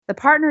The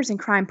Partners in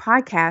Crime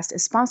podcast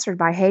is sponsored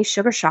by Hey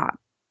Sugar Shop.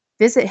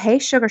 Visit Hey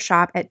Sugar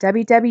Shop at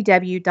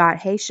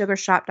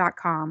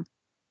www.heysugarshop.com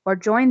or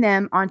join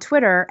them on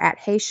Twitter at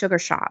Hey Sugar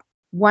Shop.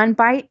 One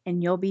bite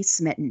and you'll be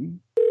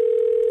smitten.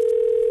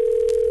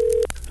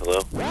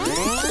 Hello?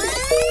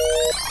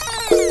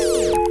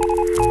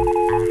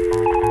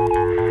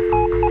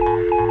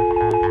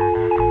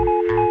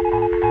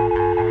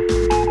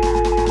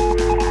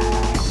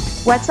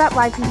 What's up,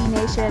 Live PD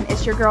Nation?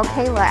 It's your girl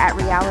Kayla at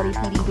Reality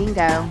PD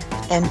Bingo.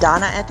 And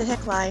Donna at The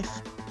Hick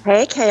Life.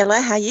 Hey,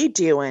 Kayla, how you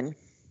doing?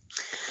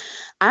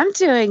 I'm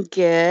doing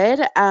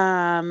good.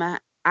 I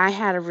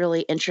had a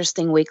really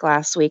interesting week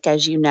last week,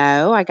 as you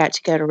know. I got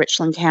to go to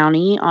Richland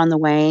County on the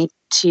way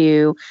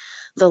to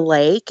the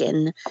lake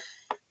and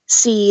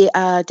see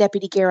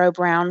Deputy Garrow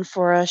Brown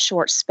for a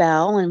short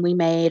spell, and we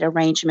made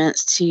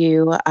arrangements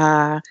to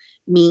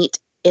meet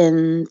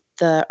in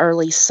the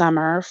early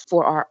summer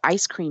for our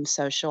ice cream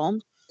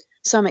social.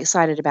 So I'm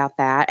excited about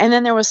that. And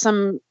then there was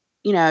some,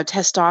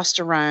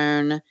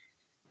 testosterone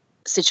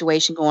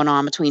situation going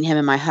on between him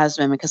and my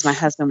husband, because my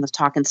husband was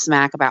talking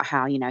smack about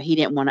how, he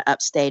didn't want to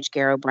upstage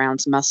Garrow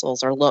Brown's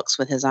muscles or looks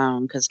with his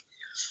own, because,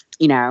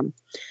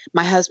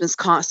 my husband's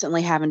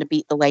constantly having to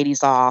beat the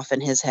ladies off in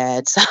his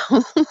head. So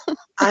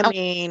I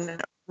mean,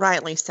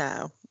 rightly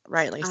so.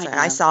 Rightly so.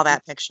 I saw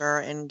that picture,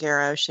 and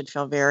Garrow should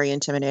feel very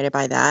intimidated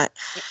by that.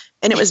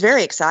 And it was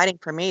very exciting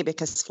for me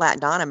because Flat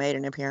Donna made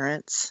an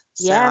appearance.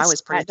 So yes, I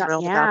was pretty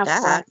thrilled about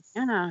that.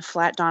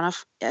 Flat Donna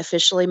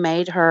officially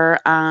made her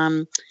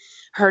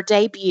her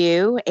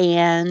debut,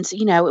 and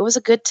it was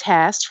a good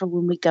test for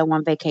when we go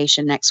on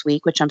vacation next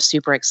week, which I'm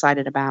super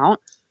excited about.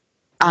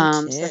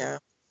 So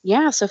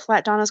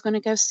Flat Donna's going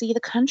to go see the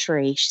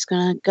country. She's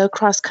going to go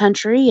cross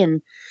country,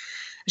 and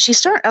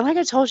like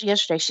I told you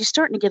yesterday, she's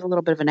starting to get a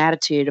little bit of an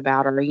attitude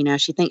about her.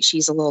 She thinks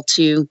she's a little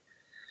too,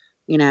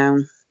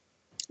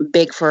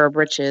 big for her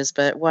britches,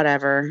 but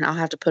whatever. I'll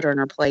have to put her in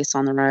her place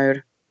on the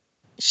road.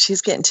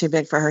 She's getting too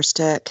big for her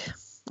stick.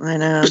 I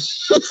know.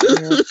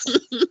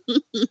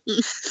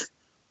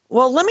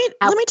 Well, let me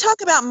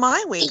talk about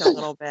my week a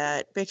little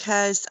bit,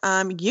 because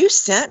you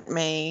sent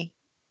me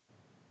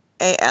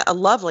a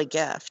lovely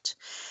gift,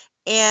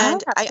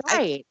 and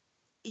right.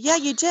 Yeah,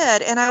 you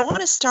did. And I want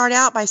to start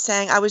out by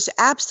saying I was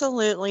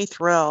absolutely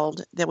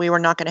thrilled that we were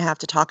not going to have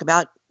to talk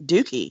about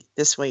Dookie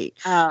this week.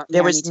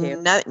 There was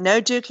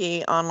no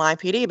Dookie on Live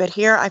PD, but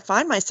here I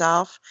find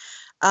myself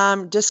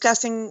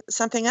discussing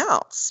something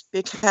else,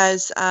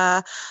 because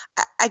I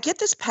get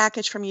this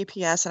package from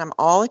UPS and I'm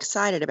all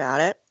excited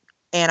about it.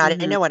 And I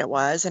didn't know what it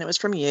was, and it was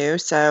from you,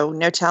 so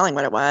no telling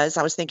what it was.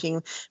 I was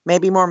thinking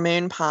maybe more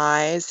moon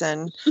pies,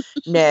 and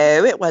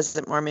no, it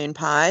wasn't more moon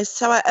pies.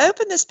 So I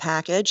opened this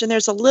package, and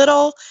there's a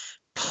little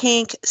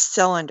pink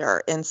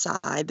cylinder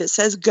inside that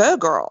says "Go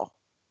Girl,"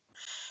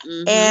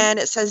 and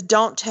it says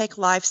 "Don't take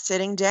life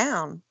sitting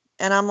down."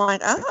 And I'm like,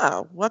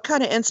 oh, what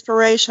kind of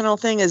inspirational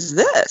thing is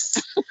this?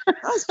 I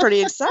was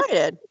pretty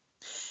excited.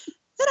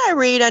 Then I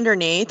read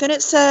underneath, and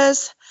it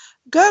says,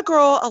 Go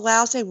Girl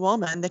allows a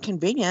woman the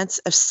convenience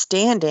of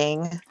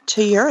standing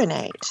to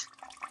urinate.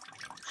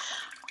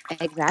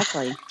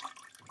 Exactly.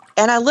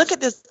 And I look at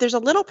this, there's a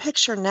little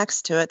picture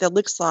next to it that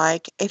looks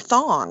like a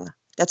thong.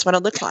 That's what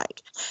it looked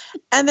like.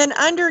 And then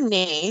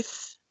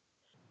underneath,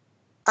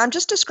 I'm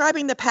just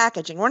describing the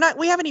packaging.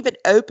 We haven't even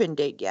opened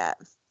it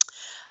yet.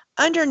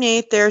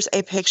 Underneath, there's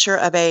a picture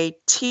of a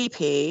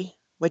teepee,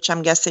 which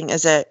I'm guessing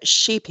is a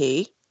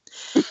sheepy.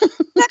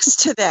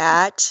 Next to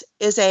that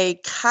is a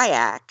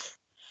kayak.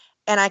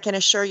 And I can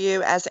assure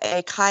you, as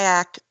a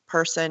kayak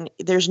person,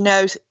 there's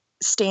no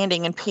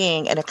standing and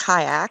peeing in a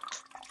kayak.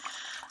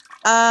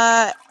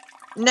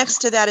 Next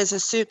to that is a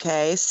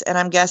suitcase. And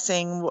I'm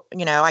guessing,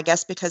 I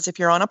guess because if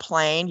you're on a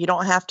plane, you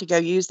don't have to go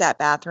use that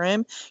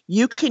bathroom.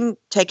 You can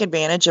take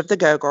advantage of the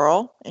Go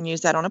Girl and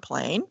use that on a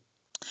plane.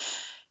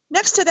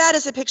 Next to that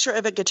is a picture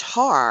of a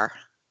guitar.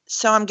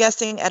 So I'm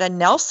guessing at a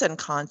Nelson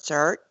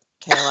concert,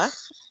 Kayla,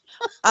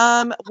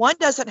 one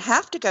doesn't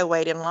have to go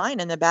wait in line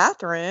in the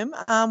bathroom.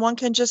 One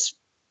can just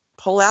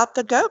pull out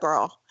the Go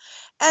Girl.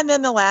 And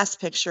then the last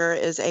picture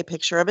is a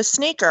picture of a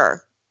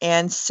sneaker.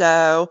 And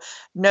so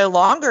no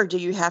longer do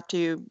you have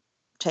to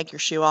take your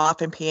shoe off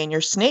and pee in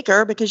your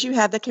sneaker, because you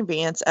have the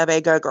convenience of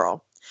a Go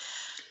Girl.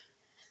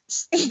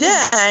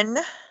 Then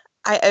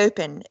I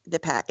opened the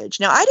package.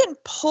 Now, I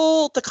didn't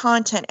pull the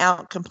content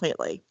out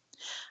completely.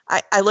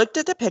 I looked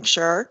at the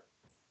picture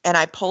and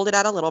I pulled it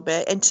out a little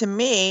bit. And to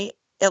me,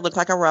 it looked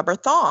like a rubber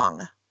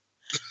thong.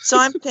 So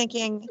I'm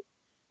thinking,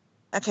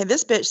 okay,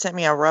 this bitch sent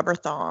me a rubber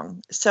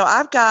thong. So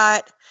I've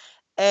got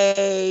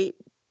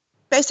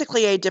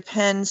basically a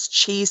Depends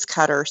cheese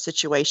cutter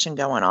situation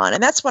going on.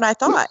 And that's what I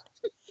thought.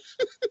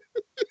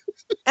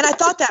 And I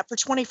thought that for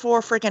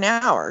 24 freaking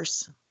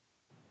hours.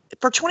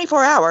 For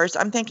 24 hours,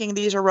 I'm thinking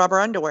these are rubber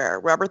underwear,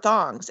 rubber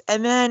thongs.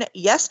 And then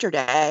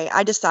yesterday,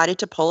 I decided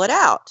to pull it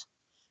out.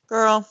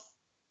 Girl,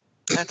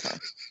 okay.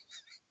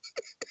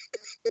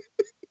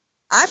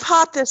 I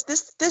popped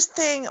this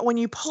thing, when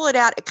you pull it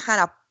out, it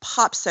kind of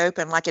pops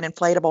open like an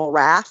inflatable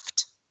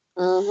raft.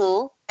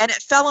 Mm-hmm. And it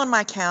fell on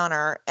my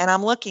counter, and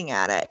I'm looking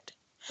at it.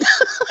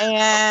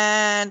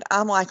 And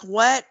I'm like,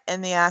 what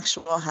in the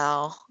actual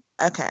hell?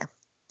 Okay.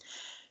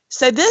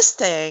 So this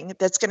thing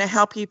that's going to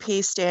help you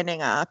pee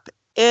standing up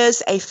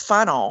is a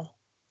funnel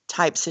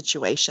type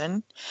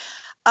situation.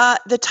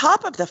 The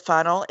top of the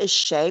funnel is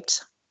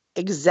shaped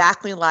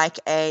exactly like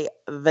a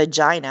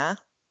vagina.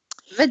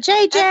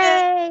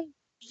 Vajayjay!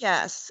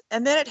 Yes.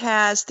 And then it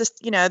has this,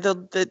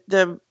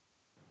 the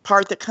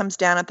part that comes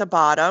down at the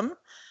bottom,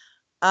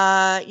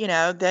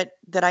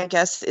 that I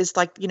guess is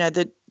like,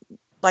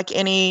 like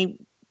any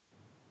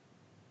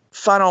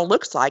funnel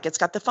looks like. It's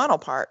got the funnel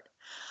part.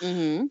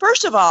 Mm-hmm.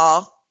 First of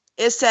all,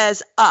 it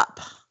says up.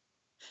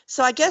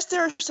 So I guess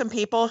there are some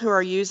people who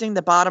are using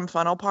the bottom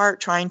funnel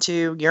part trying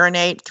to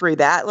urinate through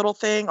that little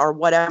thing or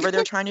whatever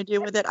they're trying to do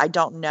with it. I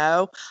don't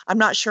know. I'm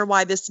not sure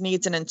why this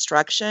needs an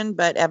instruction,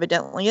 but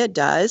evidently it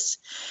does.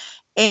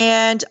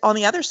 And on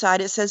the other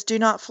side, it says do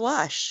not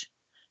flush.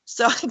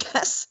 So I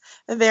guess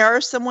there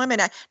are some women.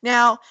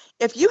 Now,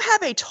 if you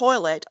have a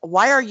toilet,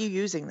 why are you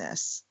using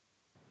this?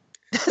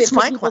 That's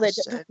my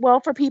question.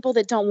 For people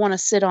that don't want to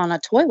sit on a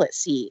toilet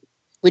seat.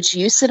 Would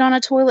you sit on a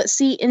toilet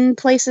seat in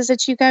places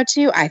that you go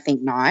to? I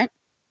think not.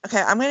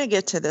 Okay, I'm going to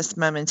get to this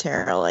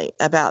momentarily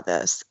about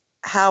this.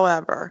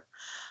 However,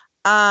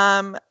 so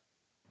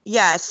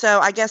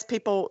I guess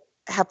people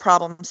have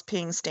problems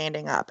peeing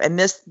standing up, and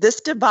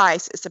this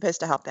device is supposed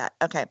to help that.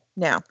 Okay,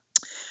 now,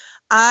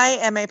 I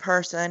am a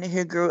person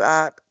who grew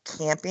up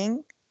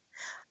camping.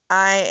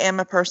 I am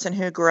a person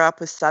who grew up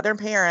with Southern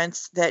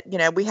parents that,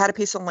 we had a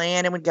piece of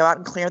land and we'd go out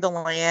and clear the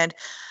land.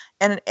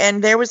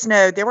 And there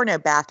were no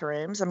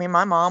bathrooms. I mean,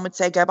 my mom would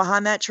say, go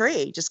behind that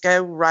tree. Just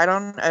go right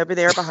on over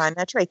there behind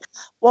that tree.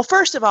 Well,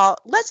 first of all,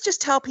 let's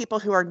just tell people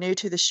who are new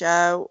to the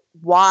show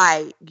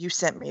why you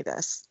sent me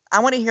this. I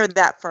want to hear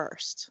that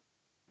first.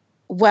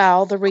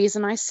 Well, the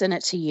reason I sent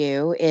it to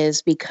you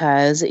is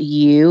because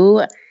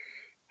you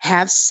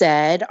have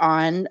said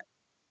on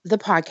the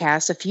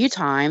podcast a few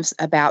times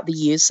about the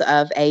use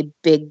of a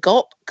big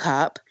gulp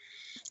cup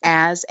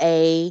as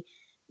a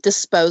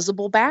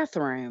disposable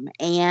bathroom.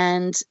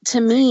 And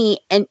to me,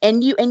 and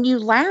you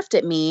laughed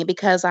at me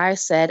because I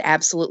said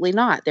absolutely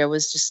not. There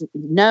was just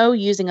no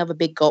using of a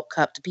big gulp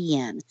cup to pee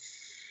in.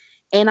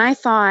 And I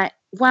thought,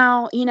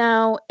 well,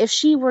 if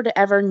she were to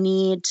ever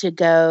need to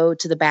go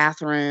to the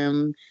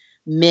bathroom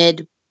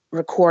mid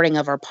recording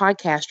of our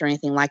podcast or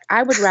anything, like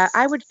I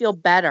would feel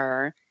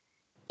better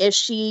if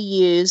she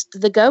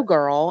used the Go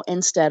Girl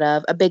instead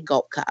of a big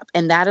gulp cup.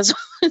 And that is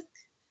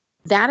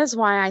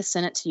why I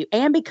sent it to you.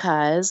 And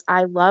because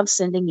I love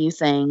sending you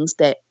things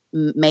that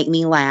make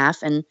me laugh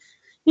and,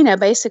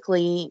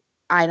 basically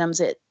items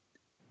that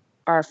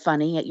are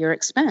funny at your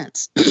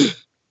expense.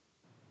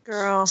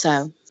 Girl.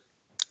 So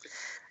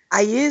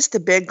I used the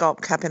big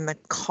gulp cup in the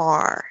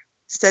car.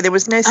 So there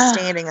was no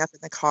standing up in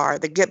the car.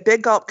 The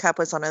big gulp cup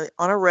was on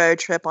a road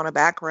trip on a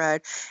back road.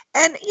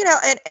 And,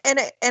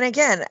 and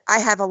again, I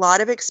have a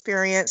lot of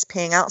experience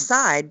peeing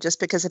outside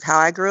just because of how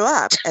I grew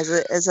up as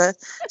a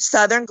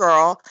Southern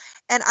girl.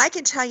 And I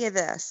can tell you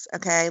this,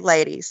 okay,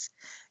 ladies,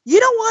 you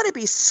don't want to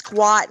be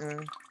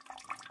squatting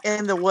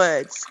in the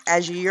woods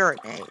as you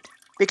urinate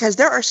because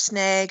there are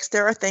snakes,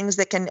 there are things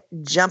that can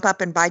jump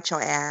up and bite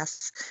your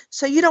ass.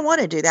 So you don't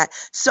want to do that.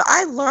 So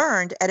I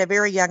learned at a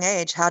very young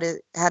age how to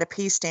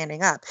pee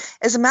standing up.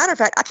 As a matter of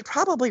fact, I could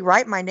probably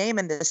write my name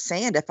in the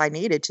sand if I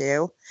needed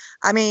to.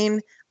 I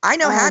mean, I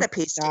know how to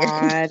pee standing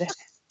up.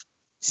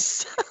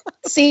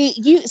 See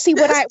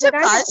what I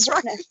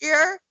right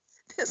here.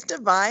 This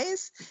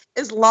device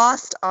is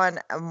lost on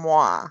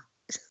moi.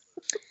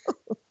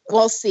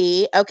 Well,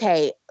 see,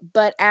 okay,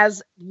 but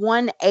as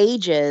one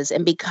ages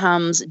and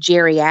becomes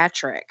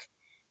geriatric,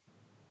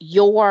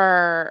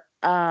 your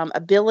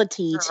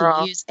ability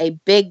to use a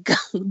big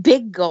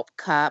gulp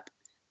cup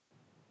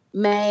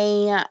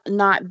may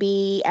not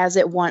be as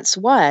it once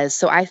was.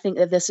 So I think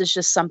that this is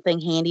just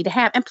something handy to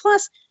have. And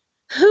plus,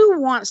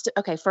 who wants to?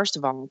 Okay, first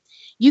of all,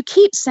 you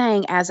keep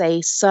saying as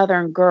a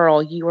Southern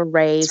girl, you were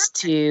raised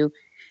to.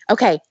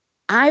 Okay,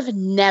 I've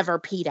never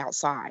peed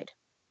outside.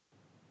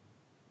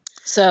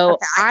 So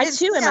I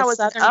too am a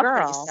Southern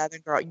girl. Southern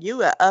girl.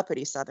 You a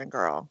uppity Southern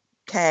girl.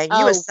 Okay,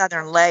 you a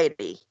Southern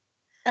lady.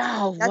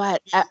 Oh,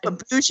 what?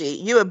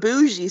 You a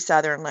bougie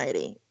Southern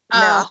lady.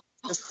 No,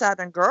 a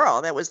Southern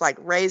girl that was like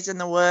raised in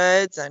the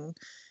woods and,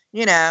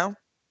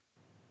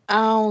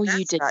 Oh,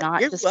 you did not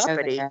just go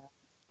there.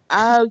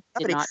 Oh,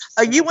 you did not.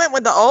 Oh, you went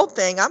with the old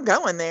thing. I'm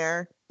going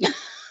there.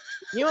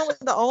 You went with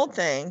the old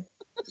thing.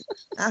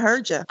 I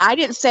heard you. I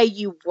didn't say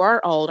you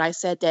were old. I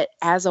said that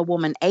as a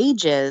woman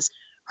ages,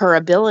 her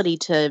ability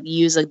to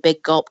use a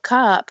big gulp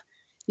cup,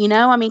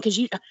 because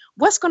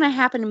what's going to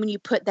happen when you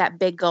put that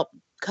big gulp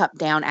cup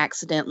down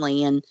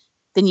accidentally and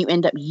then you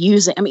end up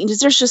using,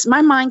 there's just,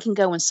 my mind can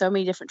go in so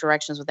many different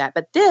directions with that.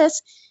 But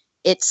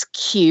it's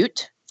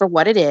cute for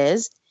what it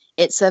is.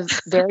 It's a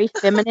very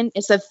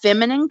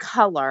feminine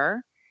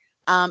color.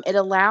 It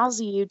allows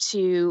you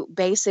to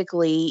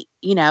basically,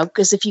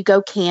 because if you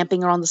go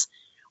camping or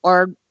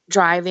or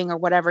driving or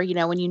whatever,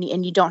 when you need,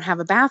 and you don't have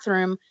a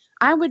bathroom,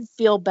 I would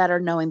feel better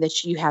knowing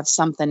that you have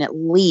something at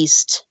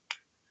least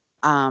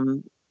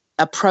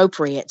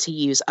appropriate to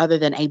use other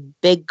than a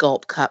big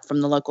gulp cup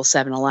from the local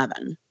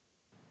 7-Eleven.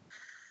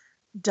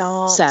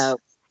 Don't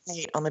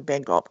hate on the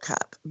big gulp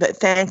cup, but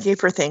thank you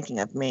for thinking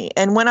of me.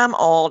 And when I'm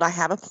old, I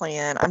have a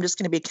plan. I'm just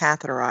going to be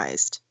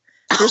catheterized.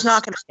 There's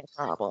not going to be a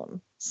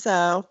problem.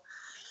 So,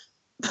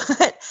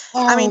 but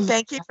I mean,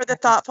 thank you for the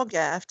thoughtful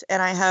gift.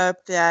 And I hope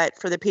that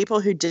for the people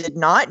who did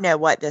not know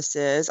what this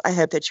is, I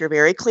hope that you're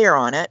very clear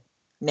on it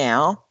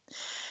now.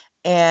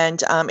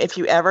 And if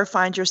you ever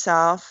find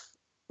yourself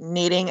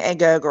needing a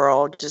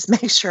Go-Girl, just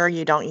make sure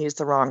you don't use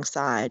the wrong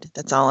side.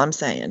 That's all I'm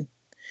saying.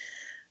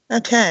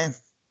 Okay.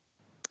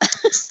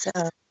 So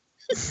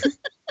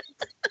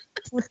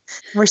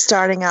we're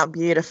starting out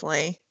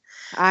beautifully.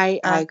 I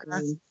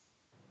agree.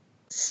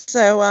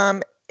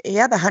 So,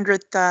 yeah, the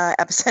 100th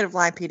episode of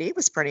Live PD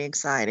was pretty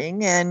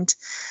exciting. And,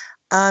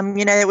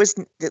 it was,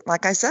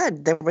 like I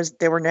said,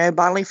 there were no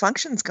bodily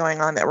functions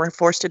going on that we're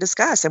forced to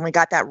discuss. And we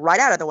got that right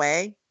out of the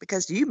way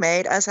because you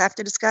made us have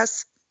to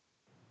discuss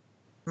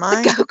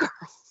my Go-Girl.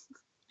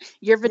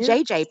 Your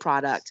VJJ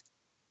product.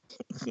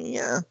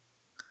 Yeah.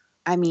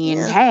 I mean,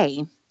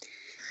 hey.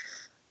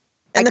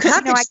 And the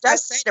package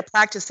does say to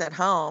practice at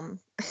home.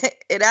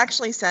 It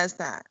actually says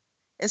that.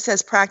 It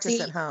says practice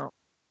at home.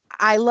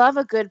 I love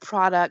a good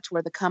product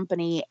where the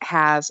company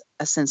has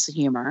a sense of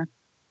humor.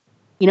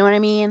 You know what I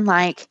mean?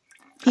 Like,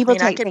 people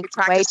take things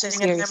way too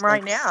seriously. I could be practicing at them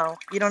right now.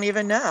 You don't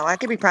even know. I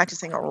could be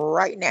practicing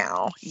right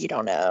now. You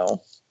don't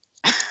know.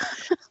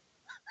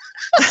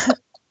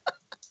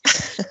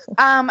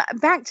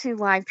 Back to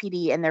Live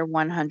PD and their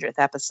 100th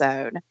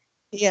episode.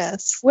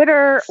 Yes.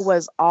 Twitter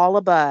was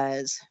all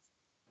abuzz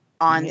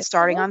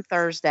starting on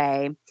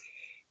Thursday.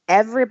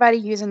 Everybody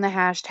using the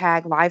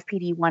hashtag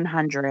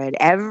LivePD100.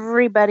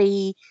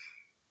 Everybody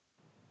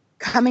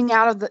coming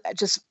out of it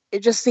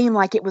just seemed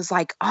like it was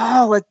like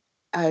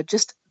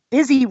just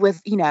busy with,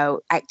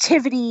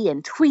 activity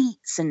and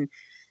tweets and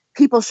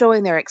people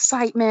showing their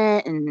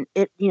excitement and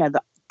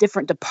the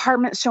different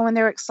departments showing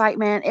their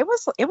excitement. It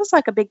was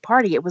like a big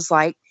party. It was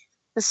like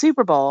the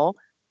Super Bowl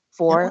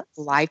for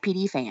Live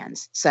PD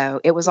fans. So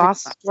it was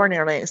awesome.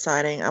 Extraordinarily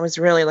exciting. I was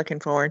really looking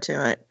forward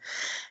to it.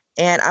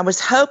 And I was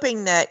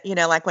hoping that,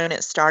 like when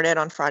it started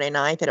on Friday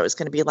night, that it was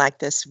going to be like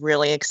this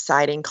really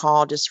exciting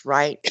call just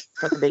right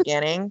from the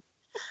beginning.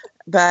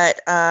 But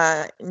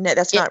no,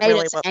 that's not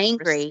really what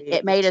angry.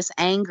 It made us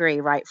angry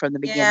right from the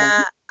beginning.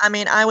 Yeah, I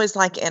mean, I was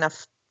like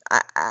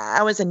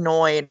I was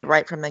annoyed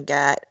right from the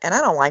get, and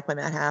I don't like when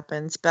that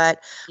happens.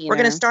 But we're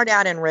going to start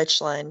out in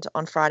Richland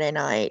on Friday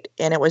night,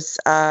 and it was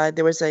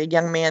there was a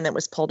young man that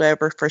was pulled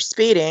over for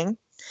speeding,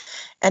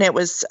 and it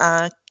was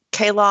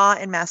K-Law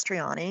and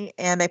Mastriani,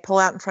 and they pull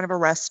out in front of a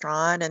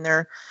restaurant, and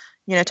they're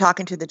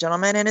talking to the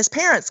gentleman, and his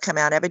parents come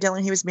out.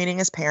 Evidently, he was meeting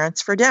his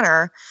parents for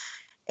dinner.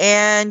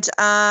 And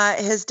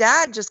his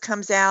dad just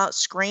comes out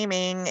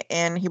screaming,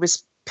 and he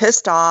was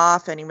pissed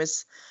off, and he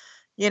was,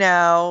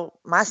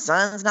 my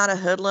son's not a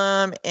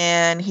hoodlum.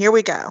 And here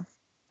we go.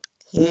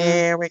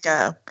 Here we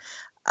go.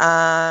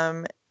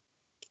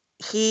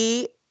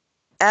 He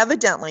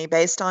evidently,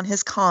 based on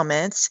his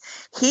comments,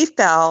 he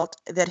felt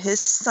that his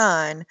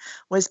son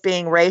was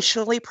being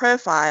racially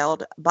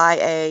profiled by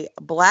a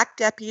black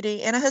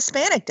deputy and a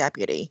Hispanic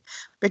deputy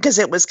because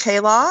it was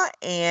K-Law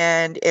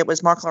and it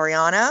was Mark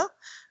Loriano.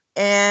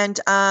 And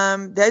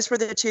those were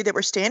the two that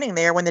were standing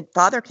there when the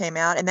father came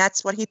out, and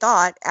that's what he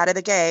thought out of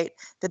the gate,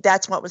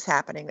 that's what was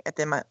happening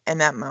in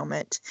that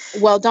moment.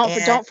 Well, don't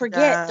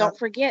forget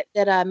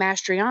that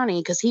Mastriani,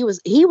 because he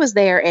was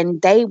there,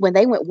 and when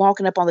they went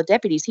walking up on the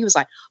deputies, he was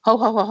like, ho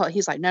ho ho ho.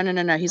 He's like, no.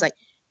 He's like,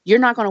 you're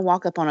not going to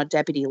walk up on a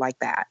deputy like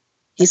that.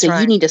 He said,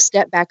 you need to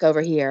step back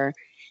over here.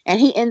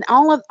 And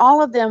all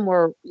of them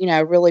were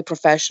really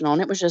professional,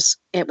 and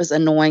it was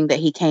annoying that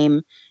he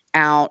came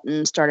out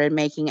and started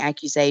making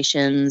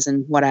accusations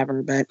and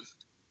whatever, but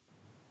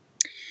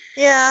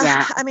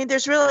yeah. I mean,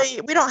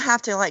 we don't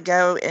have to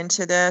go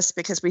into this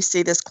because we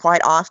see this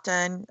quite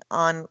often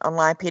on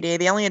Live PD.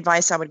 The only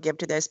advice I would give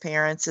to those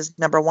parents is,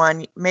 number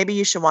one, maybe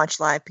you should watch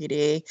Live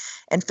PD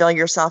and fill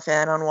yourself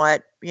in on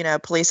what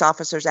police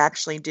officers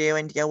actually do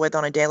and deal with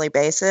on a daily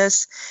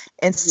basis,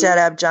 instead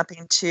of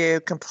jumping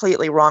to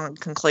completely wrong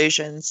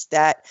conclusions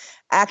that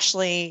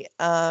actually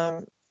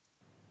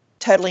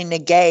totally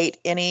negate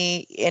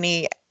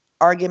any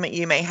argument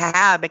you may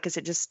have, because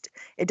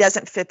it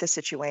doesn't fit the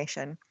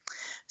situation.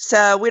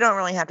 So we don't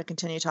really have to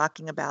continue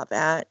talking about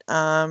that.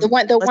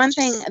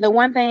 The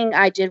one thing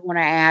I did want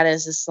to add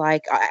is it's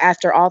like,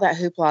 after all that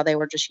hoopla, they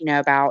were just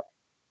about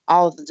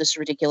all of the just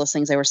ridiculous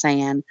things they were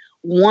saying.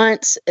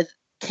 Once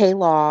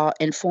K-Law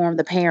informed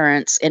the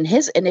parents, and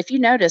if you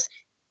notice,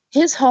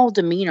 his whole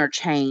demeanor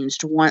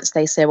changed once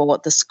they said, well,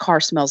 this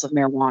car smells of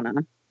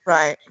marijuana.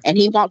 Right. And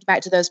he walked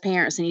back to those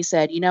parents and he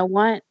said, you know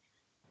what?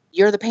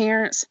 You're the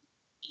parents.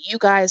 You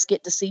guys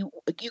get to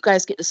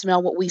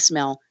smell what we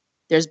smell.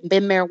 There's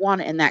been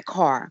marijuana in that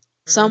car.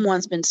 Mm-hmm.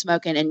 Someone's been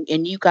smoking,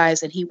 and you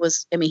guys, and he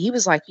was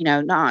like,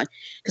 nah,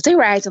 because they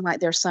were acting like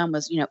their son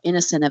was,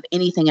 innocent of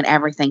anything and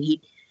everything.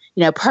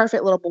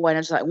 perfect little boy. And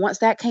it's like, once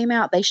that came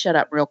out, they shut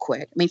up real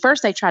quick. I mean,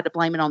 first they tried to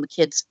blame it on the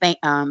kid's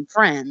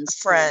friends.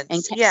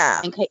 Friends,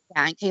 yeah. And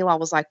Kayla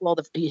was like, well,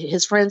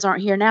 his friends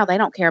aren't here now. They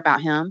don't care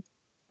about him.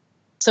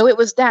 So it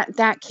was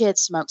that kid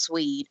smokes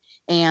weed,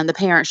 and the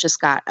parents just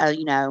got a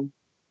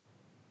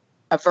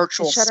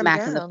virtual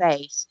smack in the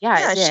face.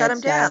 Yeah, it shut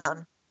him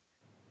down.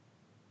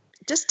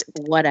 Just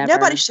whatever.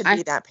 Nobody should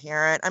be that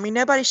parent. I mean,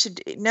 nobody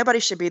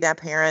should be that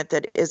parent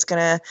that is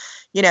going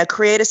to,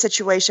 create a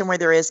situation where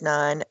there is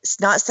none,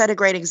 not set a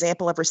great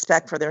example of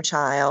respect for their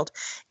child,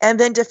 and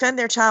then defend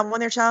their child when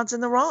their child's in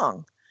the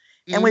wrong.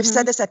 And we've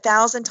said this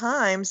 1,000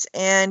 times,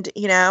 and,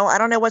 I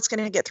don't know what's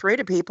going to get through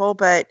to people,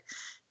 but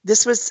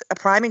this was a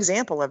prime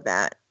example of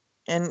that.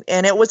 And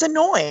it was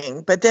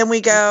annoying, but then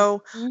we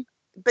go,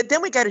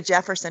 to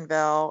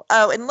Jeffersonville.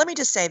 Oh, and let me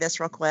just say this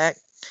real quick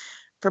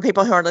for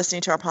people who are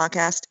listening to our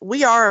podcast.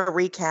 We are a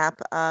recap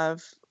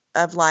of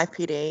Live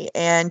PD,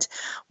 and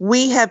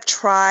we have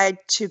tried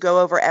to go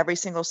over every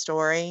single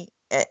story.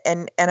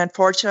 And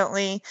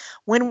unfortunately,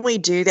 when we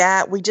do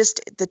that,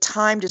 the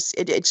time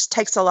it just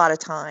takes a lot of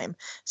time.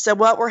 So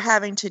what we're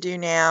having to do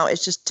now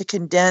is just to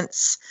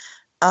condense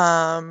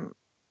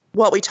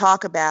what we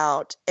talk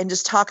about and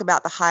just talk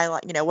about the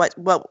highlight,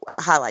 what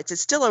highlights.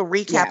 It's still a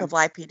recap of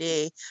Live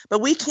PD, but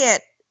we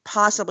can't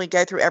possibly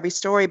go through every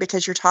story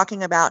because you're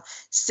talking about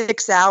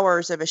 6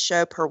 hours of a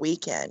show per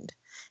weekend.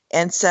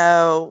 And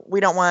so we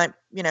don't want,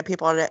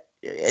 people to,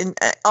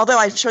 although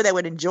I'm sure they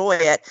would enjoy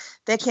it,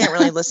 they can't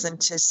really listen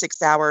to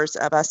 6 hours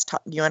of us,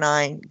 you and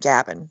I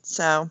gabbing.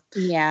 So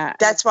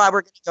that's why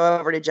we're going to go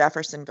over to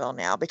Jeffersonville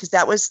now, because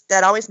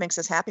that always makes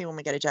us happy when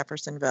we go to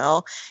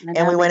Jeffersonville.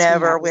 And we went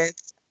over with,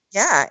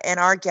 and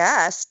our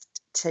guest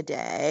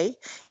today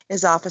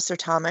is Officer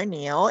Tom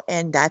O'Neill,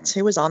 and that's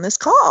who was on this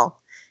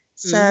call.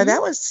 So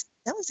that was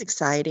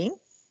exciting.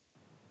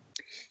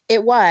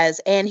 It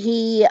was, and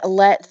he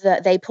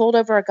they pulled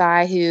over a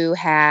guy who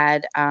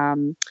had,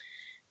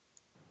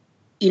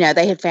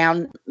 they had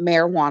found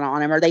marijuana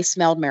on him, or they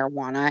smelled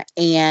marijuana,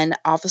 and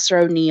Officer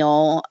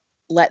O'Neill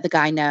let the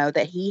guy know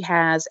that he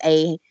has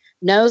a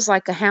nose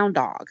like a hound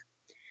dog.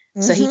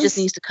 So he just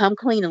needs to come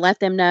clean and let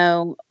them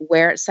know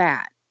where it's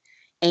at.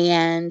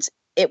 And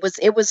it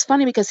was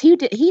funny because he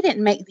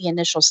didn't make the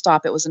initial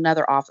stop. It was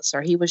another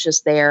officer. He was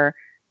just there,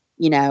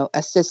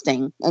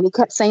 assisting. And he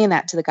kept saying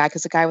that to the guy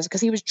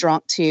because he was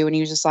drunk too. And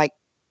he was just like,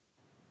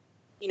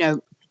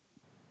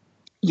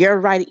 you're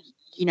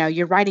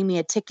writing me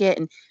a ticket.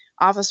 And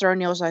Officer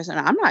O'Neill was like,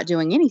 I'm not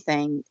doing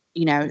anything.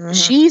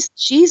 She's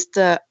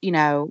the,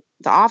 the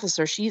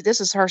officer.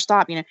 This is her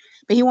stop,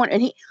 but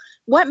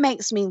what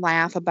makes me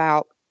laugh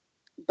about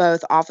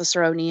both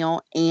Officer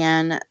O'Neill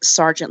and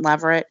Sergeant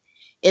Leverett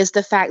is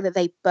the fact that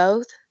they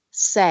both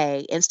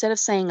say, instead of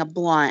saying a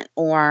blunt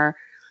or,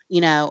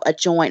 a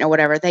joint or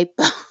whatever, they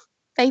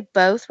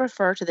both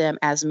refer to them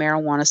as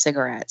marijuana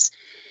cigarettes.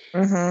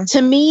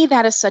 To me,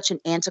 that is such an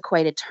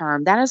antiquated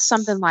term. That is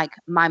something like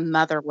my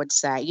mother would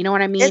say. You know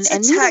what I mean? It's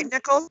a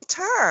technical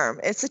term.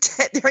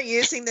 They're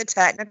using the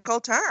technical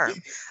term.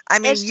 I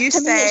mean, you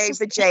say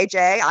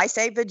JJ, I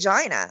say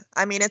vagina.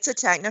 I mean, it's a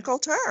technical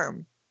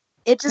term.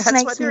 It just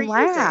makes me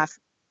laugh.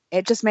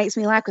 It just makes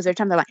me laugh because every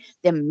time they're like,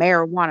 them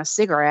marijuana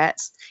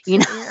cigarettes,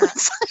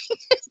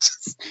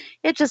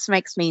 it just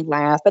makes me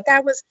laugh. But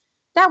that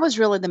was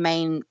really the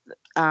main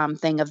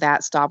thing of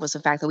that stop, was the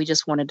fact that we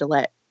just wanted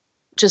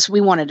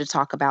to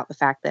talk about the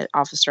fact that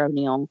Officer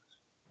O'Neill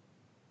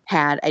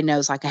had a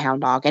nose like a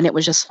hound dog, and it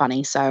was just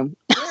funny. So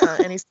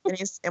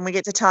and we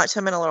get to talk to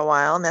him in a little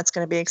while, and that's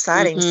going to be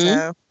exciting.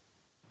 So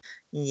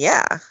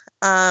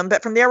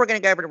but from there we're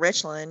going to go over to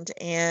Richland,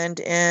 and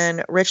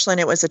in Richland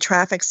it was a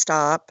traffic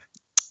stop.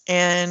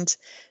 And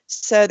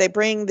so they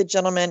bring the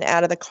gentleman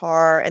out of the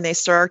car and they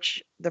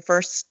search the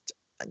first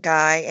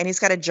guy, and he's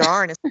got a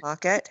jar in his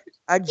pocket,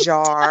 a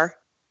jar,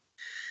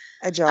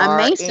 a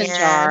mason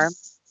jar.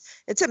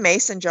 It's a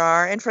mason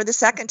jar. And for the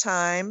second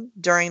time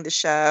during the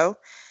show,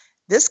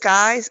 this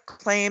guy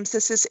claims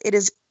it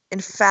is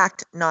in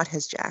fact not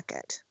his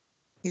jacket.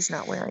 He's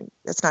not wearing,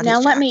 that's not his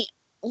jacket. Now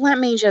let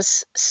me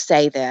just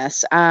say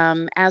this,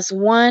 as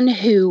one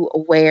who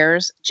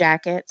wears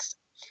jackets,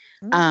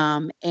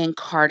 and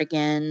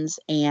cardigans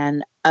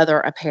and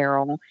other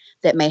apparel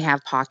that may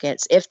have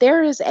pockets. If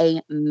there is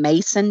a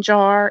mason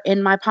jar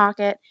in my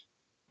pocket,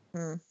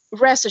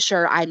 rest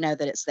assured I know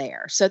that it's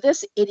there. So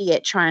this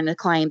idiot trying to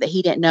claim that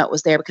he didn't know it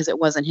was there because it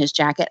wasn't his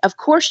jacket. Of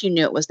course you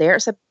knew it was there.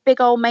 It's a big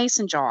old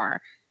mason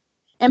jar.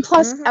 And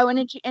plus,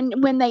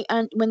 and when they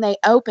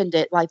opened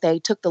it, like they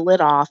took the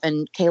lid off,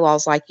 and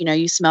Kaylaw's like,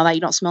 you smell that?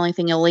 You don't smell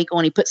anything illegal?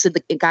 And he puts it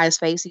in the guy's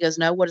face. He goes,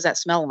 no, what does that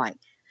smell like?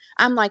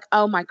 I'm like,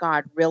 oh my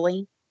God,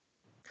 really?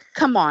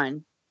 Come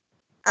on.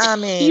 I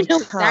mean, you know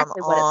exactly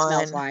what it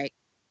smells like.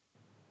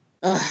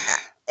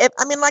 If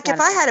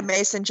I had a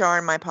mason jar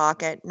in my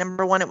pocket,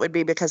 number one, it would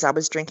be because I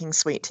was drinking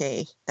sweet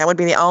tea. That would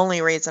be the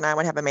only reason I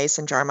would have a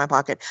mason jar in my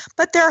pocket.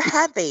 But they're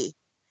heavy.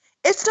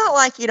 it's not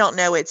like you don't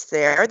know it's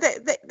there.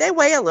 They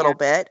weigh a little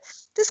bit.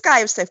 This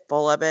guy was so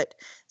full of it.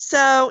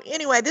 So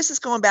anyway, this is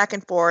going back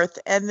and forth,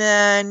 and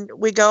then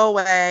we go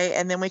away,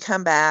 and then we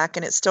come back,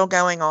 and it's still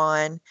going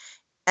on.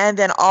 And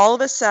then all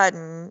of a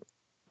sudden,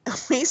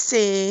 we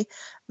see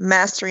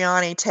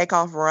Mastriani take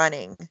off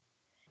running.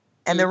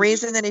 And the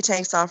reason that he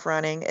takes off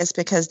running is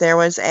because there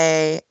was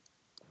a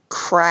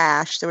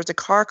crash. There was a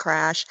car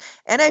crash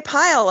and a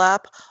pile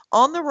up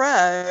on the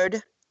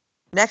road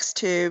next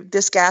to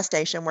this gas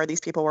station where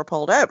these people were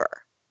pulled over.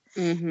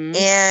 Mm-hmm.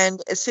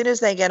 And as soon as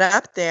they get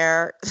up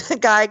there, the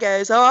guy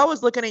goes, "Oh, I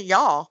was looking at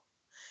y'all."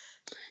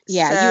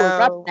 Yeah, so, you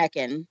were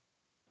rubbernecking.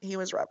 He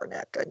was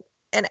rubbernecking.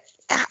 And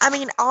I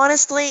mean,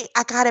 honestly,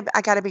 I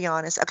gotta be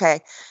honest.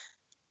 Okay.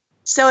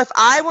 So if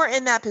I were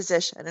in that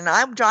position and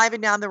I'm driving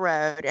down the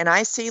road and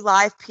I see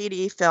live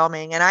PD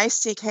filming and I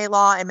see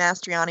K-Law and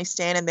Mastriani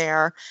standing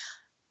there,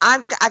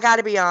 I got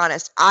to be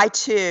honest, I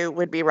too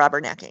would be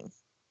rubbernecking.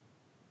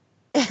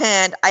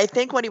 And I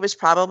think what he was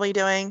probably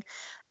doing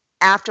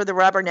after the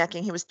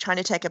rubbernecking, he was trying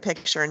to take a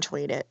picture and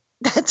tweet it.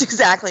 That's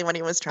exactly what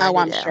he was trying to do.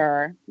 Oh, I'm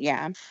sure.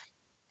 Yeah.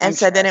 And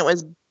so then it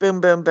was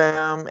boom, boom,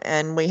 boom.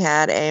 And we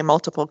had a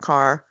multiple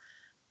car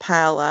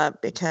pile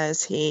up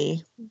because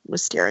he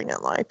was staring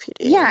at live PD.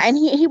 Yeah, and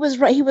he was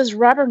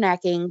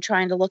rubbernecking,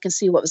 trying to look and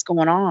see what was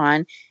going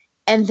on.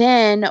 And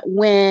then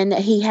when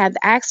he had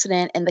the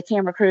accident and the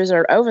camera crews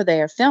are over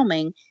there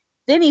filming,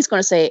 then he's going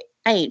to say,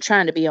 "I ain't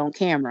trying to be on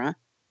camera."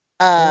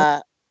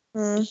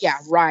 Yeah,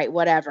 right,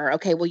 whatever.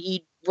 Okay, well, you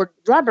were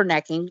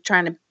rubbernecking,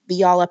 trying to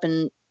be all up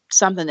in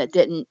something that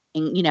didn't,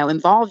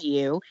 involve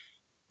you.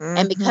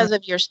 And because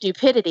of your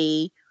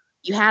stupidity,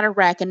 you had a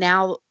wreck, and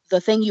now the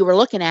thing you were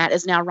looking at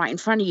is now right in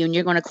front of you, and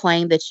you're going to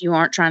claim that you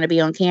aren't trying to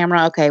be on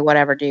camera. Okay,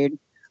 whatever, dude.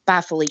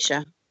 Bye,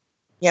 Felicia.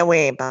 Yeah, we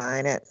ain't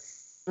buying it.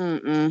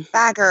 Mm-mm.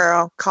 Bye,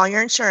 girl. Call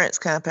your insurance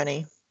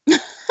company.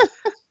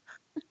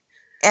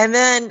 And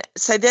then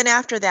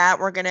after that,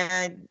 we're going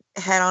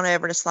to head on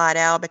over to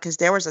Slidell because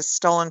there was a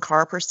stolen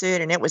car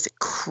pursuit, and it was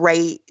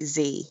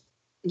crazy.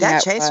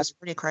 That chase was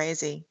pretty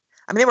crazy.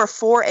 I mean, there were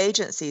 4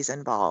 agencies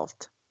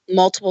involved.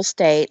 Multiple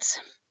states.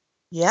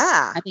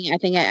 Yeah. I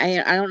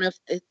don't know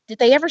if did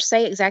they ever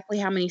say exactly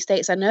how many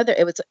states? I know that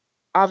it was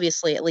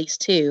obviously at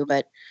least 2,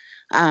 but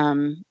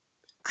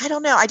I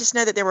don't know. I just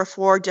know that there were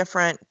 4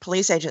 different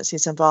police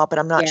agencies involved, but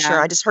I'm not sure.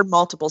 I just heard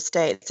multiple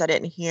states. I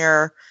didn't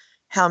hear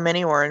how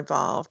many were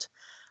involved.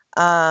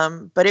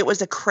 But it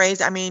was a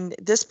crazy, I mean,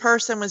 this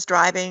person was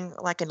driving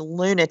like a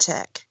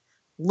lunatic.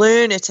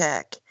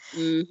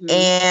 Mm-hmm.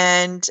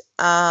 And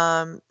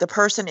the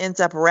person ends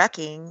up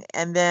wrecking.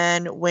 And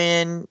then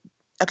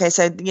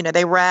so,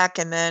 they wreck,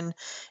 and then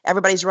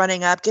everybody's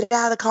running up, get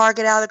out of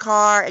the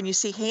car. And you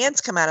see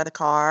hands come out of the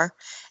car.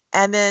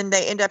 And then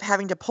they end up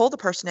having to pull the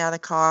person out of the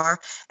car.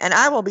 And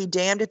I will be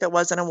damned if it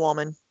wasn't a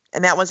woman.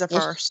 And that was a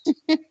first.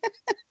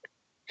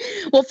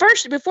 Well,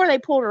 first, before they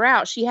pulled her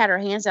out, she had her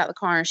hands out the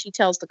car, and she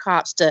tells the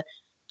cops to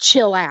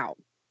chill out.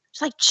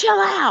 She's like, chill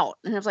out.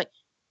 And I was like,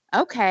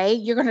 okay,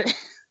 you're going to,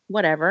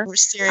 whatever.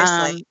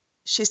 Seriously.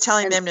 She's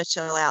telling them to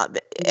chill out.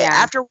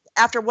 Yeah.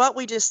 After what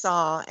we just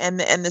saw and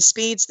the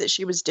speeds that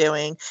she was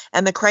doing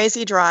and the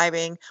crazy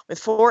driving with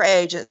 4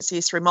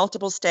 agencies through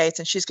multiple states,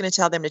 and she's going to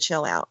tell them to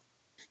chill out.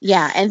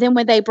 Yeah. And then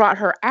when they brought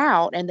her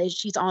out and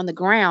she's on the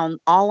ground,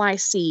 all I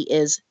see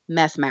is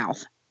meth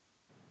mouth.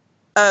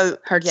 Oh,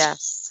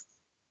 yes.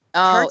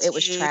 It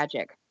was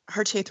tragic.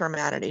 Her teeth were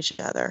mad at each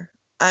other.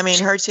 I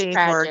mean, her teeth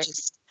were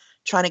just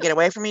trying to get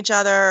away from each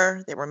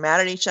other. They were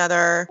mad at each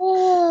other.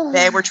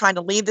 They were trying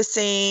to leave the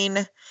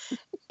scene.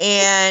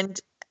 And,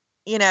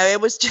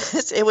 it was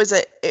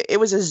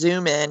a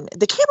zoom in.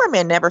 The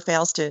cameraman never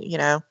fails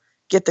to,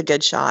 get the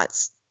good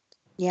shots.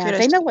 Yeah,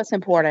 they know what's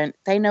important.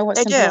 They know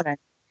what's important.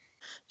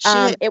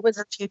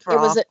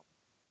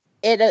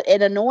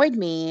 It annoyed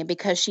me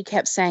because she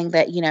kept saying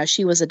that,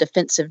 she was a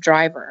defensive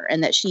driver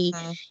and that she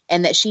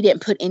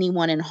didn't put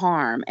anyone in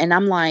harm. And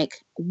I'm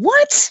like,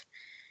 what?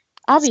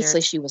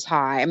 Obviously she was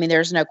high. I mean,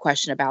 there's no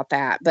question about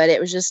that, but it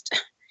was just,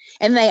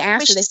 and they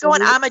asked her, she's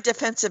going, I'm a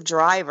defensive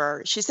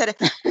driver. She said,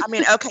 I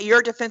mean, okay, you're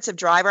a defensive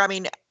driver. I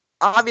mean,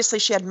 obviously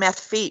she had meth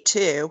feet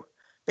too,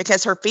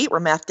 because her feet were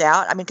methed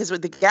out. I mean, because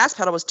the gas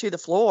pedal was to the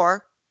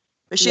floor,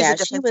 but she's a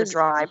defensive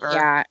driver.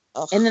 Yeah.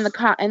 Ugh. And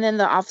then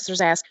the officers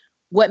asked,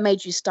 what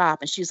made you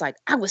stop? And she was like,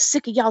 I was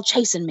sick of y'all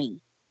chasing me.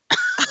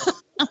 I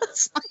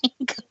was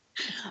like,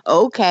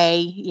 okay.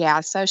 Yeah.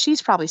 So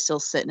she's probably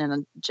still sitting in a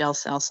jail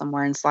cell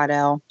somewhere in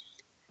Slidell.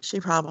 She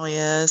probably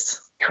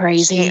is.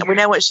 Crazy. We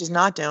know what she's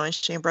not doing.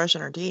 She ain't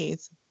brushing her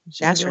teeth.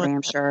 That's for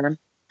damn sure.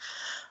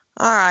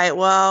 All right.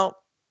 Well,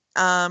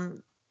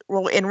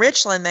 in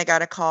Richland, they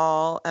got a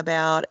call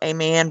about a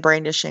man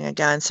brandishing a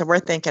gun. So we're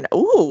thinking,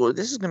 ooh,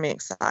 this is going to be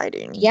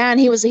exciting. Yeah, and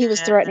he was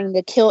threatening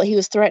to kill. He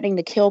was threatening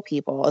to kill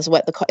people, is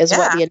what what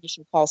the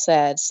initial call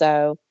said.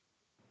 So,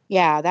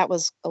 yeah, that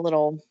was a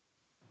little.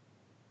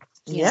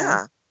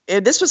 Yeah,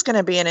 this was going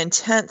to be an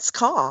intense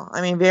call.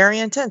 I mean, very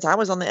intense. I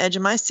was on the edge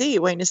of my seat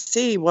waiting to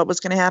see what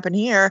was going to happen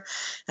here,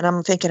 and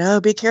I'm thinking,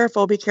 oh, be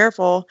careful, be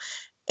careful.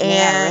 And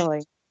yeah,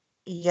 really.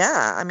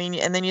 Yeah, I mean,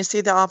 and then you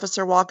see the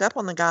officer walk up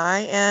on the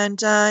guy, and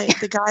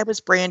the guy was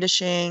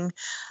brandishing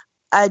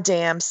a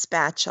damn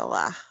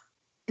spatula.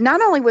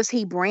 Not only was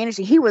he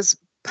brandishing, he was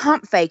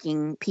pump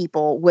faking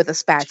people with a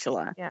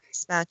spatula. Yeah,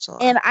 spatula.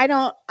 And I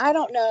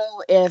don't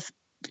know if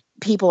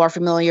people are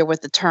familiar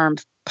with the term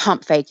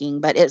pump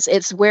faking, but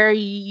it's where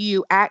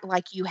you act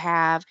like you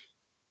have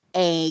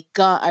a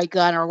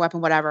gun or a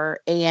weapon, whatever,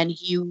 and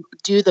you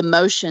do the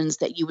motions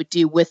that you would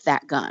do with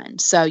that gun.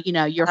 So,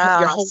 you're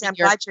holding I'm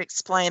glad you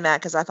explained that,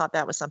 because I thought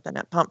that was something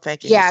that pump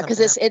faking. Yeah, because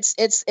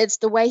it's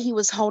the way he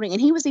was holding, and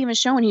he was even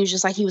showing, he was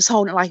just like, he was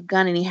holding it like a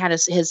gun, and he had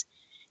his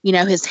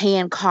his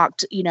hand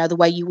cocked, the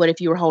way you would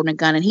if you were holding a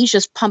gun, and he's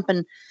just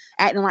pumping,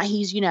 acting like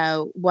he's,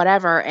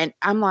 whatever. And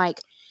I'm like,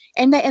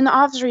 and the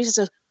officer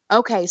says,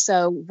 okay,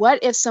 so what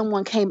if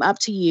someone came up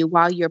to you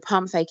while you're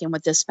pump faking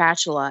with this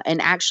spatula and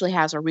actually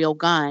has a real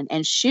gun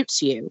and shoots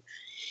you?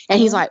 And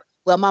he's like,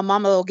 well, my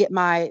mama will get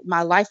my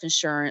life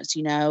insurance,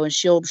 and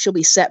she'll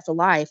be set for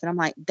life. And I'm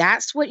like,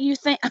 that's what you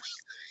think?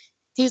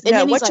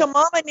 What your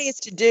mama needs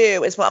to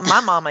do is what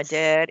my mama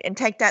did, and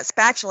take that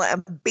spatula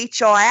and beat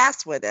your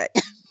ass with it.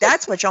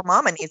 That's what your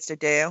mama needs to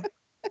do.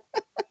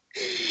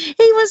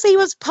 He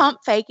was pump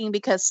faking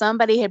because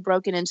somebody had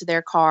broken into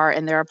their car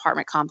in their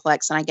apartment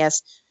complex, and I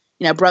guess,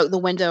 broke the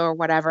window or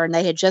whatever, and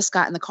they had just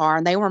gotten in the car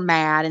and they were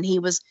mad, and he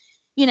was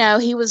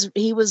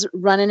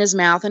running his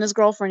mouth, and his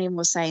girlfriend even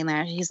was saying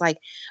that. He's like,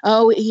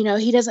 oh,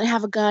 he doesn't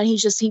have a gun.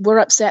 We're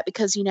upset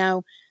because,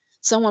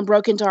 someone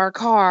broke into our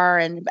car.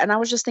 And I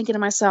was just thinking to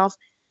myself,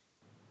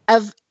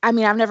 I've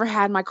never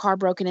had my car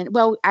broken in.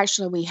 Well,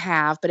 actually we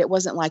have, but it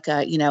wasn't like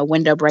a,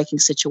 window breaking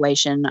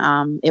situation.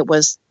 It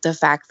was the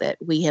fact that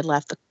we had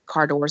left the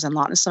car doors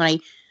unlocked, and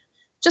somebody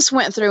just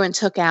went through and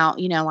took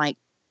out, like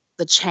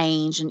the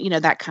change and,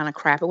 that kind of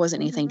crap. It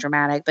wasn't anything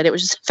dramatic, but it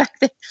was just the fact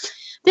that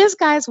this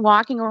guy's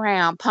walking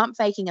around pump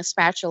faking a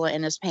spatula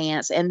in his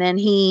pants. And then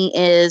he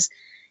is,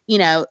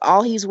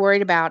 all he's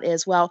worried about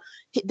is, well,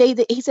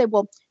 he said,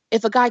 well,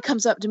 if a guy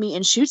comes up to me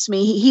and shoots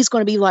me, he's going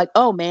to be like,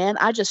 oh man,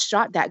 I just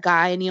shot that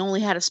guy and he only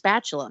had a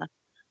spatula.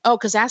 Oh,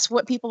 because that's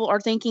what people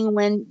are thinking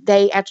when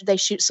after they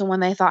shoot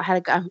someone they thought had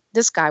a gun.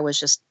 This guy was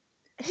just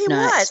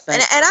nuts, was.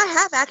 And I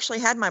have actually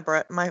had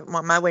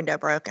my window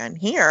broken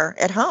here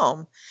at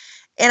home,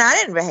 and I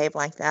didn't behave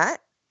like that.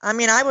 I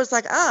mean, I was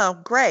like, oh,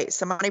 great.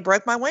 Somebody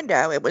broke my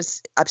window. It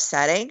was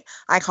upsetting.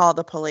 I called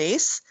the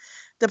police.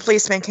 The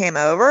policeman came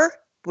over.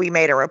 We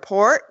made a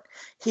report.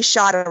 He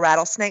shot a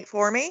rattlesnake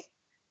for me,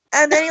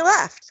 and then he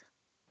left.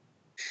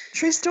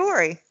 True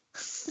story.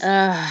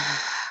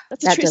 That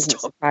doesn't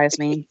surprise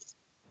me.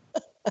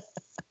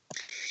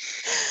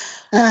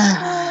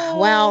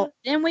 Well,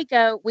 then we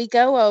go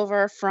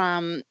over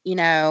from,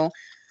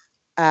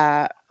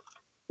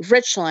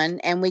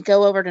 Richland, and we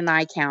go over to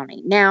Nye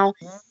County. Now,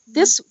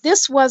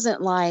 this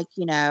wasn't like,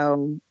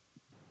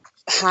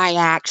 high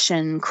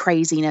action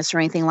craziness or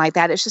anything like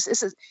that. It's just,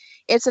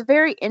 it's a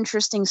very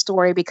interesting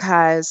story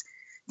because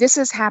this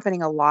is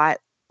happening a lot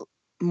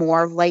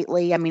more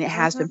lately. I mean, it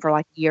has been for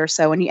like a year or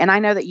so. And I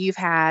know that you've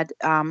had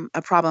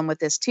a problem with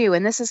this too.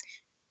 And this is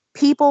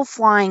people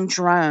flying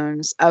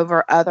drones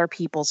over other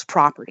people's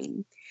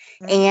property.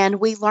 And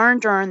we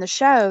learned during the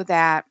show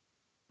that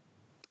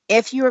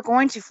if you are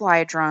going to fly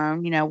a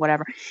drone,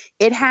 whatever,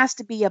 it has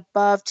to be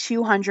above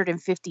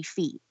 250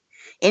 feet.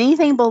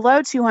 Anything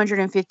below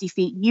 250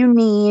 feet, you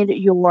need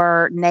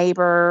your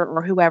neighbor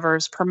or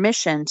whoever's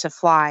permission to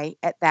fly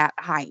at that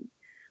height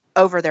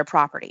over their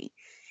property.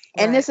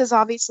 And this has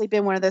obviously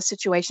been one of those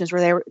situations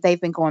where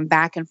they've been going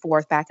back and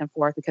forth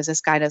because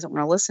this guy doesn't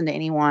want to listen to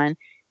anyone.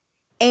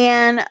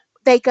 And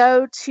they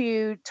go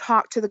to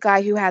talk to the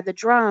guy who had the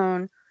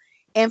drone.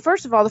 And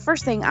first of all, the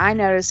first thing I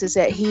noticed is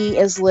that he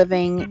is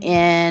living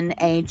in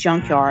a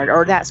junkyard,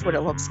 or that's what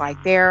it looks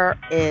like. There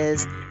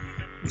is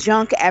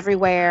junk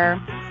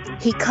everywhere.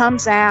 He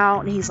comes out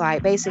and he's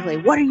like, basically,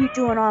 what are you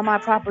doing on my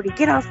property?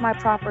 Get off my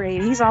property.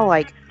 And he's all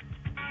like,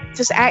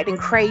 just acting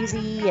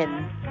crazy. And,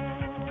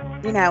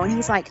 and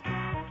he's like,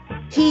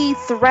 he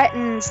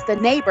threatens the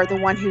neighbor, the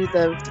one who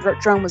the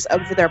drone was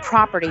over their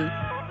property.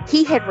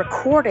 He had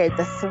recorded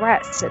the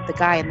threats that the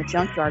guy in the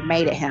junkyard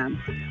made at him,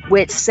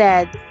 which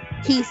said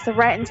he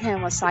threatened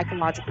him with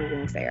psychological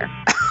warfare.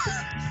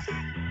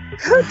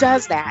 Who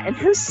does that? And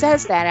who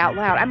says that out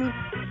loud? I mean,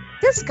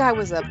 this guy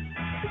was a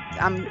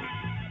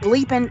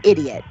bleeping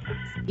idiot.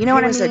 You know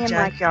what I mean? He was a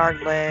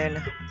junkyard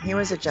loon. He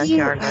was a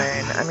junkyard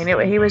loon. I mean,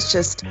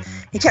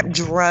 he kept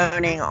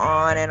droning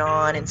on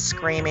and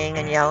screaming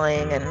and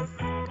yelling and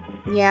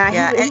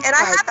yeah.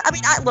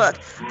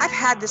 I've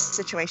had this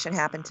situation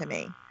happen to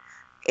me,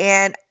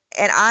 and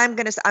I'm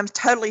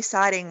totally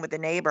siding with the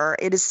neighbor.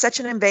 It is such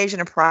an invasion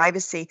of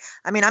privacy.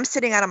 I mean, I'm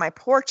sitting out on my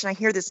porch and I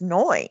hear this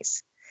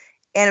noise,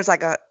 and it's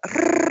like a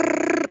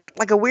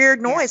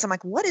weird noise. I'm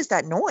like, what is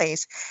that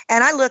noise?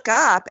 And I look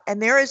up,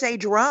 and there is a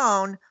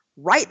drone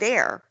right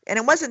there. And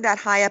it wasn't that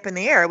high up in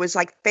the air. It was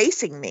like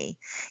facing me.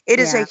 It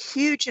is a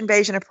huge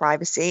invasion of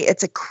privacy.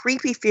 It's a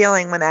creepy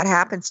feeling when that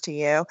happens to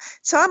you.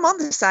 So I'm on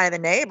the side of the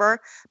neighbor,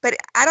 but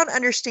I don't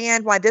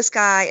understand why this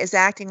guy is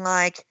acting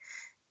like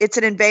it's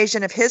an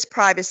invasion of his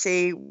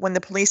privacy when the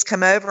police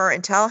come over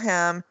and tell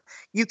him,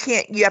 you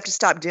have to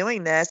stop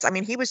doing this. I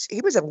mean, he was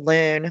a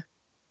loon,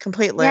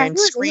 complete loon,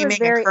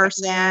 screaming and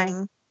cursing.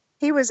 Yeah,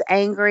 he was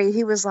angry.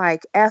 He was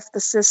like, F the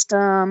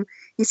system.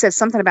 He said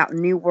something about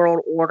New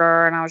World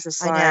Order. And I was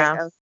just like,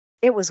 oh,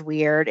 it was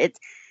weird.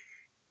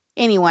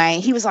 Anyway,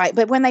 he was like,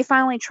 but when they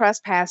finally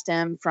trespassed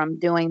him from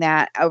doing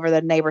that over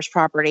the neighbor's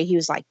property, he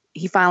was like,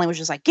 he finally was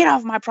just like, get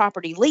off my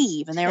property,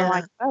 leave. And they were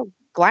like, oh,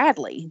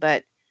 gladly.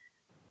 But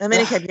and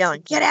then he kept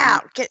yelling, get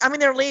out.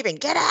 They're leaving.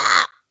 Get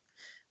out.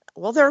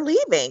 Well, they're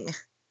leaving.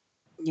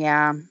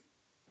 Yeah.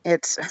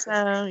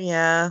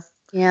 Yeah,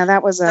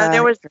 that was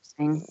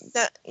interesting.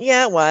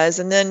 Yeah, it was.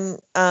 And then,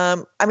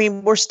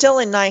 we're still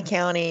in Nye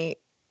County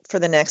for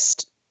the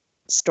next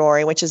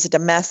story, which is a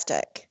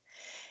domestic.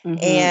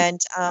 Mm-hmm.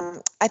 And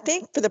I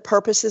think for the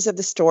purposes of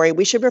the story,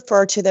 we should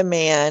refer to the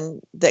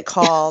man that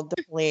called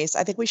the police.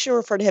 I think we should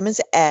refer to him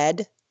as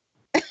Ed.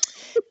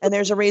 And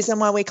there's a reason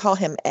why we call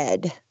him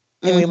Ed.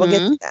 And we will get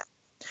to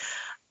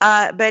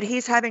that. But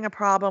he's having a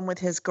problem with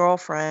his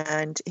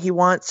girlfriend. He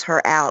wants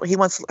her out.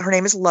 Her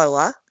name is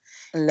Lola.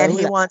 And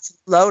he wants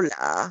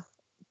Lola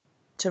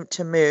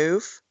to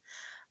move.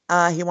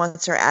 He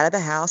wants her out of the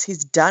house.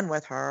 He's done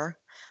with her.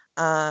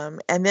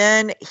 And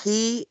then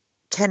he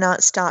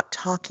cannot stop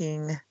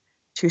talking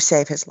to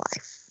save his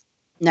life.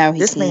 No,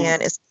 this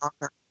man is a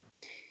talker.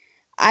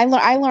 I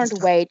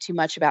learned way too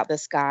much about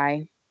this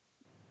guy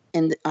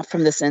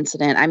from this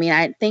incident. I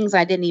mean, things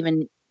I didn't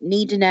even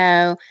need to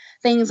know,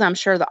 things I'm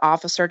sure the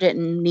officer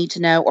didn't need to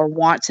know or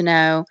want to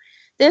know.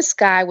 This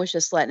guy was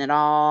just letting it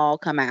all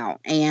come out.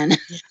 And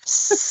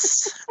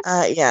yes.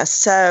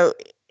 So,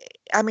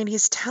 I mean,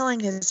 he's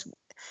telling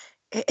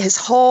his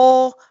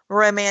whole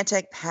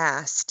romantic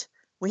past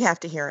we have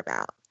to hear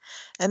about.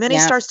 And then he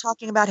starts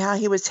talking about how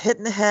he was hit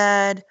in the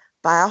head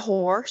by a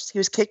horse. He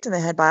was kicked in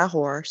the head by a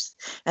horse.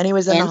 And he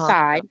was in the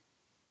hospital.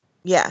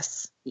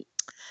 Yes.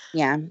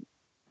 Yeah.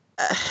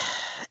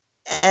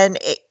 And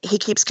he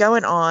keeps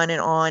going on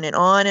and on and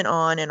on and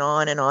on and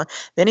on and on.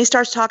 Then he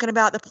starts talking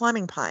about the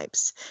plumbing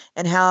pipes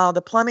and how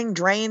the plumbing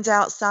drains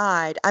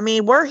outside. I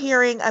mean, we're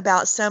hearing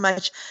about so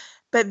much.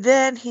 But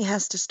then he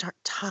has to start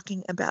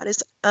talking about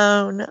his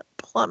own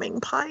plumbing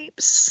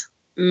pipes.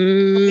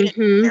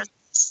 Mm-hmm.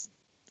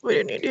 We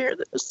didn't need to hear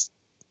this.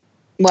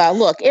 Well,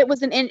 look, it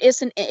was an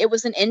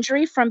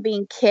injury from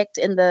being kicked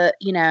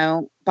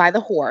by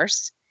the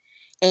horse,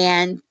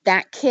 and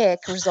that kick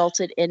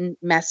resulted in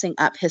messing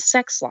up his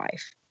sex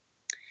life.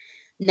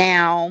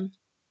 Now,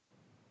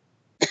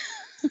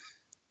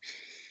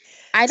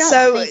 I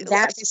don't think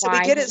that's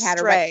why he had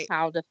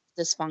erectile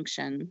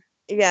dysfunction.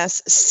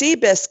 Yes,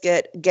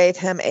 Seabiscuit gave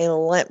him a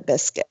limp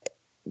biscuit.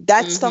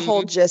 That's the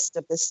whole gist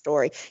of this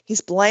story.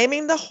 He's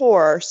blaming the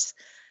horse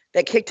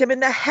that kicked him in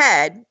the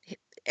head.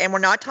 And we're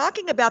not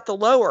talking about the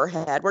lower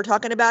head. We're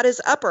talking about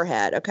his upper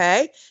head,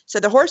 okay? So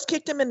the horse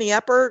kicked him in the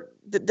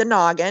the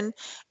noggin,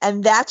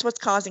 and that's what's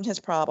causing his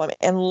problem.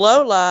 And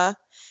Lola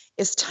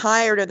is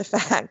tired of the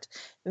fact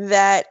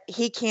that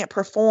he can't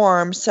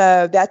perform.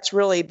 So that's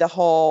really the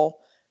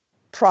whole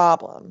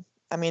problem.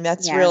 I mean,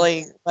 that's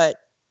really what...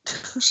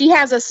 She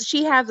has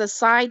a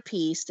side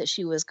piece that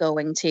she was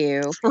going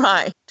to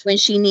right when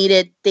she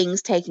needed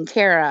things taken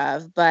care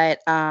of. But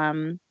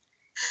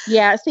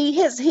yeah, see,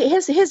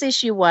 his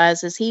issue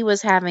was he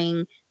was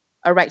having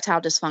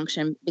erectile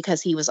dysfunction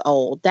because he was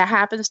old. That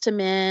happens to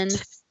men.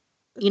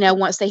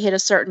 Once they hit a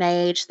certain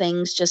age,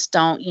 things just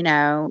don't,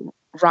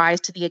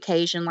 rise to the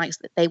occasion like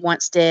they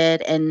once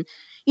did. And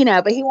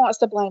but he wants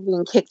to blame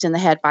being kicked in the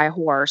head by a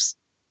horse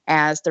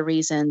as the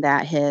reason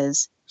that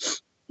his,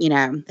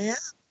 junk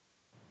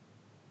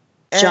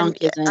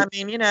isn't. I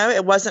mean,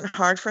 it wasn't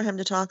hard for him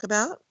to talk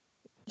about.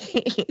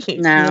 He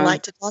No.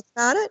 liked to talk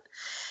about it.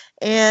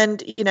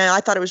 And, I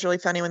thought it was really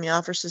funny when the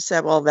officer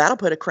said, well, that'll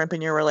put a crimp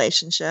in your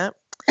relationship.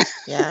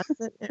 Yeah,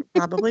 it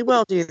probably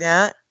will do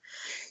that.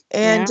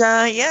 And,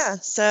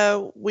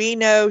 so we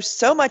know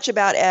so much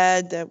about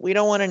Ed that we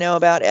don't want to know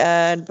about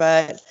Ed.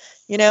 But,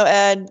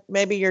 Ed,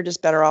 maybe you're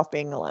just better off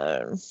being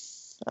alone.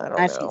 I don't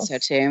know. I think so,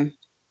 too.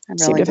 I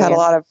seem to have had a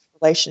lot of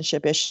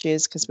relationship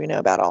issues because we know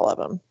about all of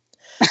them.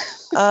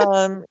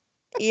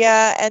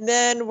 Yeah, and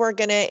then we're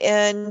going to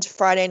end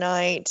Friday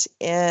night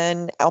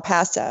in El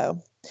Paso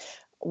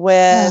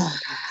with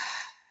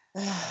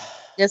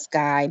this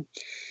guy.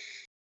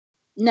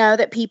 Know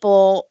that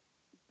people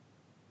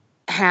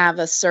have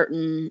a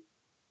certain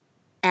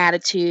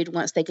attitude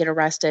once they get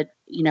arrested,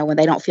 when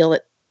they don't feel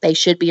that they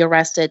should be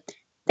arrested.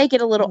 They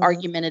get a little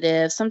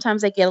argumentative.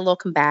 Sometimes they get a little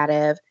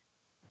combative.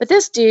 But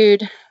this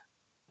dude,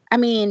 I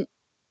mean,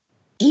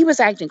 he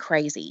was acting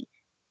crazy.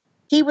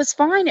 He was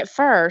fine at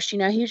first, he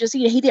was just,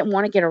 he didn't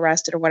want to get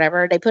arrested or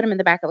whatever. They put him in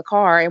the back of the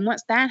car. And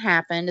once that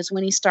happened is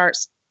when he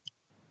starts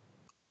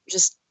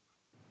just.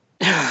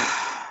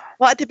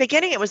 Well, at the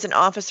beginning, it was an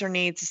officer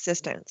needs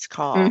assistance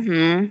call.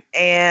 Mm-hmm.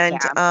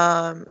 And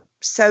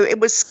so it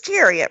was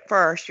scary at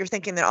first. You're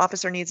thinking the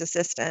officer needs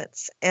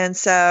assistance. And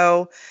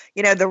so,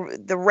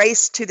 the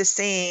race to the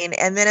scene.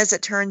 And then as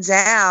it turns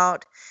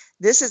out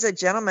this is a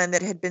gentleman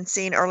that had been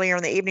seen earlier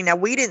in the evening. Now,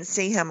 we didn't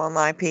see him on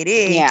Live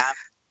PD. Yeah.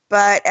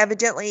 But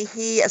evidently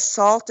he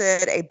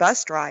assaulted a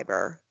bus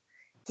driver.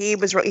 He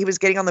was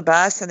getting on the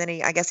bus, and then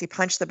I guess he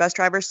punched the bus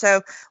driver.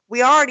 So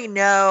we already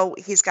know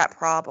he's got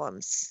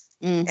problems.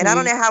 Mm-hmm. And I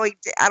don't know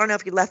I don't know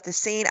if he left the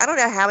scene. I don't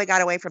know how he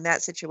got away from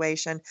that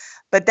situation,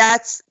 but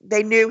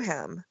they knew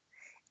him.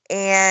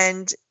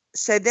 And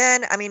so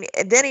then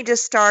he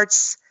just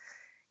starts,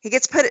 he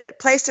gets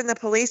placed in the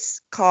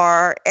police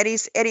car, and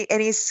he's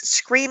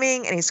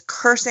screaming, and he's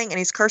cursing,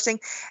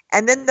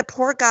 and then the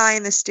poor guy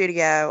in the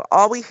studio,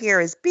 all we hear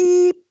is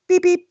beep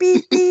beep beep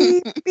beep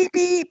beep beep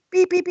beep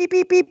beep beep beep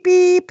beep beep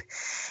beep,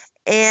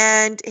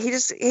 and he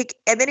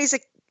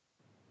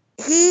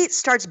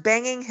starts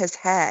banging his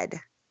head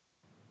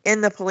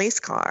in the police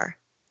car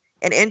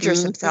and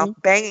injures himself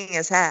banging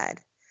his head.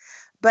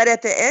 But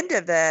at the end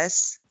of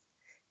this,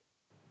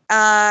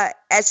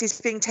 as he's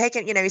being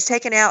taken, he's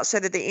taken out so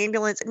that the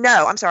ambulance,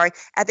 no, I'm sorry.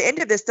 At the end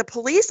of this, the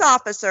police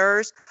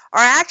officers are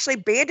actually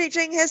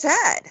bandaging his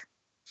head.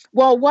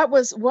 Well, what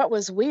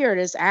was weird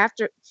is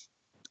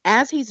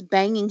as he's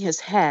banging his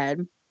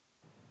head,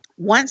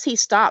 once he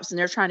stops and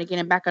they're trying to get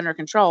him back under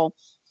control,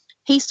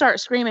 he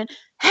starts screaming,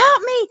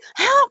 help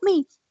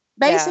me,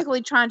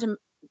 basically trying to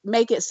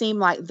make it seem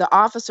like the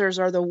officers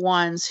are the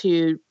ones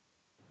who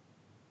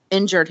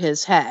injured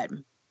his head.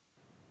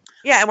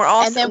 Yeah, and we're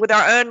also, with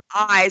our own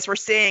eyes, we're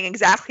seeing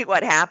exactly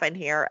what happened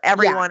here.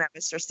 Every one of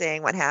us are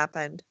seeing what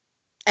happened.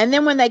 And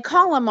then when they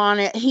call him on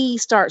it, he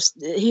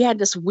had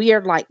this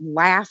weird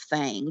laugh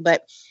thing.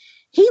 But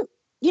he,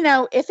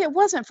 if it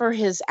wasn't for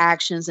his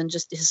actions and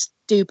just his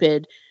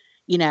stupid,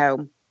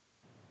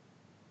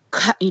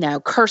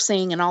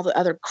 cursing and all the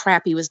other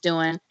crap he was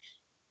doing,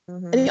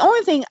 the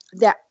only thing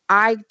that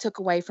I took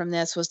away from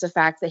this was the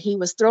fact that he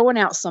was throwing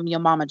out some Yo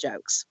Mama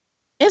jokes.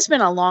 It's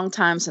been a long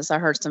time since I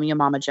heard some Yo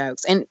Mama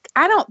jokes. And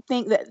I don't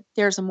think that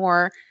there's a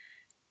more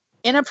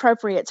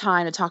inappropriate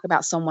time to talk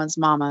about someone's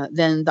mama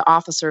than the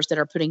officers that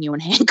are putting you in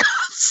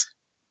handcuffs.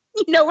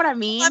 You know what I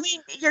mean? I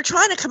mean, you're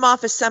trying to come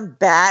off as some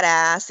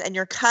badass, and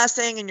you're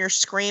cussing and you're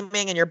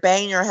screaming and you're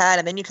banging your head,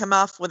 and then you come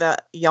off with a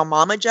Yo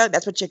Mama joke.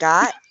 That's what you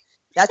got?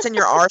 That's in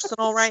your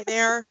arsenal right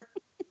there?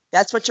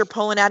 That's what you're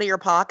pulling out of your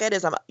pocket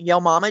is a Yo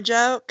Mama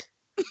joke?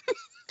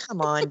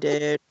 Come on,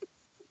 dude.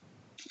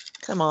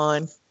 Come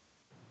on.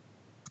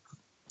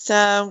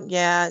 So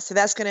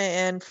that's going to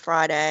end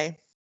Friday.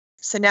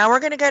 So now we're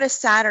going to go to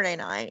Saturday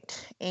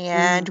night,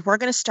 and we're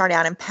going to start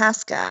out in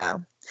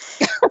Pasco.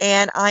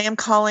 And I am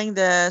calling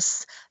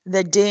this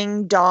the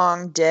Ding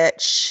Dong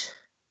Ditch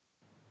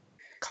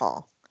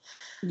call.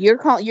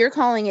 You're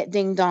calling it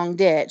Ding Dong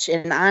Ditch,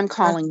 and I'm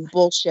calling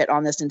bullshit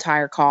on this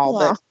entire call.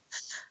 Well,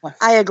 but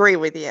I agree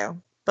with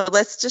you. But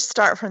let's just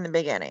start from the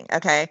beginning,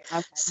 okay?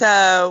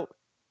 So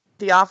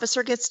the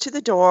officer gets to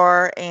the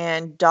door,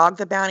 and Dog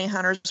the Bounty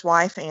Hunter's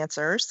wife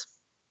answers.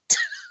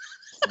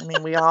 I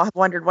mean, we all have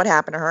wondered what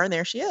happened to her, and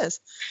there she is.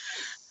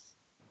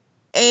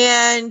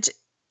 And,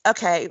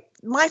 okay,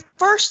 my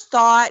first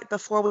thought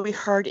before we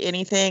heard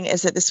anything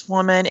is that this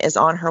woman is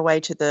on her way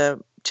to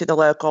the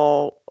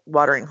local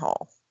watering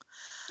hole.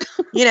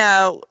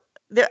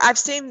 I've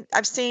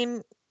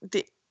seen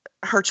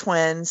her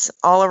twins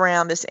all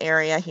around this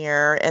area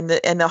here, and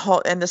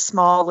the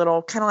small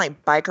little kind of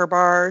like biker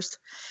bars.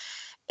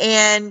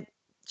 And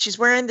she's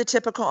wearing the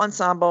typical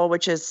ensemble,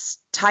 which is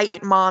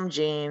tight mom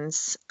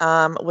jeans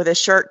with a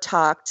shirt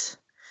tucked,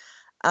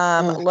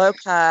 low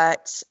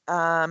cut,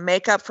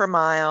 makeup for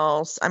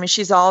miles. I mean,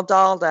 she's all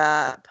dolled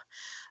up.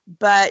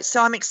 But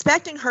so I'm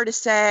expecting her to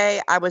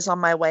say, I was on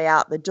my way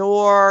out the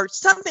door,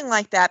 something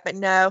like that. But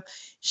no,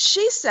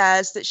 she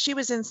says that she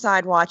was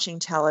inside watching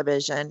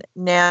television.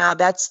 Now,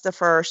 that's the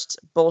first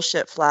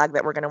bullshit flag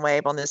that we're going to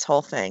wave on this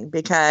whole thing,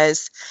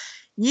 because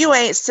you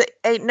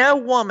ain't no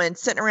woman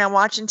sitting around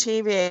watching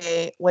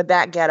TV with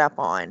that getup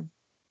on.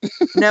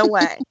 No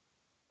way.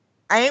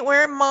 I ain't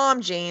wearing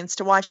mom jeans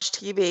to watch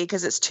TV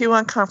because it's too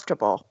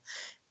uncomfortable.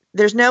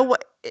 There's no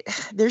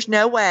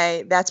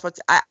way that's what's,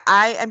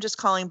 I am just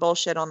calling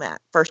bullshit on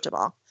that, first of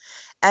all.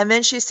 And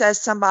then she says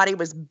somebody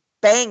was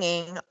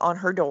banging on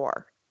her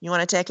door. You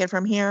want to take it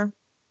from here?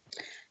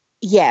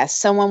 Yes,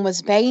 someone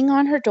was banging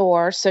on her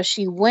door. So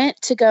she went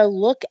to go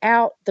look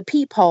out the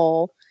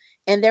peephole,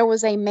 and there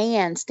was a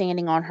man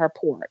standing on her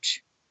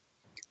porch.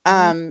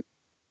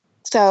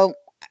 So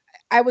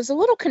I was a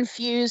little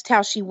confused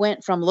how she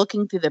went from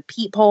looking through the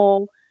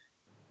peephole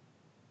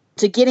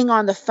to getting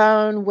on the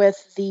phone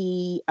with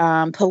the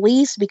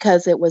police,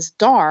 because it was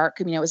dark.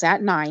 I mean, it was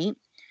at night.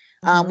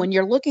 When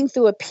you're looking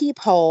through a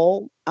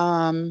peephole,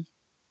 I'm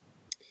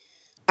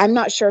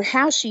not sure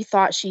how she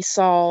thought she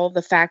saw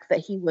the fact that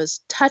he was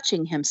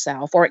touching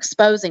himself or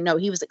exposing. No,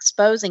 he was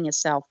exposing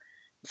himself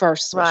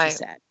first, what she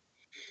said.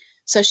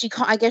 So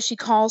I guess she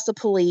calls the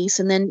police,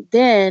 and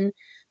then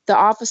the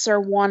officer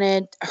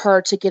wanted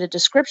her to get a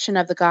description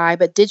of the guy,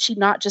 but did she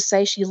not just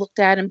say she looked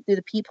at him through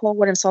the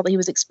peephole and saw that he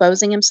was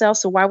exposing himself?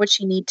 So why would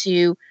she need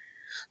to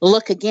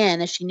look again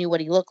if she knew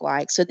what he looked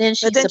like? So then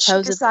she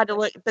decided to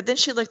look, but then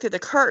she looked through the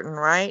curtain,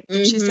 right?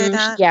 Did she say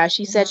that? Yeah,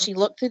 she said she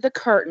looked through the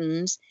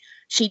curtains.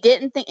 She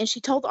didn't think, and she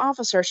told the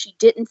officer she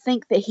didn't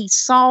think that he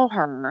saw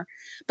her.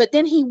 But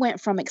then he went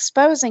from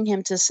exposing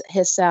him to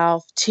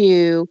himself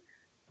to,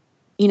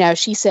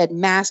 she said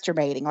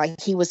masturbating,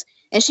 like he was,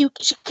 and she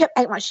kept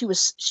acting like she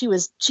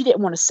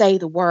didn't want to say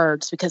the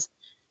words because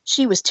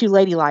she was too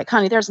ladylike.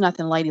 Honey, there's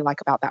nothing ladylike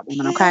about that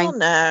woman. Okay. Hell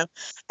no.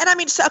 And I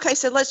mean, so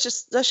let's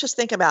just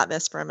think about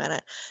this for a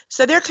minute.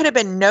 So there could have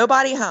been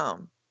nobody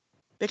home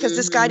because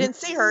this guy didn't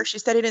see her. She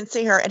said he didn't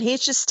see her, and he's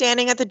just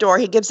standing at the door.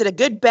 He gives it a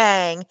good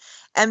bang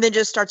and then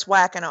just starts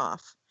whacking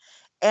off.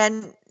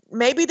 And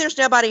maybe there's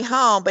nobody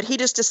home, but he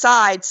just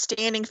decides,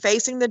 standing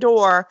facing the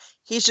door,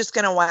 he's just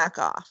going to whack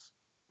off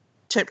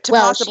to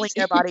possibly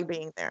nobody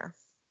being there.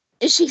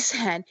 She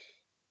said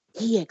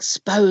he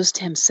exposed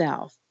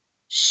himself,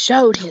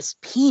 showed his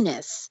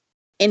penis.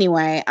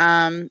 Anyway,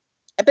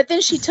 but then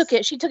she took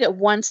it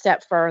one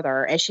step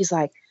further, and she's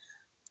like,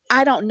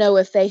 I don't know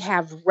if they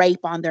have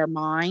rape on their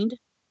mind.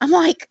 I'm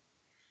like,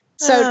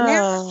 so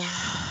now,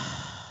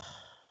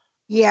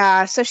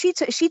 yeah. So she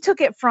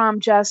took it from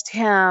just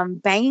him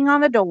banging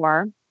on the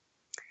door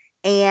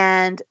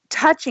and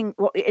touching,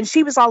 and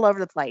she was all over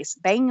the place,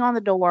 banging on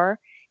the door.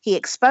 He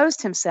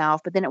exposed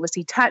himself, but then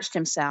he touched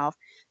himself.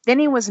 Then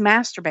he was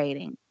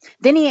masturbating.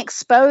 Then he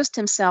exposed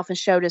himself and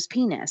showed his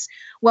penis.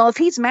 Well, if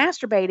he's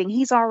masturbating,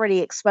 he's already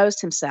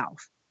exposed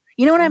himself.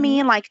 You know what I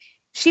mean? Like,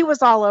 she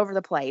was all over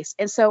the place.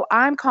 And so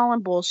I'm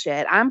calling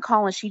bullshit. I'm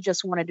calling she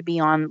just wanted to be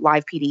on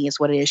live PD is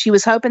what it is. She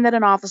was hoping that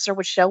an officer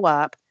would show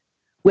up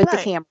with the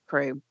camera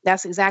crew.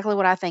 That's exactly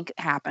what I think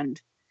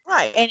happened.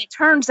 Right. And it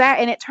turns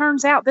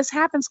out this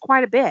happens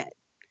quite a bit.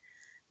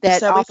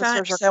 That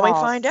officers are called. We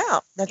find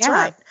out. That's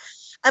right.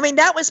 I mean,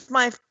 that was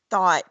my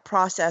thought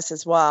process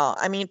as well.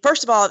 I mean,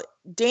 first of all,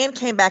 Dan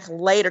came back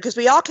later because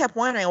we all kept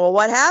wondering, well,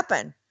 what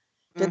happened?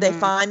 Did they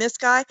find this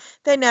guy?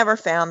 They never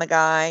found the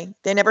guy.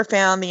 They never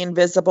found the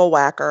invisible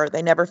whacker.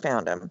 They never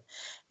found him.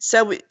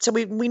 So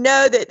we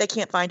know that they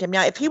can't find him.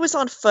 Now, if he was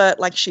on foot,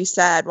 like she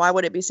said, why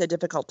would it be so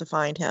difficult to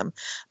find him?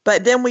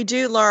 But then we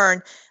do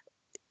learn,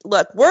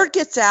 look, word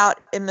gets out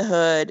in the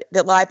hood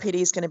that Live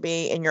PD is going to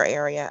be in your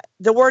area.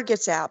 The word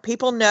gets out.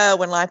 People know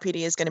when Live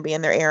PD is going to be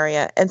in their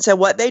area. And so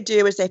what they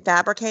do is they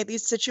fabricate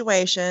these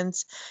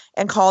situations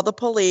and call the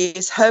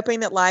police, hoping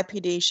that Live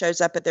PD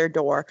shows up at their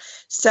door.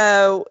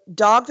 So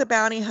Dog the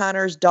Bounty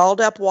Hunter's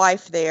dolled up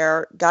wife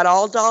there got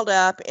all dolled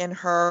up in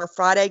her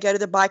Friday Go to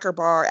the Biker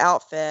Bar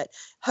outfit,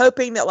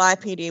 hoping that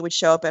Live PD would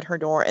show up at her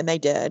door, and they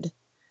did.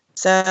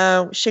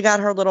 So she got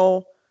her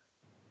little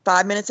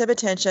 5 minutes of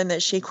attention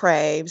that she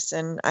craves,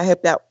 and I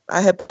hope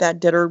that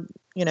did her,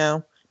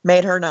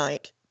 made her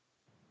night.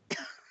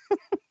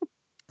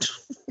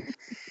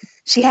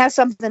 She has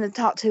something to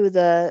talk to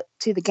the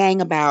gang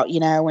about,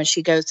 when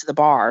she goes to the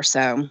bar.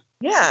 So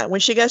yeah,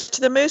 when she goes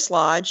to the Moose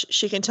Lodge,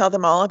 she can tell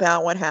them all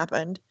about what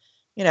happened,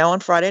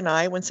 on Friday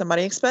night when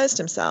somebody exposed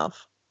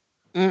himself.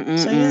 So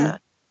yeah.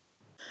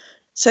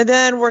 So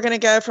then we're going to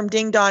go from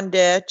Ding Dong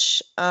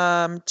Ditch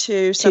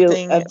to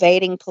something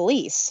evading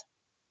police.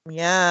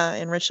 Yeah,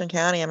 in Richland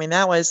County. I mean,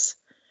 that was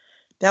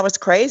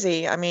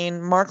crazy. I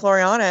mean, Mark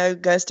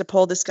Loriano goes to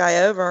pull this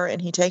guy over,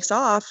 and he takes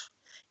off,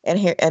 and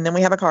then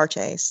we have a car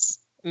chase.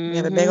 We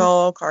have a big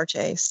old car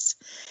chase,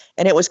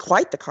 and it was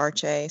quite the car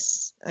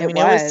chase. I mean,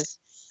 it was.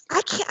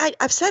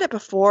 I've said it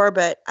before,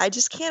 but I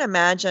just can't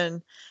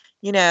imagine,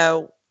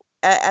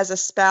 as a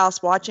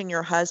spouse watching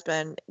your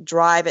husband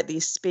drive at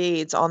these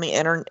speeds on the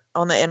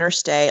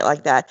interstate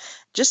like that.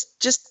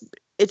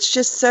 It's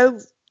just so.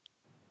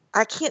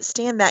 I can't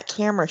stand that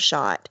camera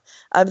shot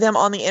of them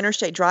on the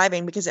interstate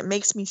driving because it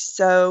makes me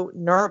so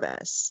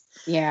nervous.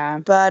 Yeah.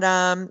 But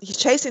he's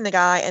chasing the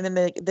guy, and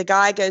then the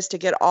guy goes to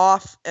get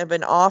off of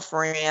an off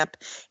ramp,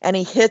 and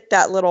he hit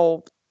that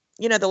little,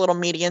 the little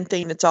median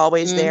thing that's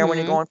always there when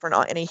you're going for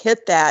and he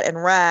hit that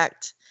and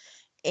wrecked.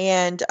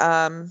 And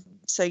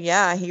so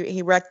yeah,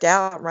 he wrecked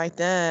out right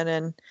then,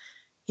 and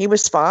he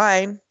was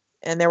fine.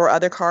 And there were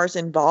other cars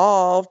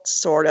involved,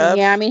 sort of.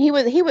 Yeah, I mean he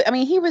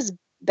was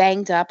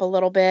banged up a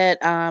little bit.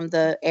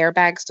 The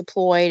airbags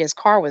deployed. His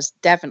car was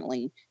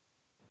definitely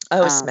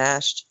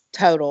smashed,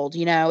 totaled.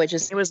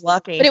 It was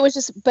lucky,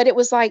 but it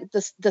was like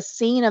the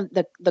scene of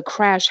the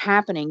crash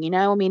happening.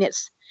 I mean,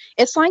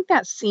 it's like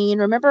that scene.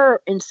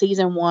 Remember in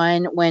season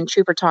 1 when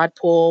Trooper Todd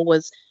Poole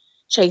was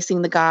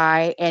chasing the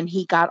guy and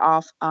he got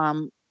off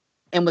and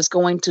was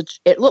going to.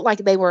 It looked like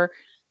they were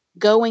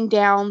going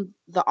down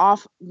the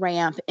off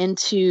ramp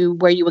into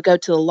where you would go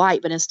to the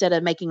light, but instead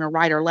of making a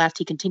right or left,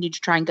 he continued to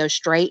try and go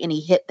straight, and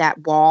he hit that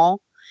wall.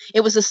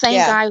 It was the same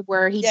guy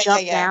where he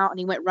jumped out and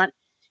he went run.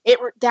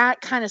 That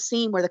kind of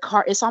scene where the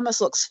car, it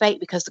almost looks fake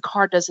because the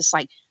car does this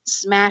like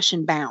smash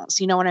and bounce.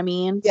 You know what I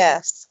mean?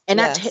 Yes. And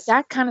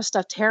that kind of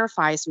stuff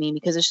terrifies me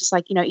because it's just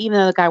like, even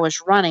though the guy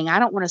was running, I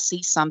don't want to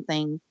see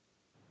something,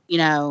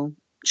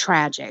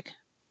 tragic.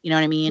 You know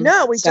what I mean?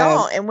 No, we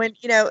don't. And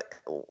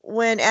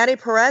when Addie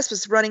Perez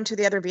was running to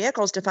the other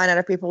vehicles to find out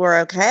if people were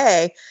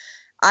okay,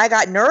 I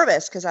got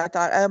nervous because I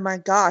thought, oh my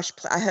gosh,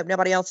 I hope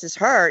nobody else is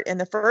hurt. In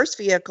the first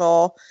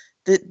vehicle,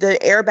 the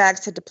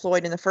airbags had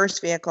deployed in the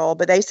first vehicle,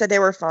 but they said they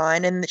were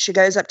fine. And she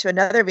goes up to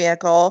another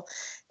vehicle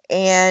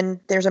and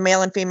there's a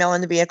male and female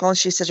in the vehicle, and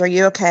she says, "Are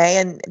you okay?"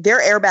 And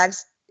their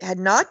airbags had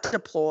not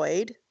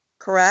deployed,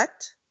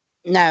 correct?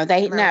 No,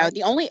 Right?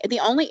 the only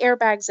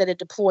airbags that had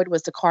deployed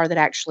was the car that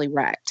actually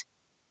wrecked.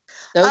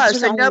 Those Oh, were the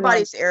so only ones.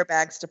 nobody's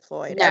airbags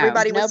deployed. No,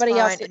 Everybody was nobody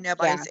else. fine, and Yeah,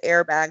 nobody's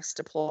airbags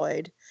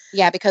deployed.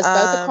 yeah, because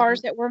both the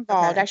cars that were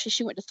involved. Okay. Actually,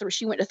 she went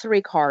to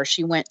three cars.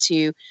 She went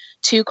to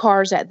two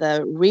cars at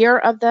the rear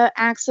of the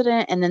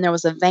accident, and then there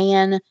was a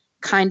van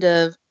kind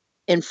of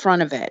in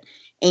front of it.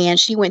 And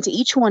she went to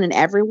each one, and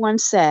everyone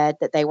said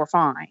that they were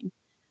fine.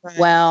 Right.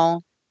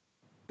 Well,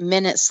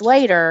 minutes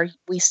later,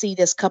 we see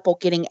this couple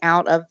getting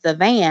out of the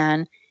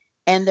van,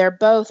 and they're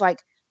both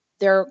like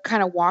they're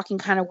kind of walking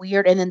kind of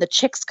weird, and then the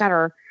chick's got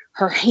her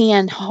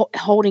hand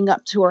holding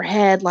up to her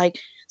head, like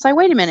it's like,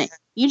 wait a minute,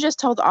 you just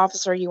told the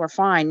officer you were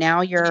fine.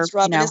 Now you're, He's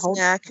rubbing his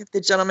neck.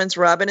 The gentleman's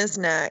rubbing his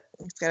neck.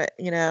 He's got it,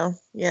 yeah.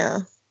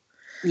 Yeah.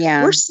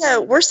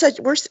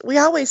 We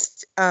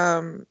always,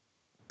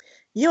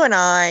 you and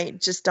I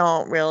just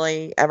don't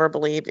really ever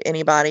believe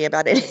anybody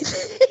about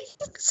anything.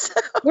 So,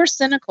 we're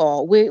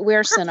cynical.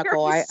 We're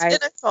cynical.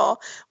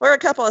 Cynical. We're a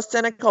couple of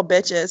cynical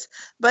bitches.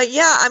 But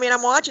yeah, I mean,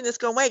 I'm watching this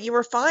going, wait, you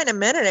were fine a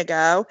minute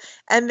ago.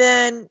 And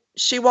then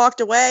she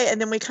walked away,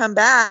 and then we come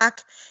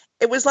back.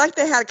 It was like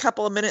they had a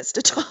couple of minutes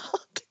to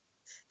talk.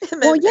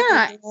 Well,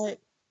 yeah.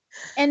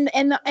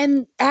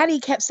 And Addie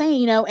kept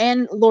saying,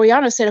 and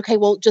Loriana said, okay,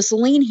 well, just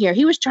lean here.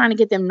 He was trying to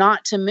get them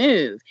not to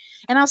move.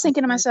 And I was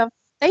thinking to myself,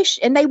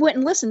 they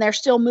wouldn't listen. They're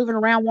still moving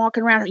around,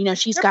 walking around.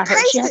 She's got her.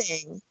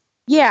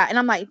 Yeah. And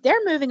I'm like, they're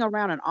moving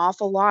around an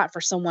awful lot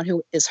for someone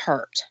who is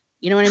hurt.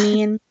 You know what I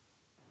mean?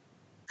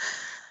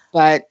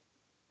 But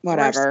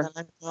whatever.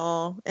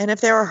 And if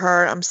they were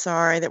hurt, I'm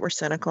sorry that we're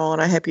cynical,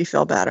 and I hope you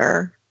feel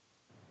better.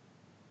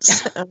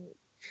 So,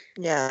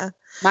 yeah.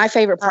 My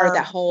favorite part of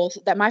that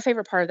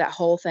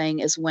whole thing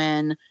is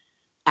when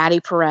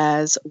Addie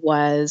Perez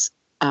was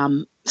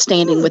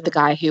standing with the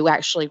guy who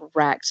actually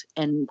wrecked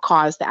and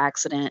caused the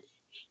accident,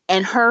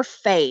 and her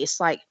face,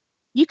 like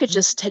you could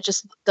just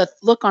the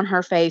look on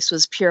her face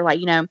was pure, like,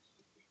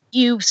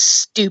 you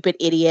stupid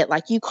idiot,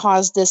 like you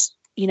caused this,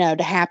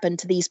 to happen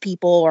to these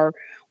people or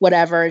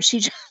whatever. And she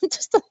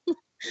just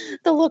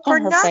the look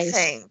on her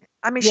face.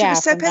 I mean, she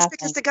was so pissed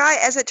because the guy,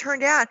 as it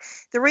turned out,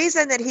 the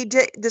reason that he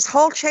did this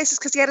whole chase is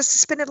because he had a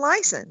suspended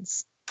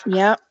license.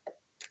 Yep.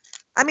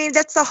 I mean,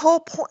 that's the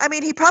whole point. I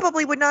mean, he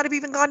probably would not have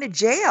even gone to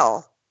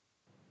jail.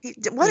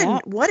 What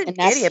an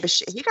idiot!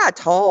 But he got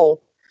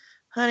told,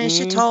 honey.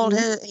 She told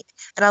him,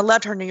 and I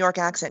loved her New York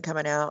accent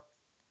coming out.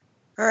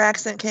 Her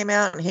accent came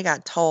out, and he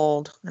got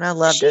told, and I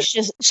loved it.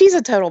 She's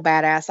a total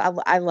badass.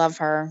 I love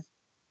her.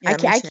 Yeah,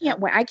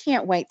 I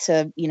can't wait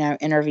to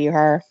interview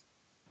her.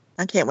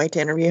 I can't wait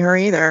to interview her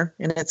either,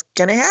 and it's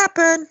gonna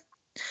happen.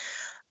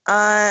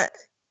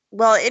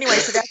 Well, anyway,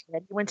 so that's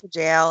it. He went to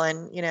jail,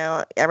 and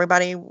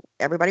everybody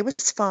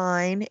was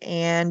fine.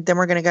 And then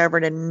we're gonna go over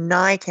to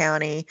Nye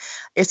County.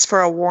 It's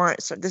for a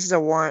warrant. So this is a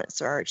warrant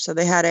search. So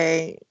they had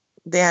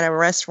an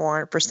arrest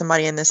warrant for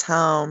somebody in this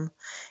home,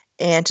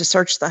 and to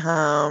search the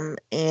home.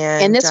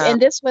 And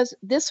this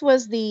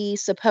was the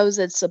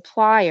supposed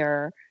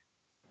supplier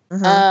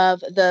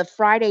of the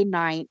Friday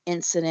night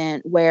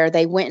incident where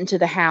they went into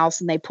the house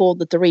and they pulled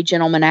the three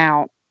gentlemen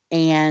out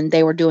and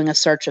they were doing a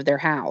search of their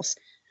house.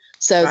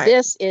 So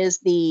this is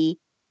the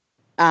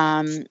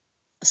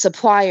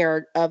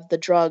supplier of the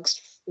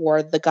drugs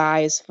for the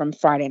guys from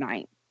Friday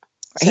night.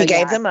 So, he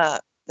gave them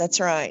up. That's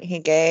right. He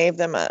gave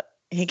them up.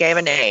 He gave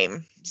a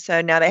name.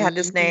 So now they have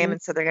this name,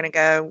 and so they're going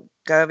to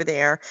go over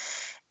there.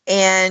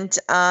 And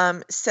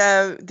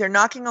so they're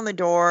knocking on the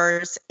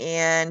doors,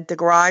 and the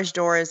garage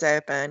door is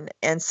open.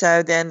 And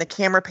so then the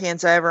camera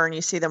pans over, and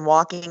you see them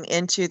walking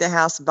into the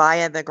house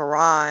via the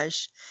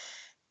garage.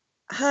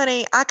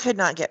 Honey, I could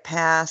not get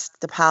past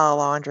the pile of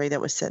laundry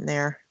that was sitting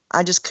there.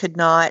 I just could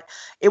not.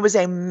 It was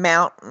a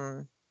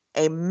mountain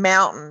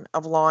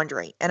of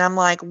laundry. And I'm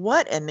like,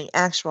 what in the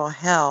actual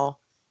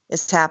hell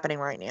is happening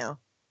right now?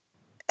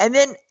 And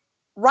then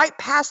right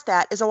past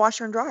that is a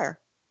washer and dryer.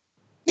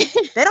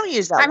 They don't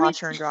use that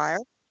washer and dryer.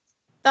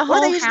 The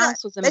whole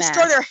house was a mess. They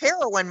store their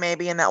heroin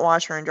maybe in that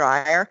washer and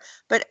dryer,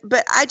 but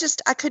I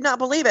could not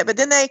believe it. But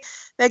then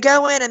they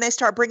go in and they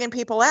start bringing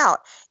people out,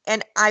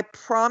 and I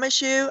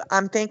promise you,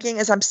 I'm thinking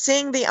as I'm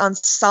seeing the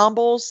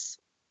ensembles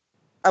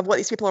of what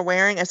these people are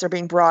wearing as they're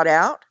being brought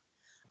out,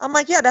 I'm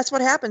like, yeah, that's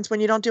what happens when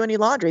you don't do any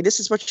laundry. This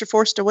is what you're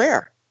forced to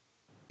wear.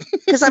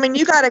 Because I mean,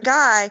 you got a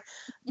guy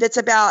that's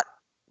about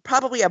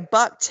probably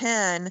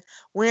 $110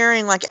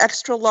 wearing like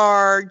extra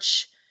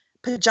large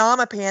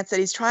pajama pants that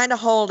he's trying to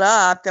hold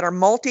up that are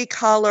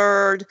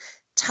multicolored,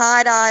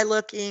 tie-dye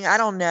looking, I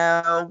don't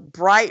know,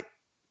 bright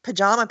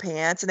pajama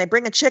pants. And they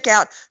bring a chick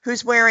out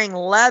who's wearing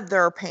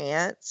leather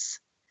pants.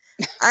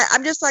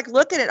 I'm just like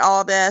looking at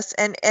all this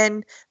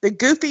and the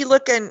goofy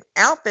looking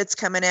outfits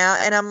coming out.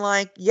 And I'm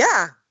like,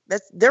 yeah,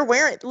 they're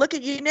wearing, look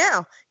at you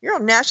now. You're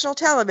on national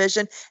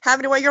television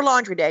having to wear your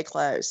laundry day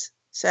clothes.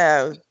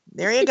 So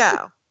there you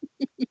go.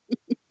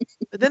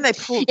 But then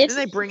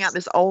they bring out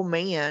this old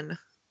man.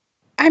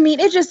 I mean,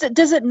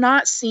 does it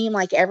not seem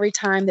like every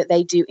time that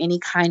they do any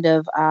kind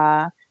of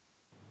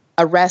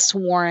arrest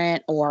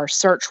warrant or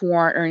search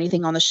warrant or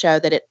anything on the show,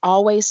 that it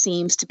always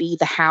seems to be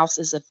the house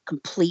is a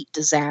complete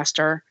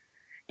disaster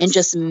and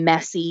just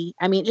messy.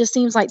 I mean, it just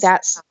seems like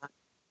that's.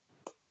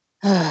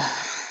 And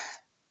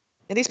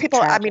these people,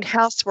 tragic. I mean,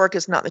 housework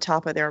is not the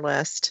top of their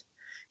list.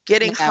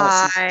 Getting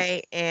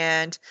high,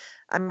 and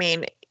I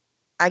mean,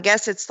 I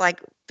guess it's like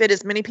fit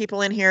as many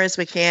people in here as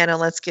we can, and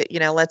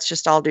let's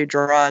just all do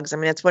drugs. I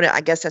mean, that's what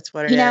I guess that's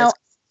what it is.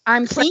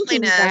 I'm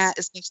thinking that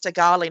is next to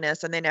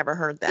godliness, and they never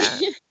heard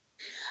that.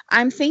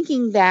 I'm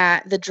thinking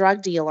that the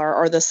drug dealer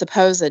or the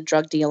supposed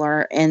drug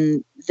dealer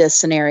in this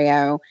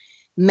scenario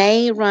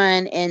may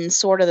run in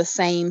sort of the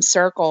same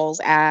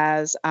circles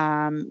as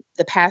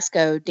the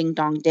Pasco Ding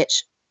Dong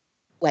Ditch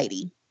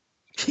lady.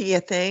 You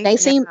think? They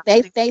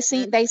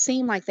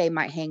seem like they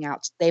might hang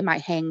out. They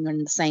might hang in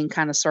the same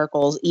kind of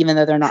circles, even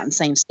though they're not in the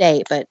same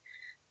state. But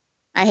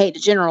I hate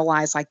to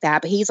generalize like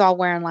that. But he's all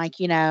wearing like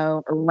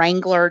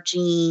Wrangler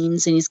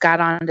jeans, and he's got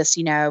on this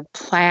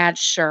plaid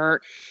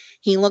shirt.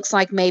 He looks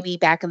like maybe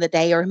back in the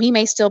day, or he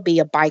may still be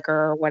a biker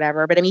or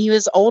whatever. But I mean, he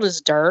was old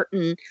as dirt,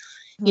 and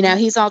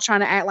he's all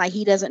trying to act like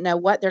he doesn't know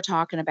what they're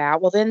talking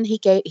about. Well, then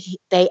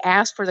they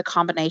asked for the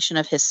combination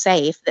of his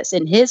safe that's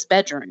in his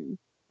bedroom.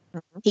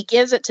 Mm-hmm. He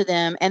gives it to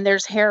them, and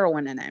there's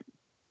heroin in it.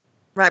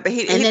 Right, but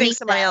he thinks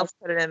somebody else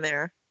put it in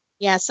there.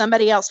 Yeah,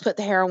 somebody else put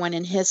the heroin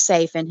in his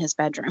safe in his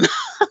bedroom.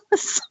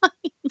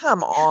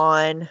 Come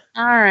on.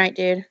 All right,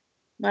 dude.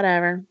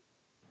 Whatever.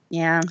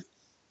 Yeah.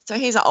 So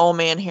he's an old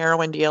man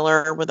heroin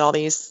dealer with all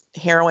these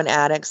heroin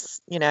addicts,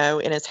 in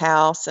his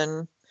house.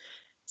 And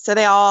so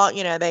they all,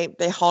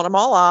 they hauled them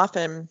all off,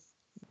 and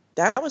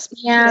that was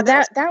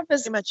that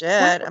was pretty much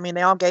it. I mean,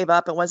 they all gave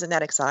up. It wasn't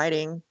that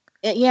exciting.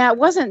 It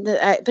wasn't,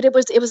 but it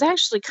was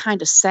actually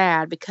kind of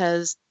sad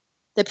because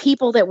the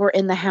people that were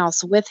in the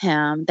house with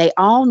him, they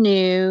all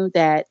knew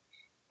that,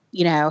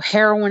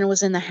 heroin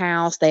was in the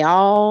house. They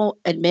all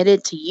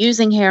admitted to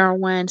using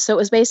heroin. So it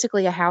was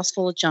basically a house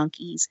full of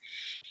junkies.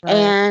 Right.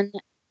 And,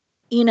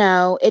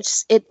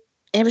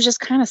 it was just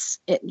kind of,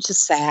 it was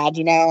just sad,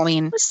 I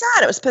mean. It was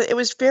sad. It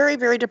was very,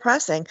 very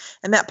depressing.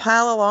 And that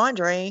pile of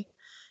laundry,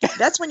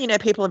 that's when,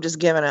 people have just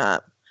given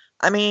up.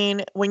 I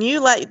mean, when you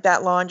let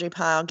that laundry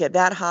pile get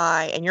that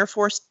high and you're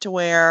forced to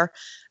wear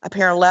a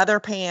pair of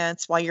leather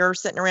pants while you're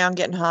sitting around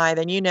getting high,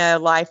 then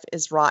life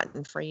is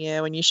rotten for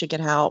you and you should get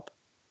help.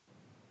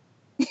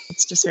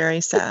 It's just very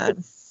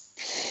sad.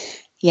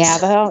 Yeah,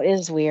 the whole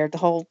is weird.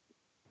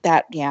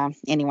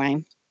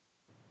 Anyway.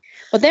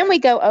 But then we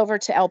go over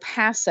to El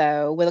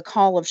Paso with a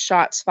call of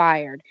shots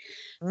fired.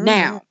 Mm.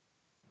 Now,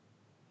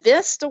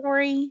 this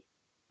story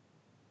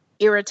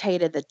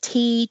irritated the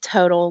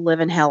teetotal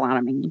living hell out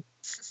of me.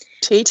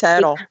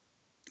 Teetotal.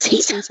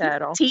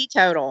 Teetotal.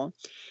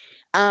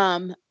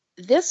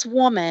 This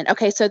woman,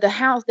 okay, so the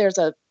house, there's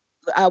a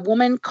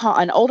woman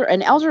an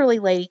elderly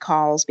lady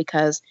calls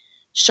because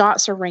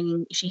shots are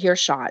ringing. She hears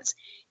shots.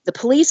 The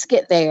police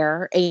get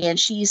there and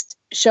she's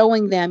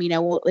showing them,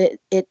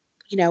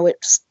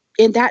 it's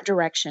in that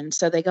direction.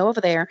 So they go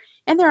over there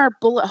and there are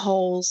bullet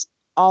holes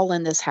all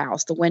in this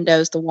house, the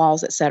windows, the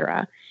walls,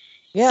 etc.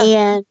 Yeah.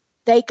 And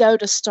they go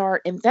to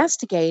start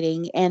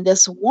investigating, and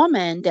this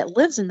woman that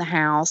lives in the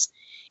house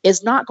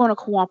is not going to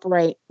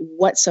cooperate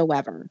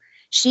whatsoever.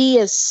 She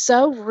is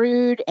so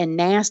rude and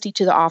nasty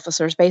to the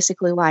officers,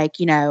 basically like,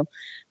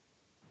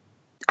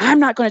 I'm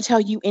not going to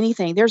tell you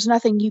anything. There's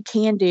nothing you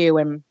can do.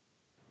 And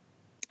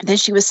then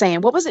she was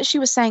saying, what was it she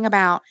was saying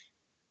about?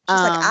 She's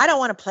like, I don't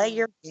want to play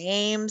your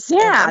games.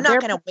 Yeah. I'm not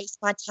going to waste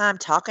my time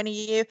talking to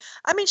you.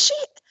 I mean,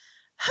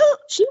 who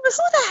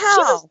the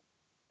hell?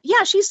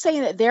 She's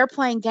saying that they're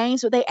playing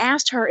games, but they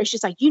asked her, and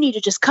she's like, you need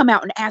to just come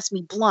out and ask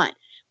me blunt.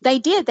 They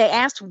did. They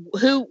asked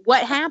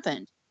what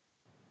happened,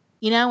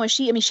 and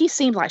she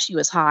seemed like she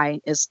was high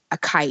as a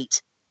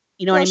kite.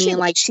 You know what I mean?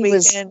 Like she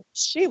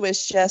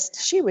was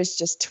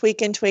just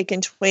tweaking.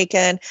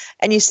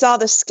 And you saw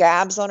the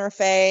scabs on her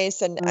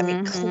face. And I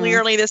mean,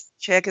 clearly this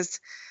chick is,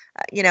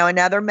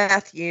 another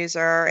meth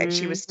user, and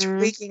she was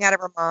tweaking out of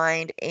her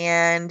mind.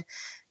 And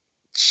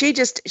she's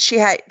just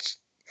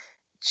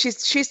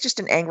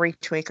an angry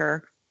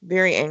tweaker,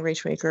 very angry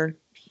tweaker.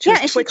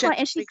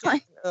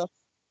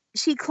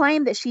 She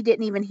claimed that she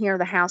didn't even hear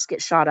the house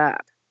get shot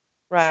up.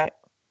 Right.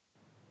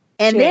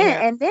 And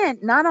then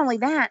not only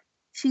that,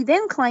 she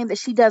then claimed that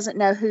she doesn't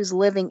know who's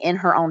living in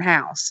her own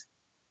house.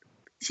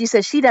 She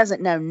says she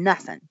doesn't know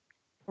nothing.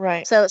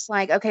 Right. So it's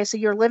like, okay, so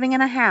you're living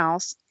in a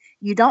house.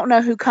 You don't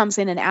know who comes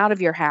in and out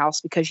of your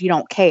house because you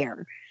don't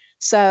care.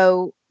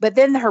 So, but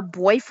then her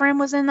boyfriend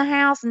was in the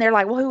house, and they're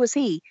like, well, who was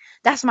he?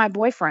 That's my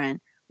boyfriend.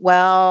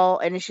 Well,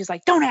 and then she's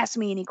like, don't ask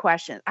me any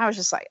questions. I was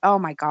just like, oh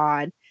my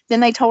God. Then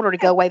they told her to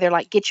go away. They're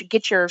like,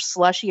 get your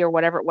slushy or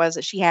whatever it was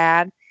that she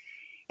had.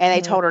 And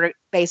they told her to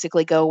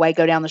basically go away,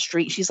 go down the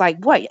street. She's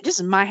like, what? This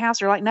is my house.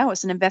 They're like, no,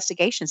 it's an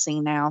investigation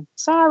scene now.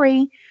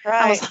 Sorry.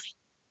 Right.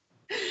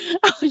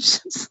 I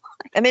was just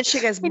like, and then she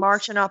goes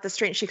marching off the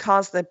street, and she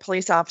calls the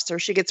police officer.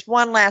 She gets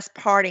one last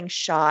parting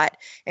shot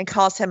and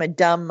calls him a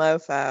dumb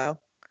mofo.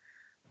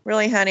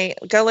 Really, honey,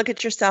 go look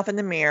at yourself in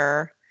the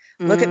mirror.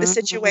 Look at the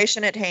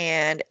situation at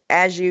hand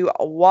as you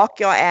walk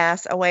your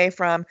ass away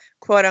from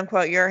quote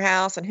unquote your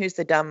house. And who's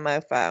the dumb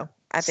mofo?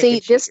 I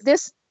think See, it's you.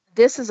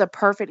 this is a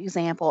perfect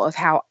example of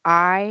how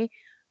I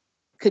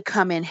could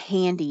come in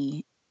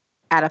handy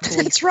at a police.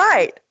 That's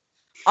right.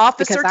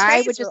 Officer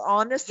Taser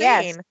on the scene.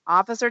 Yes,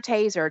 Officer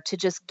Taser, to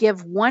just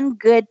give one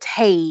good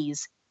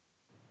tase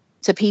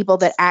to people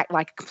that act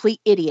like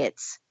complete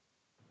idiots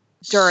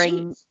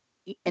during,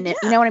 you know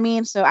what I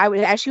mean? So I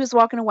would, as she was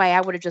walking away,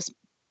 I would have just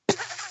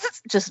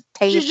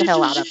tased the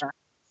hell out of her.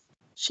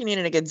 She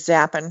needed a good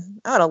zapping.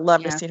 I would have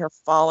loved to see her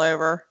fall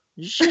over.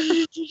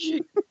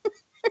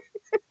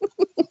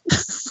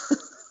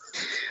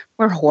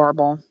 We're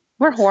horrible.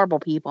 We're horrible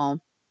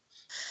people.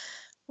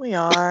 We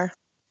are.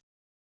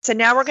 So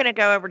now we're going to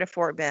go over to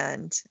Fort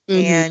Bend.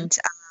 And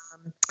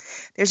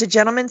there's a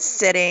gentleman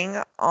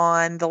sitting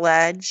on the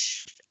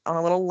ledge, on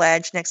a little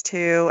ledge next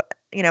to,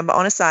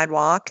 on a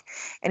sidewalk.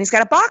 And he's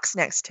got a box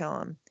next to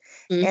him.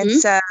 And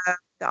so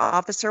the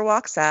officer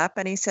walks up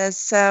and he says,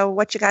 "So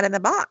what you got in the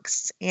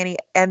box?" And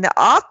the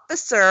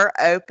officer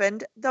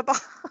opened the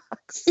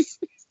box.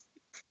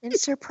 And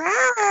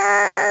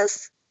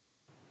surprise,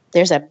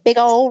 there's a big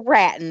old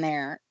rat in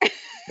there. Big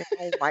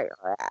old white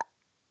rat.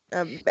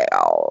 A big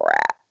old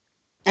rat.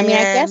 I mean,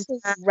 I guess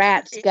as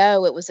rats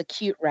go, it was a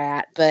cute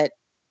rat, but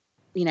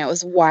it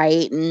was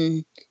white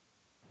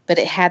but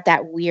it had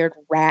that weird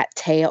rat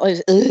tail.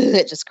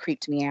 It just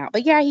creeped me out.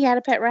 But yeah, he had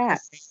a pet rat.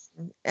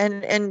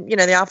 And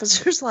the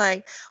officer's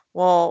like,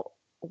 "Well,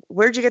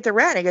 where'd you get the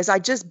rat?" And he goes, "I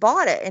just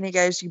bought it." And he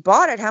goes, "You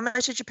bought it? How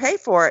much did you pay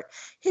for it?"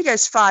 He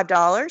goes,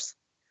 $5.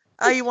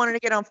 Oh, you want to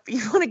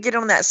get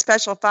on that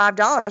special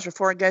 $5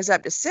 before it goes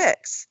up to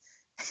 $6.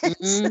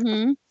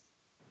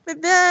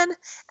 But then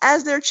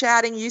as they're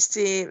chatting, you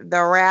see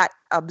the rat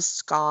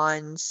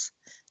absconds.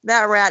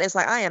 That rat is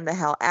like, "I am the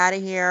hell out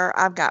of here.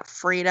 I've got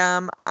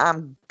freedom.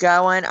 I'm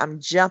going. I'm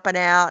jumping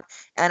out,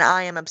 and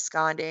I am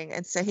absconding."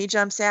 And so he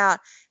jumps out.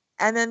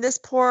 And then this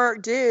poor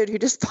dude who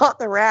just bought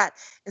the rat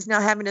is now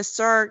having to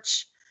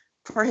search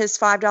for his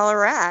 $5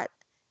 rat.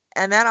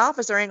 And that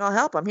officer ain't going to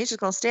help him. He's just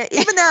going to stand.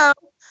 Even though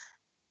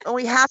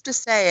we have to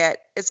say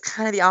it, it's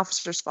kind of the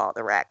officer's fault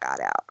the rat got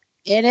out.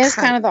 It is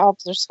kind of the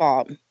officer's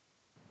fault.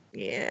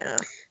 Yeah.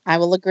 I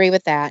will agree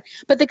with that.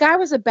 But the guy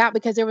was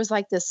because there was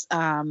like this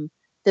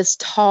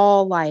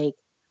tall, like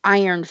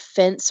iron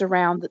fence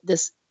around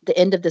the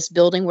end of this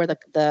building where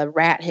the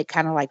rat had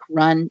kind of like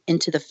run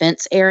into the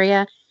fence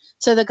area.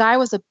 So the guy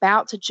was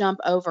about to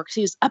jump over because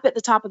he was up at the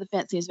top of the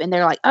fence. And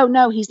they're like, "Oh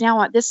no, he's now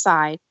on this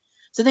side."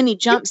 So then he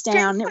jumps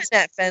down.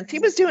 That fence. He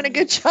was doing a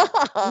good job.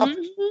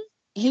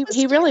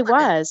 He really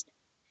was.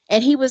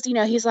 And he was,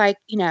 he's like,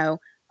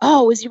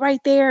 "Oh, is he right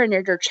there?" And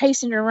they're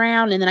chasing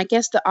around. And then I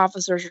guess the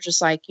officers are just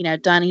like,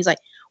 done. He's like,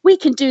 "We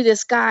can do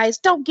this, guys.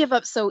 Don't give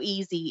up so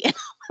easy." And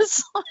I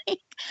was like,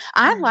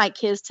 I like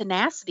his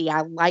tenacity.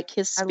 I like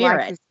his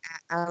spirit.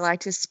 I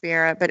liked his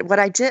spirit. But what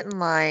I didn't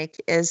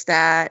like is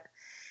that,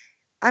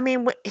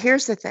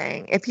 here's the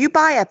thing. If you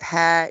buy a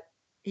pet,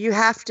 you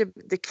have to,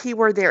 the key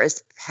word there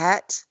is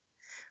pet,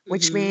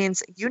 which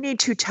means you need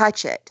to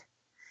touch it.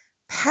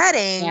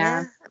 Petting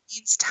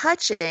means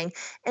touching.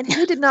 And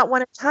he did not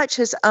want to touch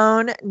his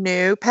own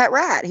new pet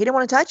rat. He didn't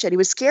want to touch it. He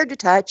was scared to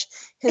touch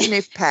his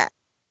new pet.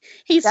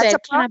 He said,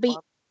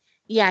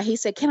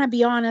 "Can I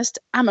be honest?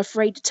 I'm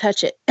afraid to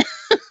touch it."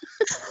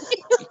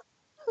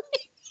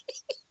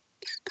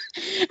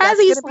 As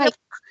he's like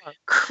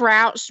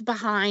crouched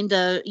behind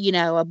a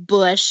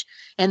bush,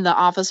 and the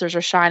officers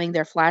are shining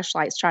their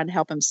flashlights trying to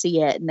help him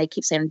see it, and they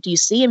keep saying, "Do you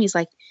see him?" He's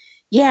like,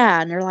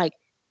 "Yeah." And they're like,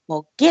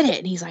 "Well, get it."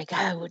 And he's like,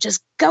 "Oh, well,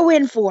 just go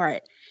in for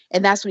it."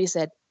 And that's when he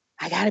said,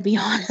 "I gotta be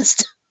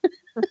honest."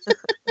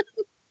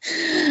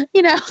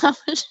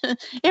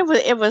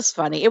 It was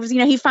funny. It was,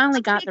 he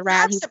finally got the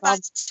rat. He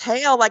grabs its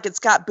tail like it's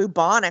got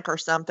bubonic or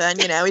something.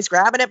 He's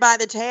grabbing it by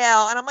the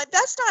tail, and I'm like,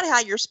 that's not how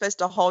you're supposed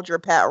to hold your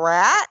pet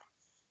rat.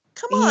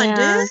 Come on,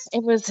 dude.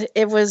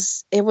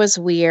 It was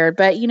weird,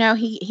 but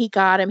he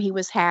got him. He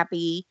was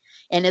happy,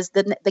 and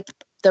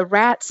the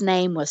rat's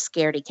name was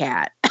Scaredy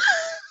Cat.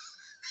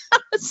 I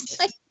was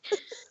like,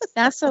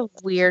 that's a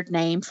weird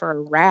name for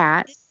a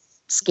rat.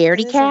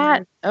 Scaredy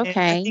Cat.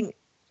 Okay.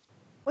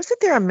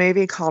 Wasn't there a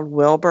movie called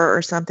Wilbur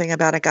or something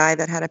about a guy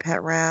that had a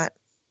pet rat?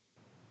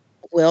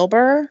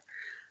 Wilbur?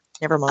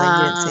 Never mind.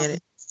 You didn't see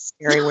it. It's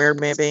a very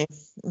weird movie.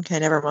 Okay,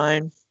 never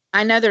mind.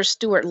 I know there's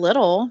Stuart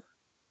Little.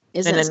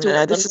 Isn't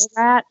Stuart Little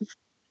rat?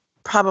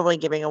 Probably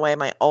giving away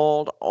my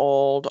old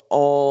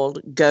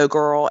go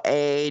girl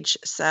age.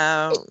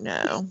 So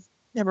no,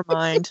 never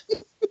mind.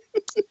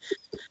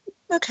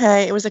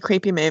 Okay, it was a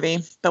creepy movie,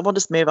 but we'll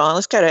just move on.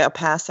 Let's go to El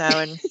Paso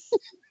and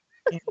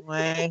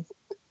anyway.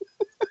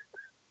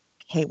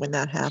 Hate when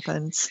that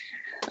happens.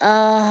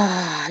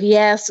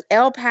 Yes,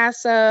 El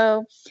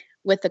Paso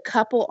with a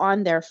couple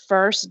on their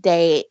first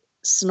date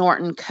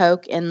snorting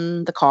coke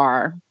in the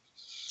car.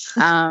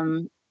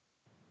 The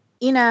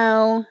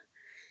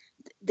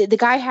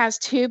guy has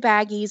 2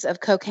 baggies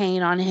of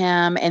cocaine on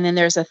him, and then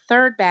there's a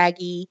third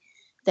baggie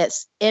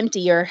that's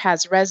empty or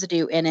has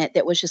residue in it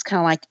that was just kind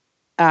of like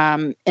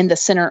in the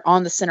center,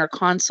 on the center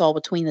console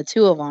between the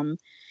two of them.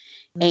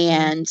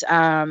 And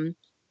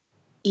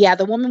yeah,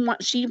 the woman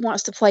she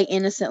wants to play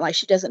innocent, like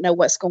she doesn't know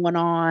what's going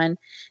on.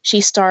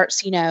 She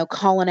starts,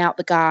 calling out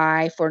the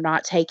guy for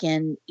not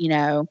taking,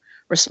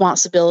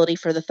 responsibility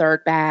for the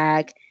third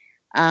bag.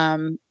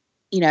 Then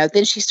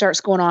she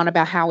starts going on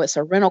about how it's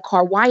a rental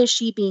car. Why is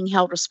she being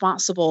held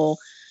responsible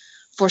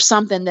for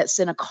something that's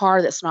in a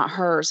car that's not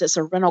hers? It's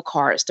a rental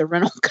car. It's the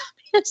rental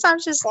company. So I'm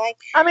just like,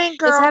 I mean,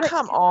 girl,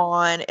 come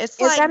on. It's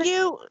like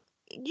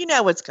you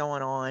know what's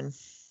going on.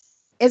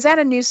 Is that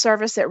a new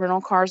service that rental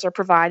cars are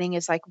providing?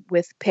 Is like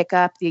with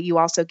pickup, you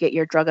also get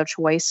your drug of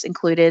choice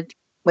included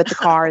with the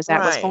car? Is that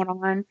right. what's going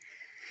on?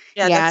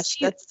 Yeah,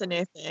 that's the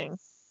new thing.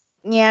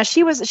 Yeah,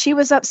 she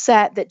was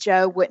upset that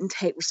Joe wouldn't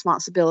take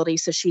responsibility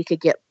so she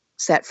could get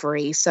set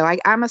free. So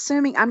I'm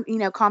assuming,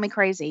 call me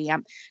crazy,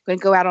 I'm going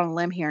to go out on a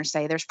limb here and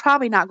say there's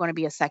probably not going to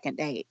be a second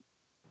date.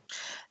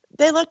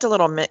 They looked a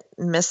little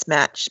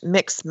mismatched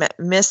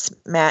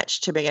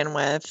to begin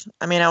with.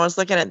 I mean, I was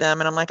looking at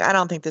them and I'm like, I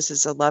don't think this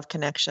is a love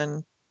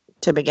connection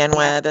to begin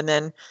with. And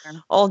then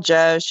old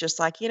Joe's just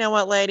like, you know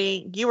what,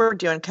 lady, you were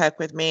doing coke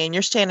with me and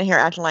you're standing here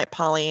acting like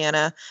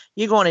Pollyanna.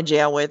 You going to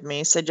jail with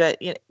me. So they're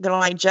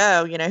like,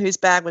 Joe, whose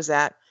bag was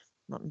that?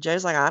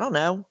 Joe's like, I don't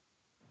know.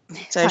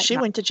 So she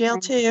went to jail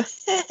too.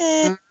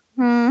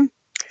 Mm-hmm.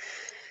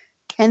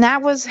 And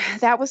that was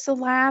the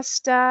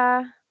last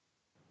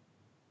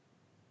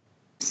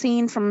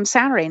scene from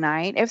Saturday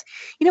night.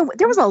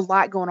 There was a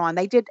lot going on.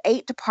 They did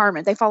 8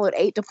 departments. They followed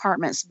 8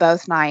 departments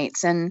both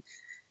nights. And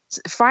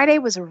Friday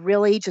was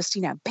really just,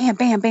 bam,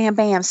 bam, bam,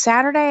 bam.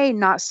 Saturday,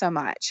 not so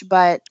much,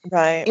 but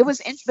right. It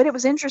was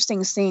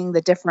interesting seeing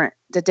the different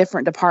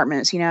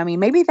departments.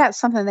 Maybe that's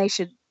something they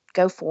should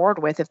go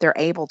forward with if they're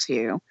able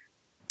to.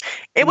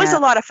 It was a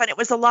lot of fun. It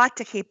was a lot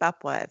to keep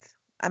up with.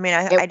 I mean,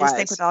 I just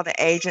think with all the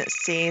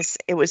agencies,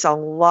 it was a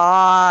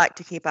lot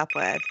to keep up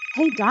with.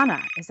 Hey,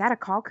 Donna, is that a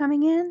call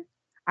coming in?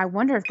 I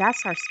wonder if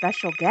that's our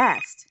special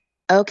guest.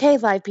 Okay,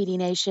 Live PD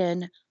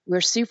Nation.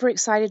 We're super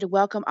excited to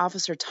welcome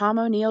Officer Tom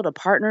O'Neill to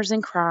Partners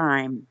in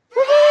Crime.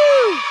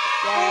 Woo-hoo!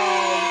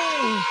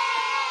 Yay!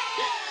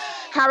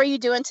 How are you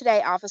doing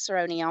today, Officer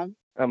O'Neill?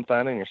 I'm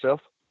fine, and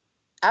yourself?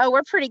 Oh,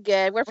 we're pretty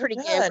good. We're pretty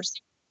good.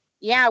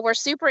 We're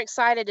super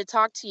excited to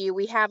talk to you.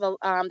 We have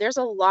there's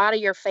a lot of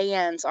your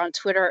fans on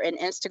Twitter and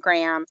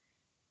Instagram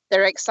that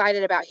are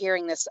excited about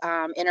hearing this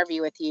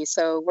interview with you.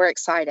 So we're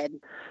excited.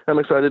 I'm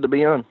excited to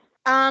be on.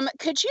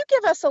 Could you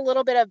give us a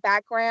little bit of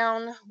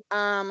background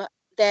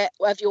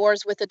of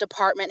yours with the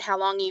department, how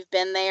long you've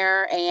been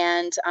there,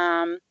 and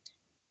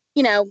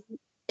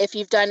if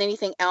you've done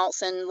anything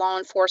else in law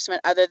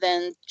enforcement other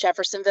than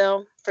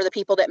Jeffersonville, for the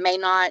people that may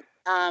not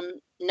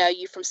know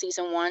you from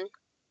season 1?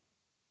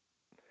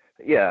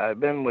 Yeah, I've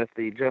been with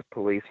the Jeff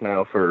Police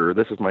now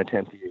this is my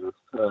 10th year,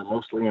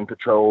 mostly in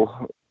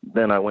patrol.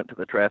 Then I went to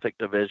the traffic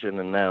division,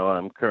 and now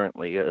I'm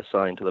currently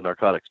assigned to the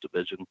narcotics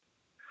division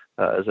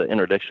as an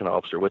interdiction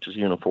officer, which is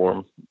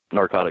uniform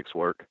narcotics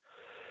work.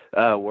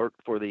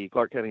 Worked for the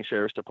Clark County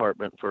Sheriff's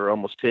Department for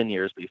almost 10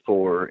 years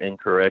before in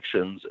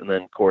corrections, and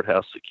then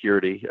courthouse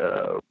security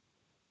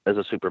as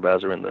a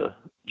supervisor in the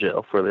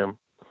jail for them.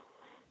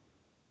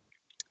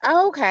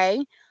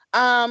 Okay.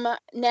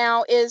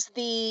 Now is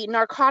the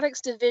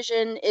narcotics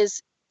division,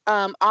 is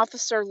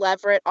Officer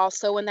Leverett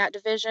also in that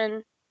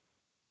division?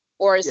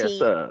 Or is yes,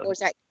 or is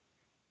that?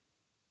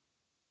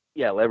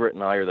 Yeah, Leverett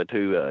and I are the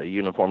 2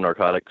 uniform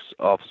narcotics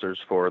officers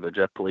for the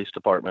Jeff Police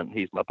Department.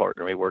 He's my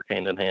partner. We work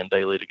hand in hand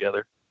daily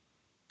together.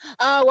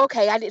 Oh,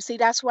 okay. I didn't see.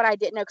 That's what I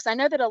didn't know, because I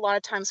know that a lot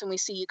of times when we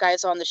see you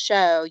guys on the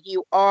show,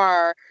 you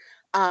are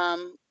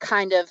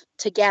kind of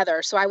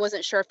together. So I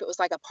wasn't sure if it was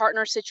like a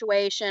partner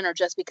situation or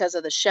just because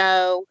of the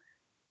show.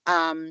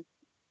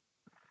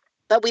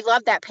 But we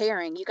love that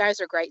pairing. You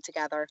guys are great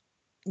together.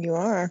 You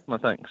are. Well,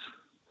 thanks.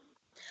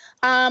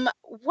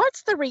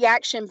 What's the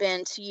reaction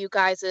been to you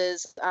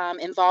guys'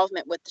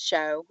 involvement with the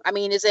show? I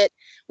mean,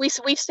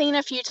 we've seen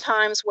a few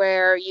times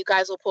where you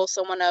guys will pull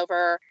someone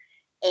over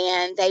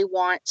and they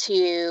want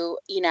to,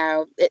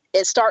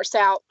 it starts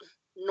out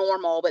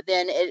normal, but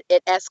then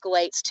it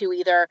escalates to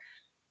either,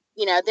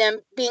 them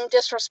being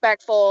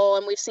disrespectful.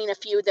 And we've seen a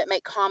few that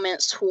make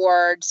comments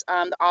towards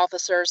the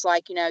officers,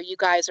 like, you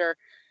guys are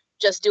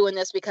just doing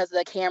this because of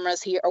the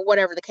cameras here, or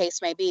whatever the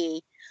case may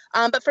be.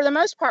 But for the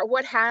most part,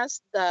 what has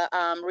the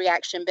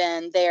reaction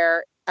been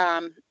there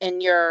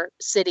in your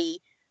city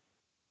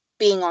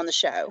being on the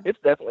show? It's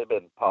definitely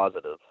been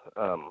positive.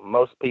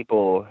 Most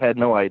people had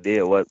no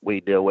idea what we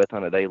deal with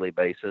on a daily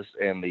basis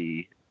and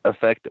the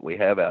effect that we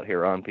have out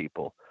here on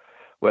people,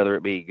 whether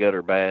it be good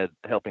or bad,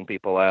 helping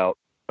people out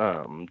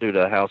due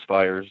to house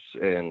fires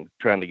and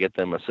trying to get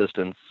them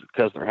assistance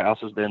because their house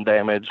has been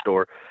damaged,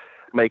 or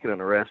making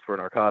an arrest for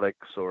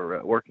narcotics,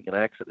 or working an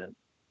accident.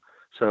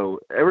 So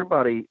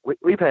everybody,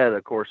 we've had,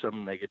 of course,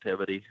 some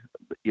negativity.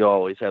 You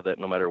always have that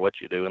no matter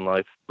what you do in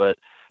life. But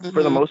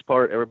for the most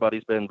part,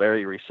 everybody's been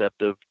very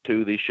receptive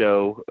to the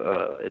show.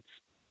 It's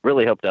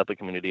really helped out the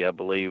community, I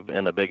believe,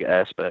 in a big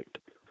aspect.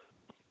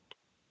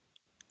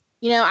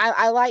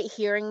 I like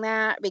hearing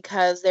that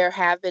because there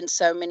have been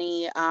so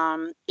many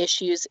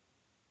issues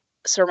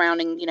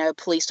surrounding,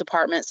 police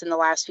departments in the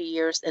last few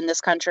years in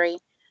this country.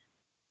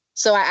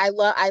 So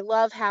I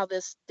love how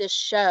this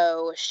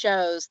show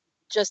shows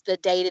just the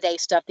day-to-day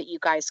stuff that you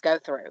guys go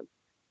through.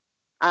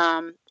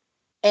 Um,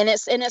 and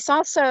it's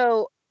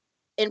also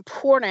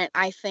important,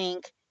 I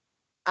think,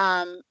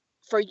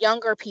 for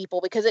younger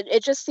people because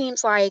it just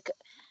seems like,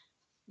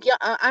 yeah,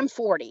 I'm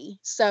 40,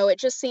 so it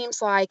just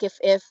seems like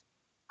if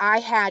I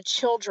had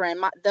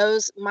children,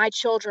 my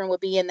children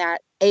would be in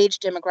that age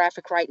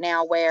demographic right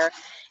now where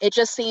it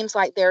just seems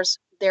like there's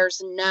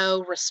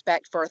no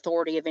respect for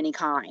authority of any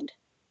kind.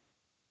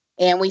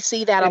 And we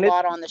see that a And it's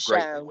lot on the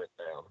greatly show. went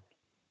down.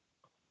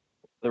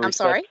 The I'm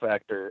sorry?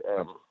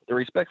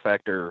 respect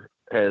factor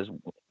has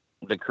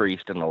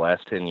decreased in the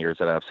last 10 years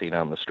that I've seen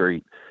on the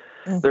street.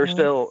 There's Mm-hmm.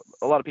 still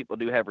a lot of people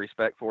do have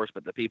respect for us,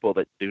 but the people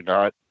that do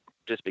not,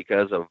 just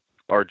because of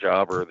our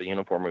job or the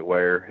uniform we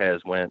wear,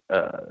 has went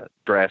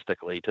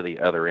drastically to the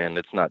other end.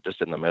 It's not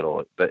just in the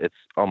middle, but it's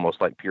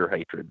almost like pure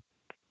hatred.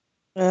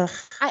 Ugh.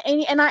 I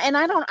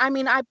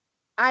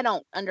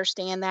don't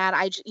understand that.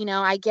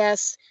 I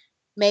guess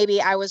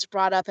maybe I was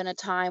brought up in a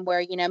time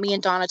where, me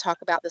and Donna talk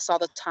about this all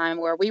the time,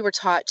 where we were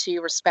taught to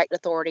respect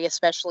authority,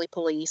 especially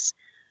police.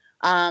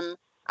 Um,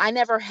 I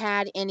never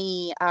had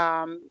any,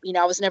 I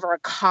was never a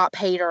cop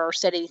hater or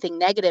said anything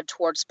negative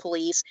towards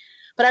police,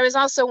 but I was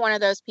also one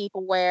of those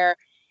people where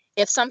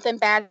if something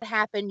bad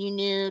happened, you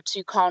knew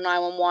to call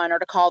 911 or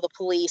to call the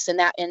police, and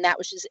that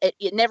was just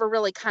it never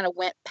really kind of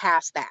went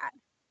past that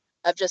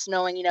of just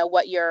knowing,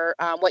 what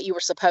you were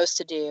supposed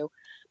to do.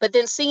 But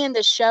then seeing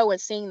this show and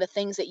seeing the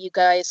things that you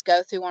guys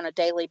go through on a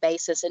daily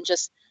basis, and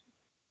just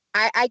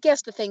I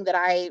guess the thing that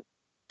I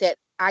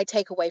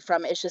take away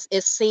from it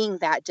is seeing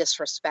that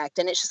disrespect,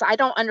 and it's just I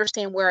don't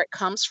understand where it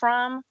comes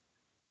from,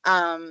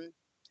 um,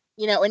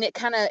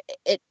 and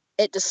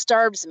it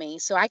disturbs me.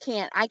 So I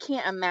can't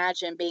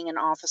imagine being an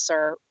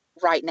officer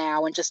right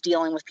now and just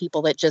dealing with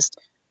people that just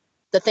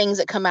the things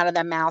that come out of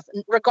their mouth,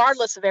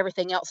 regardless of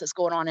everything else that's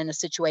going on in a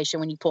situation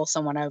when you pull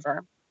someone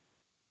over.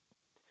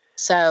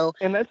 So,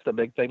 And that's the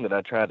big thing that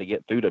I try to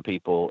get through to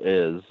people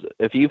is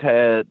if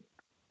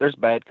there's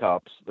bad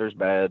cops, there's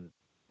bad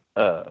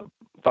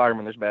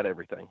firemen, there's bad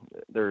everything.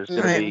 There's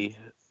going to be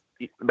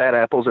bad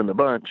apples in the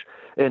bunch.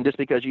 And just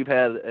because you've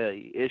had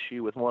a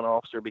issue with one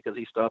officer because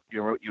he stopped you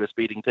and wrote you a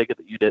speeding ticket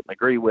that you didn't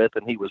agree with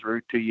and he was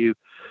rude to you,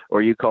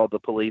 or you called the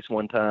police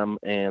one time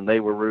and they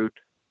were rude.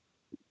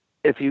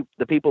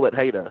 The people that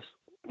hate us,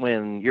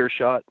 when you're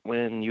shot,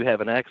 when you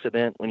have an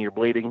accident, when you're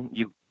bleeding,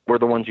 we're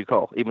the ones you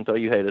call. Even though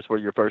you hate us, we're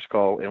your first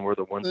call, and we're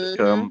the ones that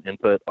come and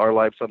put our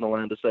lives on the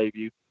line to save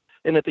you.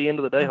 And at the end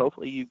of the day,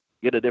 hopefully you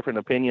get a different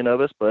opinion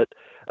of us. But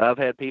I've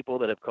had people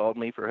that have called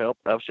me for help.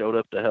 I've showed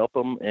up to help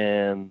them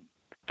and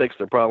fix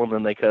their problem,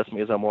 and they cuss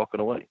me as I'm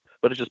walking away.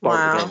 But it's just part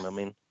of the game. I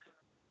mean,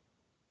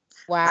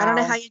 wow. I don't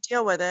know how you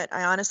deal with it.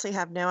 I honestly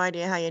have no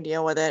idea how you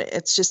deal with it.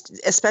 It's just,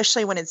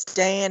 especially when it's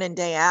day in and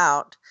day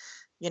out.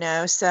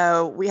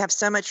 So we have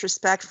so much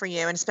respect for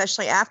you, and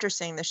especially after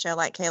seeing the show,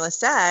 like Kayla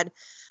said,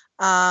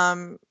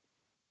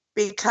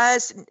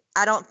 because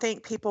I don't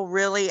think people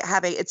really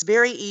it's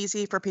very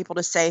easy for people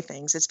to say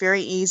things. It's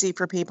very easy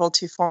for people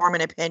to form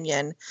an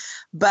opinion,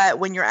 but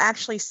when you're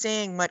actually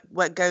seeing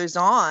what goes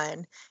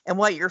on and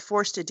what you're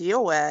forced to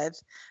deal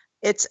with,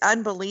 it's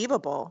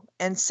unbelievable.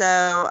 And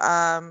so,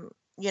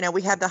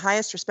 we have the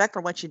highest respect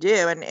for what you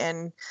do,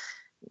 and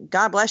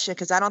God bless you,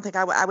 because I don't think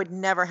I would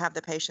never have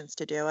the patience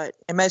to do it,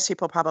 and most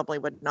people probably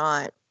would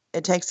not.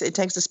 It takes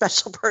a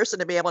special person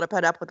to be able to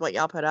put up with what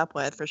y'all put up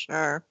with, for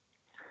sure.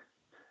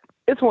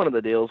 It's one of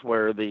the deals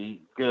where the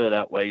good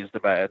outweighs the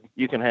bad.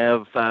 You can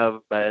have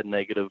 5 bad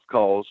negative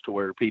calls to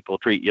where people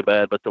treat you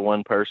bad, but the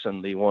one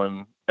person, the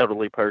one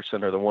elderly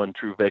person, or the one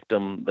true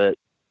victim that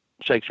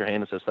shakes your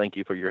hand and says thank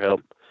you for your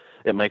help,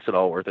 it makes it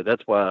all worth it.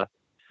 That's why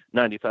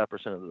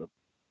 95% of the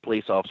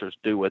police officers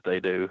do what they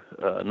do,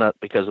 not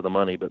because of the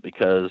money, but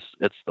because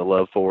it's the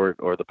love for it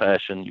or the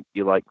passion.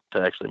 You like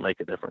to actually make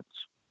a difference.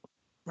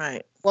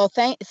 Right. Well,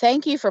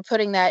 thank you for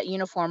putting that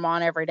uniform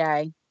on every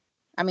day.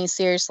 I mean,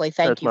 seriously,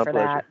 thank you for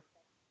that.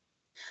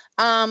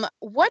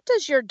 What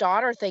does your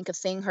daughter think of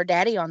seeing her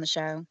daddy on the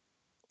show?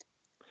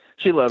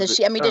 She loves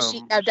it. I mean, does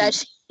she?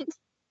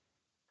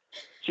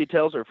 She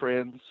tells her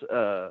friends,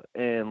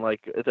 and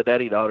like at the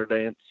daddy-daughter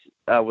dance,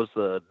 I was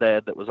the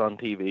dad that was on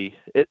TV.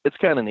 It's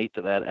kind of neat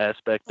to that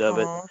aspect of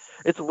it.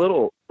 It's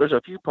there's a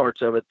few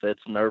parts of it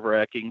that's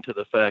nerve-wracking to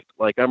the fact,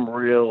 like I'm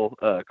real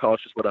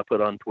cautious what I put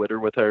on Twitter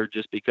with her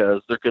just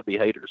because there could be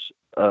haters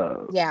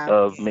of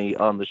me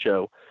on the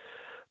show.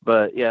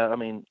 But yeah, I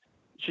mean,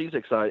 she's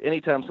excited.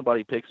 Anytime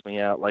somebody picks me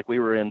out, like we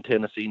were in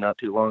Tennessee not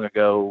too long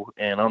ago,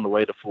 and on the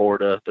way to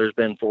Florida, there's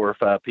been 4 or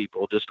 5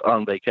 people just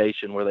on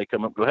vacation where they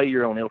come up and go, "Hey,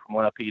 you're O'Neill from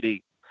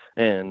YPD,"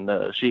 and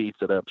she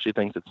eats it up. She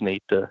thinks it's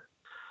neat to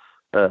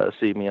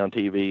see me on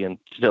TV, and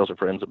she tells her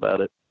friends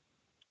about it.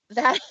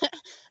 That's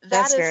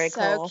is very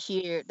so cool.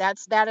 Cute.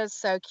 That is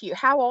so cute.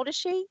 How old is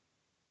she?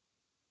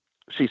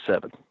 She's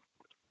 7.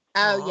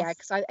 Oh, yeah,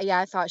 because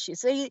I thought she.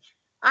 See,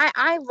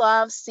 I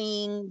love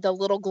seeing the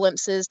little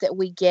glimpses that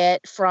we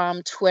get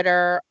from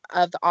Twitter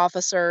of the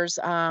officers,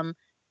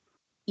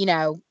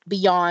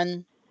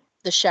 beyond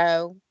the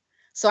show.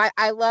 So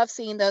I love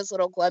seeing those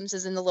little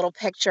glimpses in the little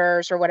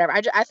pictures or whatever.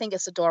 I think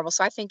it's adorable.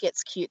 So I think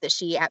it's cute that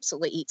she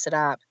absolutely eats it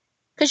up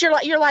because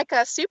you're like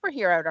a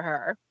superhero to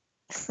her.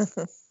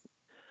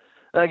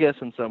 I guess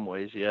in some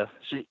ways, yeah.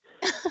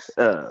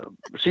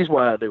 She's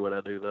why I do what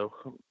I do, though.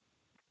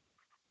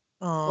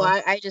 Well,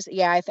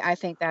 I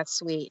think that's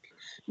sweet.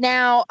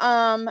 Now,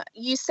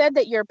 you said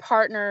that you're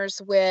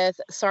partners with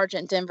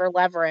Sergeant Denver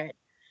Leverett.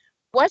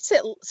 What's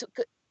it?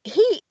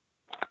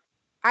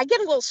 I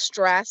get a little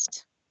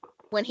stressed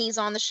when he's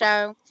on the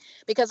show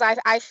because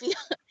I feel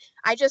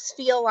I just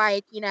feel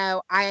like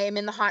I am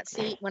in the hot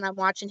seat when I'm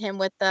watching him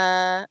with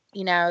the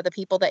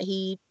people that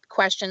he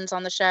questions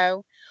on the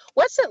show.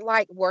 What's it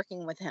like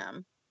working with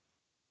him?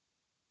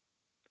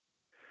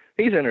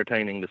 He's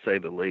entertaining to say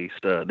the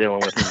least, dealing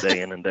with him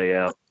day in and day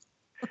out.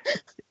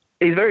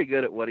 He's very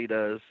good at what he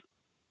does.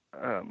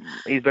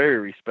 He's very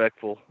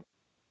respectful.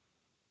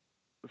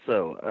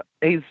 So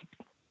he's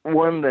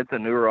one that the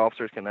newer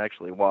officers can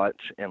actually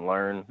watch and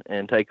learn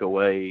and take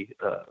away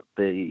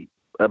the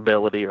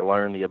ability or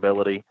learn the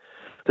ability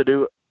to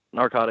do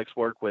narcotics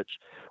work, which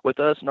with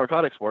us,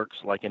 narcotics works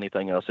like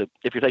anything else.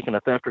 If you're taking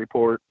a theft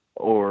report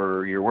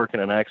or you're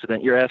working an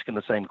accident, you're asking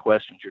the same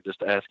questions. You're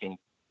just asking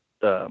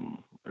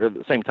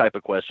the same type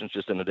of questions,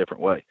 just in a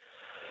different way.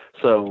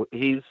 So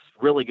he's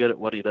really good at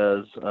what he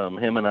does.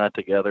 Him and I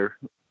together,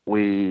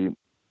 we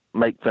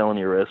make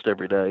felony arrests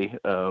every day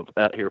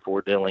out here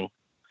for dealing,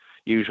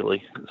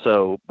 usually.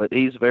 So, but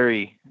he's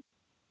very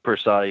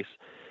precise.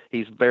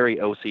 He's very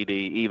OCD,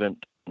 even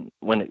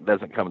when it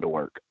doesn't come to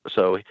work.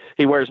 So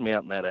he wears me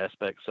out in that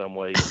aspect some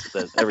ways,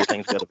 that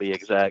everything's got to be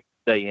exact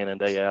day in and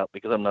day out,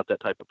 because I'm not that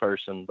type of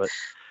person. But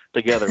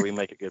together we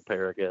make a good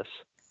pair, I guess.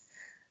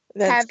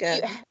 That's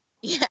good.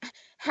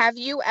 Have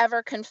you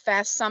ever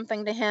confessed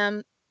something to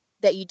him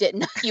that you didn't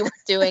know you were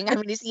doing? I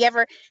mean,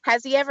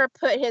 has he ever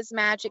put his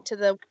magic to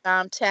the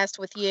test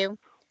with you?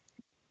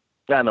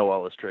 I know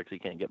all his tricks. He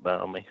can't get by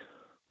on me.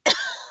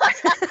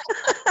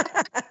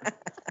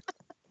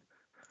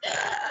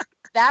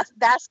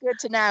 That's good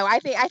to know. I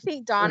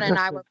think Donna and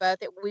I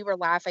we were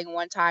laughing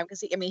one time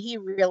because he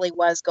really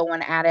was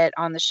going at it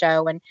on the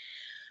show, and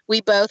we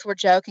both were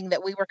joking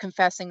that we were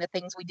confessing the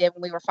things we did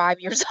when we were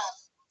 5 years old.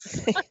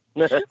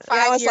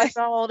 5 years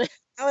old.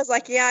 I was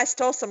like, yeah, I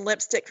stole some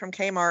lipstick from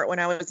Kmart when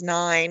I was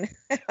 9.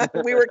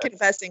 We were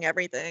confessing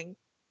everything.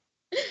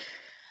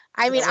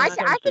 I mean, I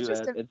could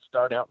just it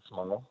start out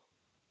small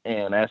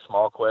and ask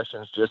small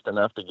questions, just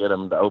enough to get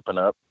them to open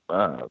up.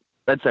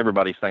 That's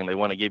everybody's thing. They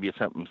want to give you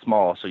something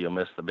small so you'll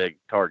miss the big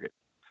target.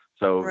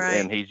 So, right.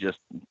 And he's just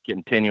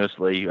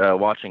continuously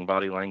watching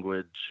body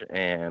language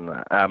and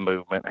eye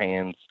movement,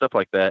 hands, stuff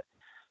like that.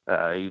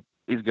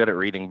 He's good at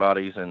reading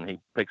bodies, and he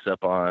picks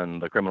up on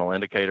the criminal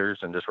indicators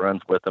and just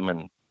runs with them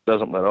and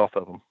doesn't let off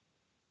of them.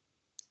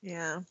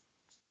 Yeah.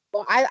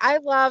 Well, I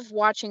love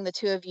watching the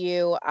two of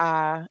you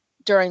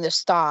during the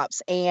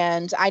stops.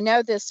 And I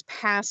know this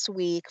past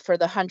week for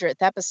the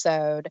 100th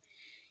episode,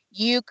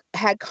 you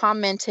had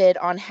commented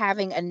on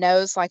having a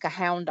nose like a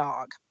hound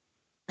dog.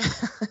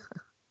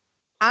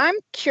 I'm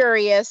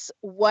curious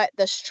what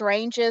the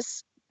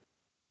strangest,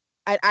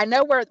 I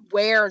know where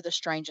the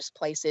strangest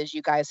place is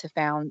you guys have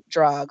found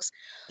drugs,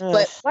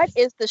 but what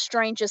is the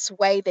strangest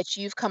way that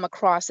you've come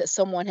across that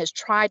someone has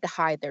tried to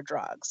hide their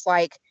drugs?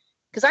 Like,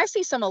 because I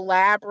see some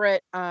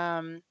elaborate,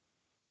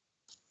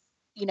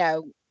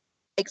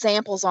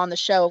 examples on the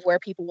show of where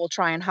people will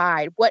try and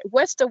hide.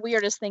 What's the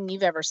weirdest thing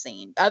you've ever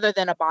seen other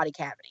than a body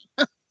cavity?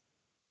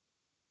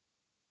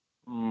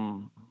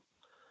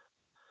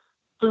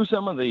 Through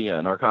some of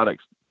the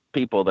narcotics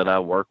people that I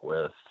work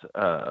with,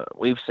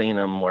 we've seen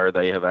them where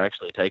they have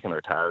actually taken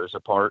their tires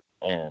apart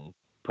and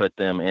put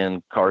them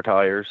in car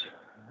tires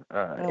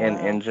and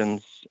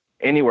engines,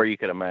 anywhere you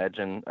could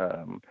imagine.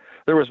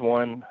 There was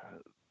one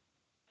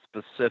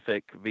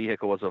specific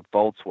vehicle, was a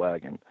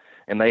Volkswagen,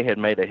 and they had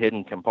made a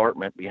hidden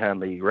compartment behind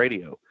the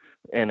radio,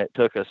 and it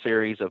took a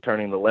series of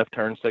turning the left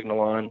turn signal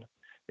on.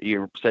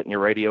 You're setting your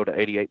radio to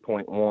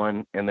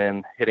 88.1 and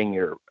then hitting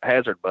your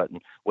hazard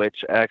button,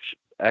 which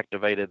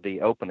activated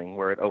the opening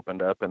where it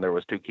opened up, and there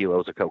was 2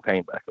 kilos of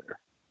cocaine back there.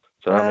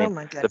 So,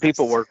 the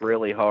people work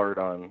really hard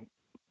on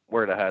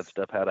where to hide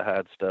stuff, how to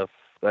hide stuff.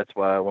 That's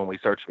why when we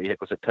search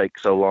vehicles, it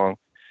takes so long.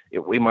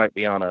 We might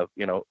be on a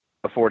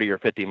 40 or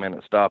 50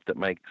 minute stop that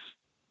makes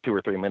 2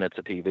 or 3 minutes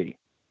of TV.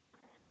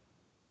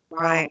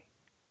 Right.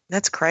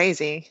 That's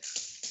crazy.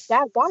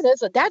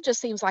 That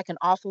just seems like an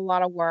awful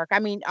lot of work. I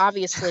mean,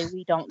 obviously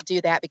we don't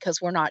do that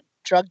because we're not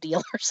drug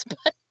dealers,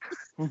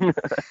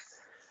 but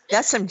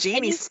that's some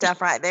genie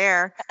stuff right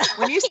there.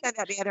 When you said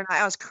that the other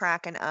night, I was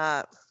cracking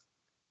up.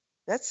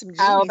 That's some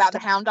genie about stuff. The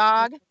hound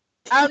dog?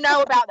 Oh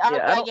no, about I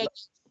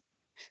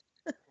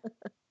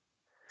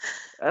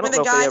don't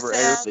know if they ever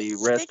aired the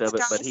rest of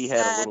it, but he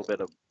had a little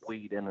bit of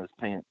weed in his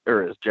pants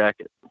or his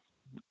jacket.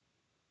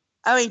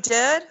 Oh, he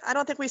did? I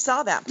don't think we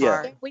saw that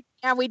part.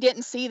 Yeah, we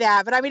didn't see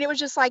that. But I mean, it was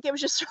just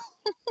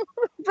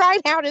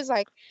right out is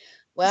like,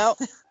 well,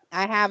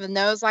 I have a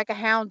nose like a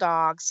hound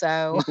dog.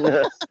 So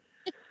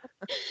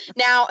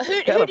now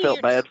who kind of do felt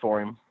you bad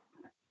for him.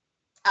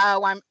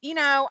 Oh,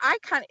 I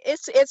kind of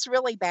it's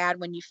really bad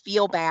when you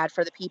feel bad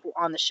for the people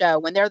on the show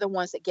when they're the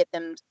ones that get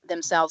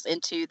themselves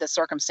into the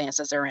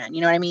circumstances they're in.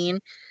 You know what I mean?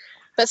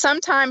 But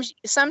sometimes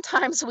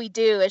we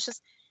do. It's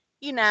just,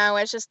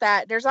 it's just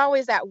that there's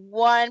always that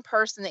one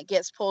person that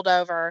gets pulled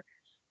over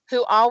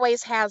who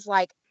always has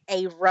like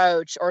a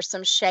roach or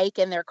some shake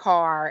in their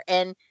car,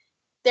 and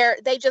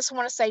they just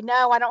want to say,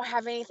 no, I don't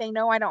have anything.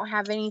 No, I don't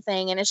have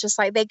anything. And it's just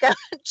like they go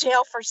to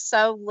jail for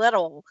so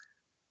little.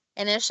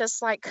 And it's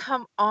just like,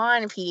 come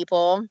on,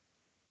 people.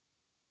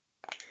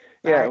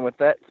 Yeah, and with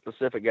that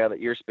specific guy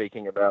that you're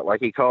speaking about, like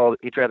he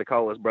tried to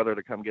call his brother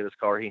to come get his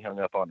car. He hung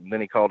up on him.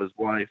 Then he called his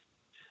wife,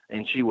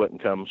 and she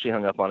wouldn't come. She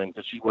hung up on him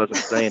because she wasn't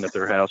staying at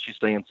their house. She's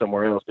staying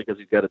somewhere else because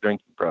he's got a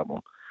drinking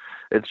problem.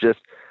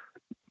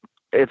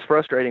 It's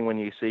frustrating when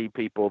you see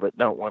people that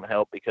don't want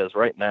help, because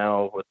right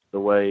now, with the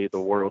way the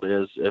world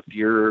is, if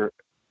you're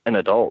an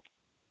adult,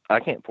 I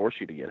can't force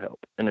you to get help.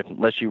 And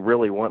unless you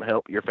really want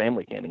help, your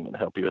family can't even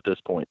help you at this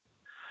point.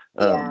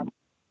 Yeah.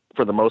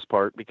 For the most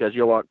part, because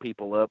you'll lock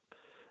people up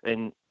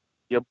and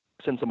you'll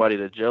send somebody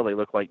to jail. They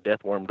look like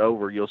death warmed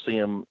over. You'll see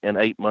them in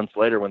 8 months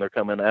later when they're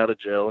coming out of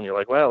jail, and you're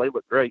like, wow, they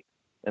look great.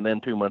 And then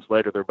 2 months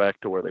later, they're back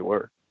to where they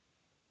were.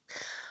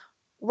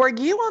 Were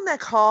you on that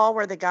call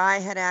where the guy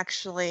had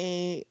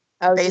actually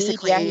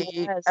basically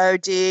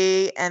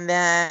OD, and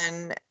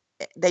then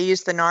they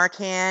used the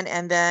Narcan,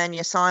 and then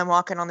you saw him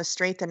walking on the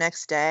street the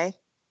next day?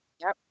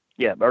 Yep.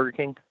 Yeah, Burger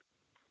King.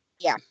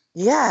 Yeah.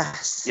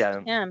 Yes.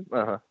 Yeah. Him.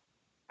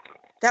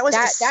 That was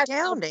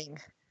astounding.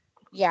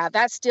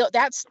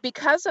 That's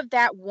because of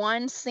that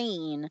one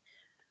scene.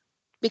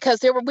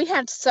 Because we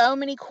had so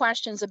many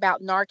questions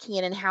about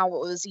Narcan and how it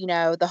was,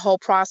 the whole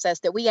process,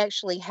 that we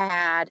actually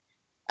had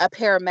a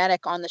paramedic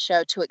on the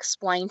show to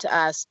explain to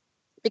us.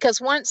 Because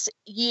once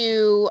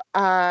you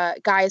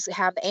guys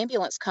have the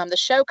ambulance come, the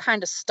show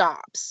kind of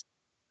stops.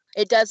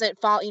 It doesn't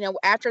fall,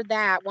 after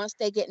that, once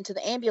they get into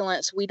the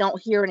ambulance, we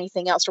don't hear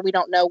anything else, or we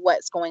don't know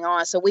what's going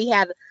on. So we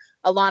had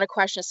a lot of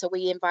questions. So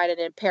we invited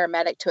a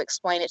paramedic to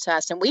explain it to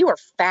us, and we were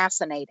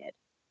fascinated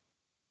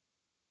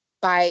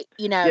by,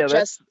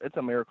 it's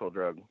a miracle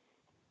drug.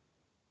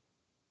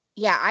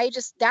 Yeah, I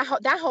just that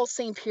whole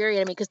scene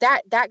period. I mean, because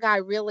that guy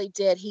really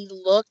did. He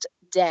looked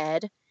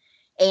dead,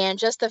 and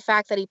just the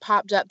fact that he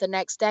popped up the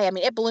next day, I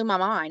mean, it blew my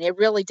mind. It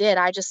really did.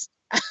 I just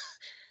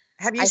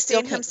have you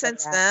seen him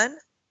since then?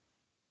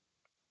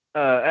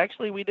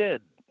 Actually, we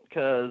did,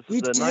 because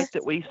the night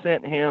that we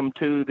sent him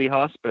to the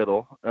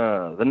hospital,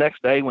 the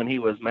next day when he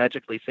was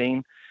magically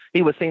seen,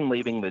 he was seen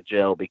leaving the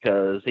jail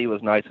because he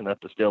was nice enough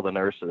to steal the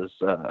nurse's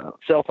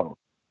cell phone.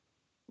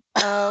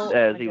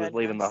 As he was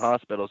leaving the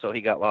hospital, so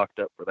he got locked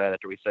up for that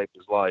after we saved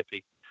his life.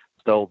 He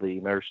stole the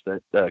nurse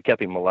that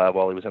kept him alive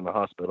while he was in the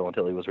hospital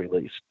until he was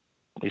released.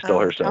 He stole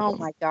her cell phone. Oh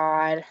my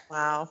God!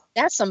 Wow,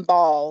 that's some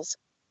balls.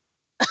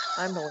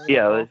 Unbelievable.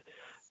 Yeah,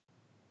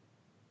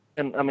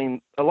 and I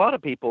mean, a lot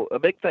of people. A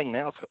big thing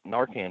now is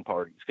Narcan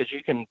parties, because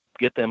you can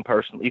get them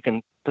personally. You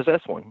can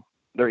possess one.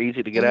 They're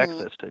easy to get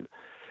access to.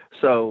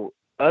 So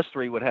us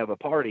three would have a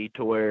party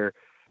to where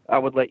I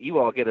would let you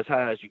all get as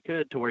high as you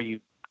could, to where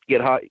you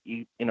get high.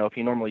 If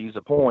you normally use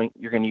a point,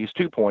 you're going to use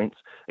 2 points,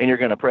 and you're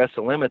going to press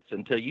the limits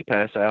until you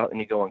pass out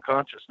and you go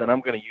unconscious. Then I'm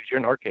going to use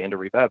your Narcan to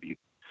revive you.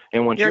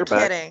 And once you're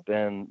back,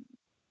 then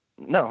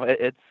no,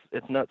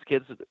 it's nuts.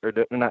 Kids are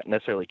not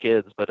necessarily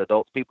kids, but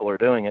adults, people are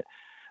doing it,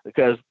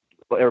 because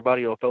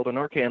everybody will throw the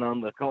Narcan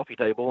on the coffee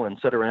table and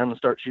sit around and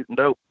start shooting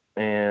dope.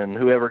 And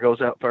whoever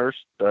goes out first,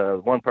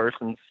 one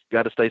person's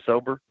got to stay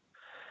sober.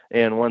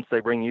 And once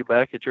they bring you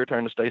back, it's your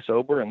turn to stay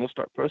sober, and they'll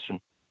start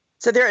pushing.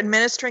 So they're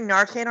administering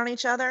Narcan on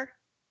each other?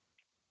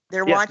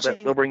 They're watching?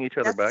 They'll bring each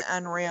other back. That's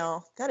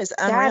unreal. That is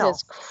unreal.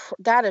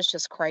 That is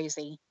just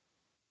crazy.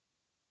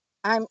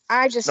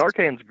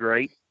 Narcan's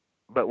great,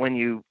 but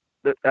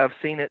I've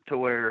seen it to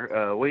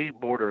where we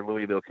border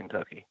Louisville,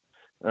 Kentucky,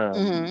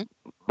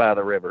 by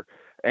the river.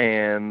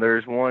 And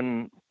there's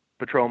one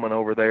patrolman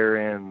over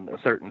there in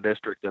a certain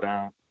district that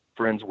I'm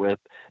friends with.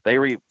 They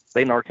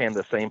Narcan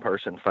the same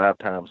person 5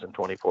 times in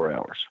 24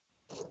 hours.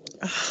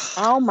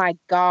 Oh my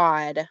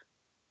God.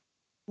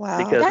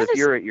 Wow. Because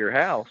you're at your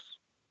house,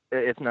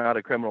 it's not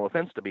a criminal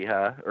offense to be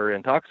high or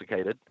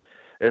intoxicated,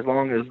 as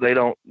long as they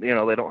don't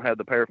have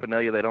the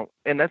paraphernalia.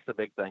 And that's the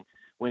big thing.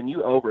 When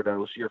you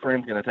overdose, your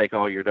friend's going to take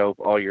all your dope,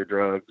 all your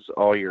drugs,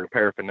 all your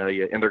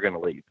paraphernalia, and they're going to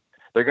leave.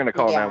 They're going to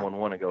call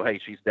 911 and go, hey,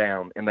 she's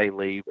down, and they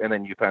leave, and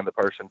then you find the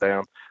person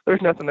down.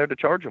 There's nothing there to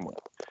charge them with.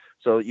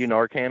 So you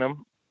Narcan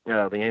them,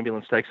 the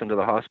ambulance takes them to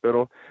the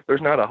hospital.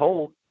 There's not a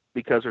hold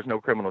because there's no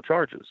criminal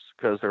charges,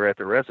 because they're at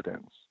their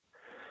residence.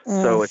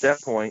 So at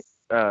that point,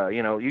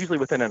 usually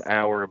within an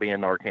hour of being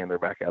Narcan, they're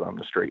back out on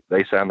the street.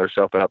 They sign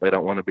themselves out. They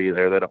don't want to be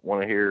there. They don't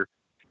want to hear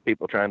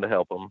people trying to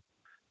help them.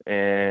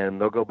 and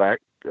they'll go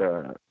back.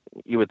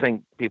 You would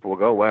think people will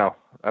go, wow,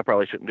 I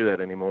probably shouldn't do that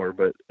anymore,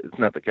 but it's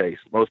not the case.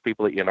 Most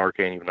people that use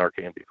Narcan use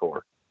Narcan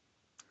before.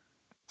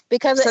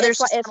 Because so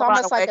it's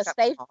almost like a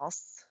safe.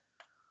 Calls.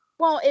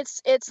 Well,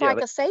 it's like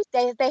a safe.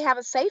 They have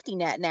a safety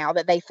net now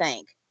that they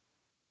think.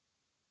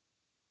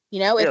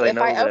 If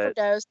I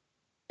overdose,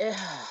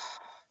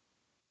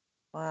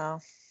 wow,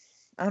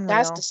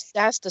 unreal.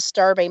 That's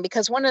disturbing,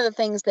 because one of the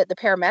things that the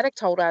paramedic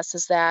told us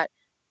is that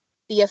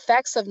the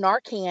effects of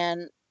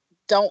Narcan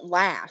don't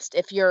last.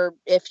 If you're,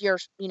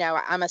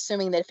 I'm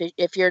assuming that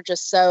if you're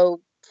just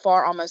so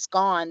far almost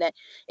gone that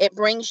it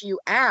brings you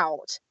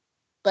out,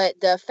 but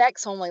the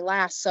effects only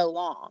last so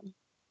long.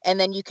 And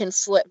then you can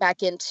slip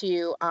back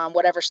into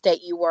whatever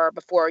state you were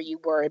before you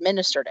were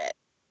administered it.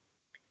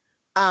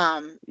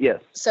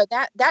 Yes. So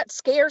that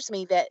scares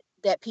me,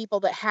 that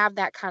people that have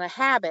that kind of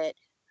habit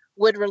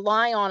would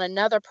rely on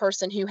another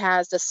person who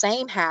has the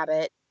same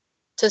habit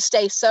to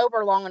stay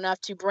sober long enough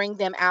to bring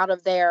them out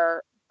of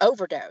their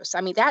overdose.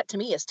 I mean, that to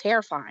me is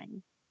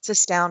terrifying. It's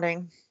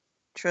astounding.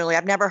 Truly.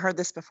 I've never heard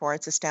this before.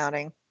 It's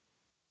astounding.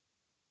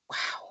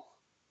 Wow.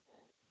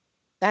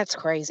 That's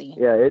crazy.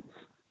 Yeah, it's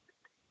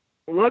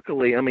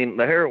luckily, I mean,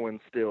 the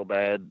heroin's still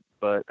bad,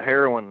 but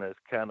heroin has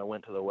kind of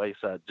went to the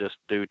wayside just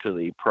due to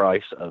the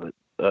price of it,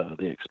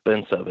 the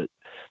expense of it.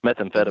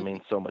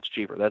 Methamphetamine's so much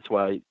cheaper. That's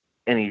why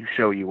any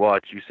show you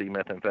watch, you see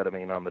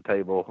methamphetamine on the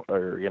table,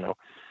 or,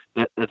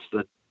 that's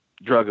the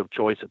drug of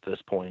choice at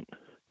this point.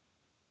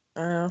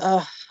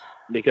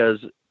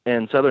 Because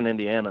in southern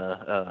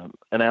Indiana,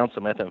 an ounce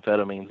of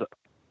methamphetamine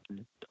is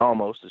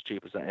almost as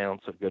cheap as an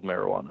ounce of good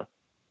marijuana,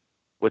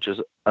 which is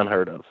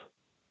unheard of.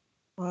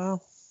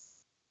 Wow.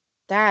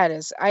 That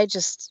is, and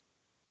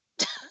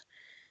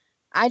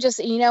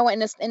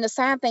the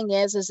sad thing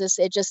is this,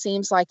 it just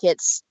seems like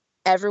it's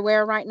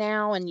everywhere right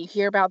now, and you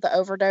hear about the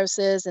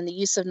overdoses and the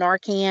use of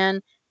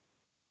Narcan,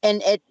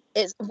 and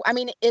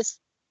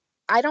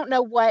I don't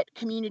know what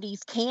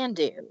communities can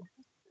do.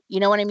 You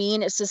know what I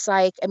mean? It's just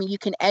like, you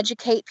can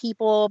educate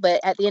people,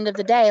 but at the end of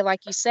the day,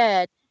 like you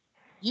said,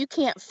 you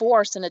can't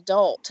force an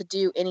adult to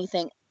do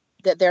anything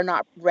that they're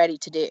not ready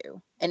to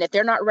do. And if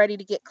they're not ready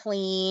to get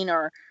clean,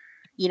 or,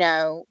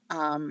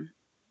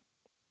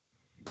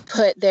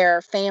 put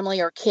their family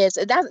or kids,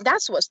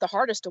 that's what's the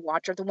hardest to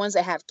watch, are the ones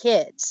that have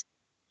kids.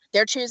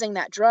 They're choosing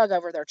that drug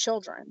over their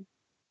children.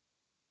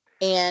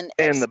 And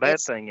the bad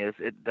thing is,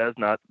 it does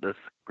not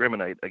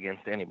discriminate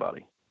against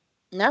anybody.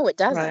 No, it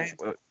doesn't.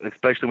 Right.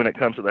 Especially when it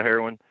comes to the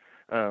heroin.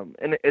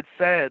 And it's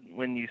sad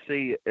when you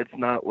see it's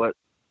not what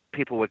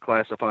people would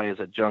classify as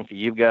a junkie.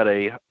 You've got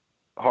a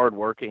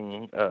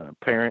hardworking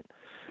parent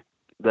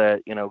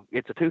that,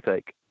 gets a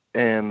toothache,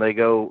 and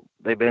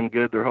they've been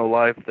good their whole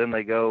life. Then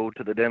they go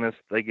to the dentist,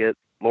 they get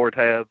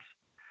Lortabs,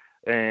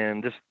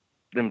 and just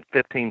them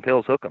 15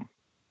 pills hook them.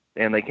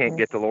 And they can't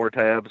get the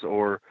Lortabs,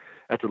 or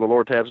after the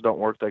Lortabs don't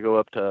work, they go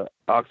up to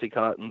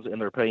Oxycontins,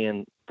 and they're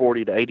paying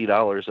 $40 to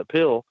 $80 a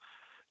pill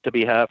to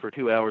be high for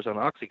 2 hours on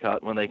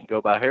Oxycontin, when they can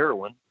go buy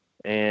heroin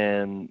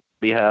and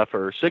be high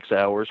for 6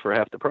 hours for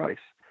half the price.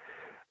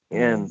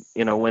 And,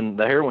 when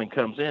the heroin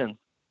comes in,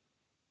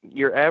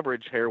 your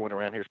average heroin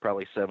around here is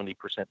probably 70%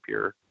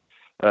 pure,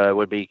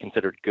 would be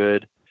considered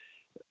good.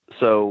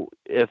 So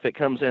if it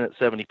comes in at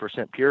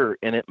 70% pure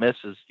and it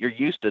misses, you're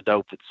used to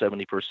dope at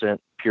 70%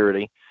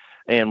 purity,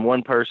 and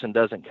one person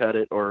doesn't cut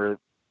it, or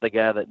the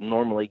guy that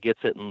normally gets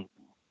it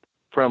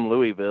from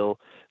Louisville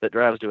that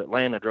drives to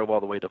Atlanta drove all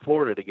the way to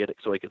Florida to get it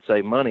so he could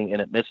save money,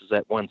 and it misses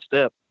that one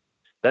step,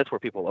 that's where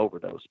people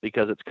overdose,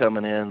 because it's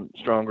coming in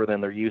stronger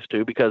than they're used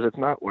to, because it's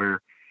not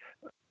where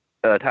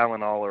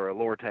Tylenol or a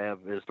Lortab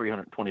is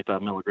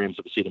 325 milligrams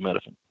of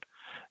acetaminophen.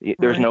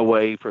 There's no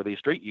way for these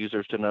street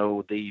users to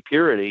know the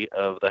purity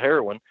of the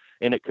heroin,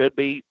 and it could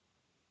be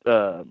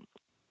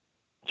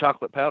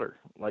chocolate powder,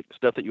 like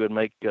stuff that you would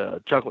make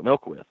chocolate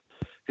milk with,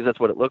 because that's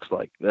what it looks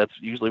like. That's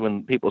usually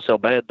when people sell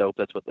bad dope,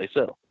 that's what they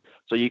sell.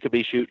 So you could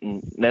be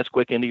shooting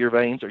Nesquik into your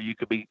veins, or you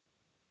could be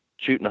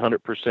shooting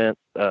 100%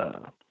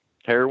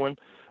 heroin,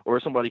 or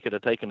somebody could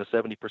have taken a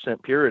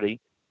 70% purity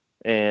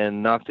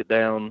and knocked it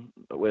down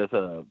with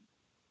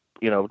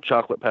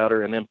chocolate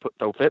powder, and then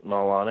throw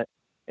fentanyl on it.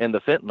 And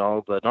the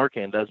fentanyl, the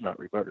Narcan, does not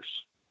reverse.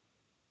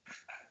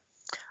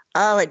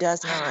 Oh, it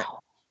does not.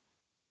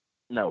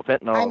 No,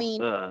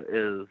 fentanyl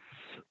is,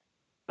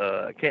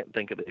 I can't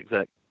think of the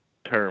exact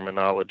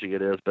terminology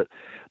it is, but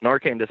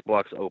Narcan just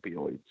blocks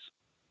opioids.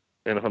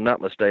 And if I'm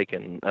not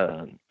mistaken,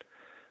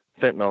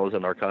 fentanyl is a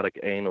narcotic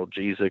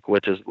analgesic,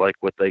 which is like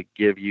what they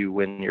give you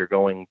when you're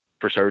going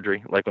for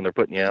surgery, like when they're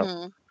putting you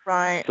out.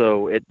 Right.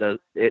 So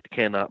it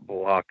cannot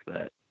block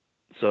that.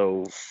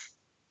 So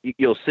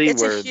you'll see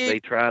where they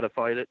try to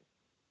fight it.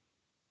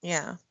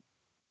 Yeah.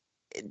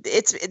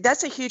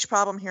 That's a huge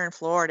problem here in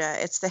Florida.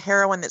 It's the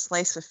heroin that's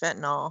laced with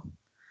fentanyl.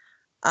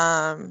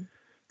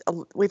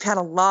 We've had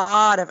a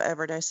lot of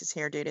overdoses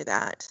here due to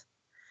that.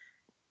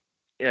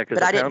 Yeah, because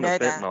a pound of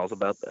fentanyl is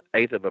about the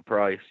eighth of a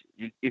price.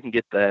 You can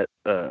get that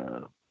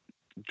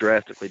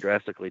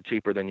drastically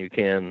cheaper than you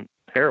can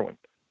heroin.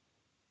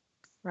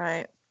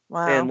 Right.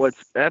 Wow. And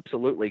what's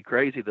absolutely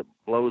crazy that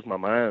blows my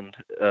mind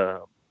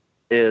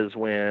is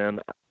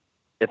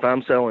if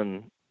I'm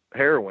selling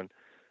heroin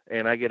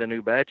and I get a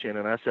new batch in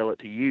and I sell it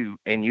to you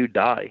and you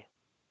die,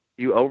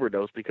 you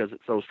overdose because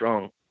it's so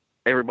strong.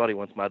 Everybody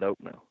wants my dope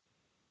now.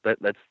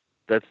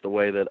 That's the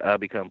way that I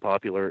become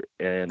popular.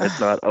 And it's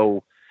not,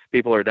 oh,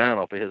 people are dying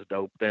off of his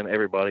dope. Then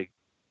everybody,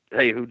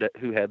 hey, who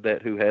had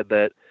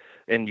that?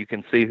 And you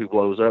can see who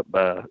blows up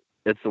by.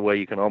 It's the way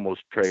you can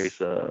almost trace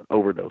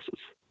overdoses.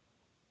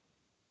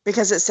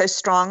 Because it's so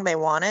strong, they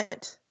want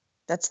it.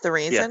 That's the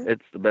reason. Yeah,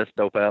 it's the best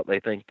dope out. They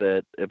think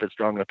that if it's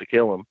strong enough to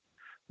kill them,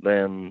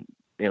 then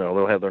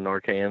they'll have their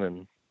Narcan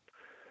and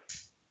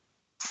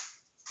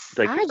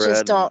take I your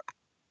just don't.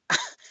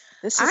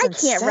 This is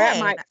insane.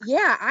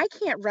 I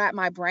can't wrap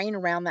my brain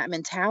around that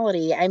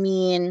mentality. I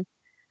mean,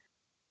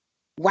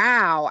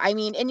 wow. I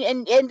mean, and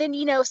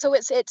then so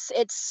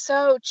it's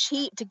so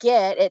cheap to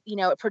get it.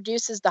 It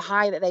produces the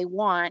high that they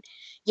want.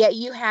 Yet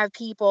you have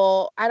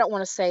people. I don't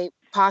want to say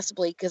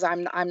possibly because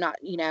I'm not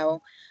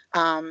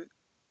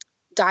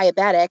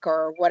diabetic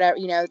or whatever.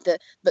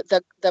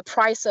 The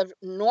price of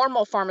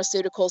normal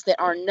pharmaceuticals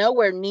that are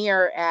nowhere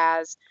near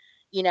as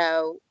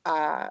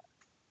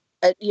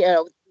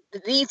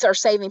these are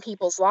saving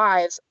people's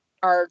lives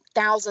are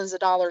thousands of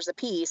dollars a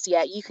piece.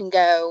 Yet you can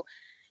go.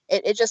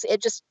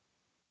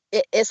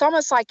 It's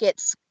almost like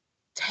it's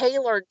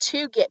tailored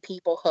to get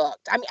people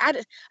hooked. I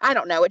mean, I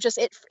don't know.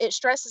 It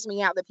stresses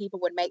me out that people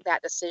would make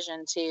that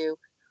decision to,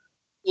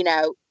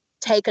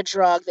 take a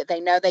drug that they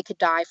know they could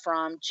die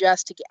from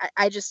just to get.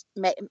 I just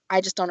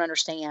don't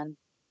understand.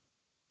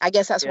 I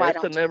guess that's why I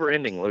don't. It's a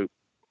never-ending loop.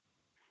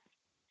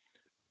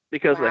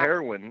 Because Wow. the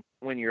heroin,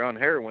 when you're on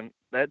heroin,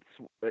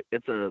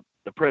 it's a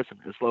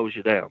depressant. It slows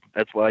you down.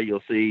 That's why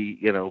you'll see,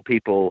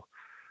 people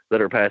that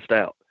are passed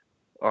out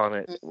on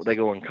it. Mm-hmm. They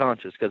go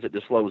unconscious because it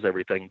just slows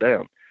everything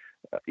down.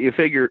 You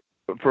figure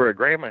for a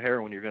gram of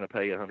heroin, you're going to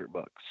pay $100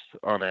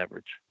 on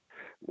average.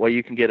 Well,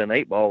 you can get an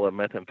 8-ball of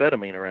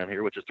methamphetamine around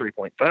here, which is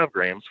 3.5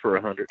 grams for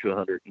 100 to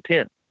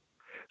 110.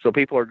 So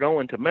people are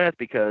going to meth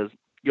because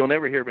you'll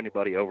never hear of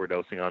anybody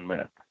overdosing on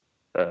meth.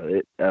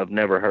 I've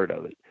never heard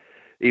of it.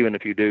 Even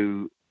if you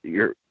do,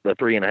 you're the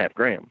 3.5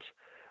 grams.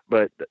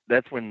 But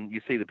that's when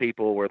you see the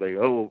people where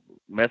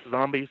meth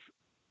zombies.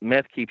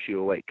 Meth keeps you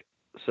awake.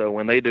 So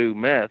when they do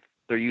meth,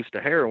 they're used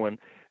to heroin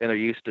and they're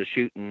used to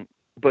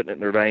putting it in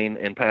their vein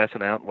and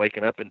passing out and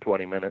waking up in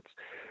 20 minutes.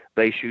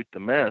 They shoot the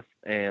meth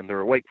and they're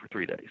awake for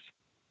 3 days.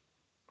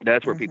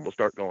 That's where people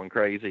start going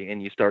crazy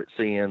and you start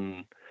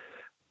seeing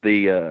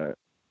the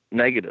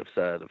negative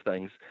side of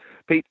things.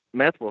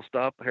 Meth will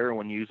stop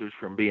heroin users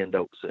from being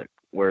dope sick,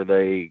 where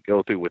they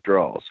go through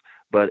withdrawals,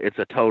 but it's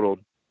a total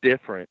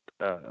different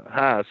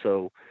high,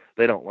 so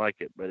they don't like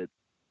it. But it's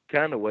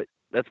kind of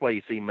that's why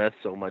you see meth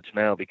so much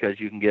now, because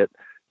you can get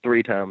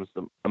 3 times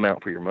the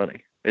amount for your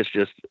money. It's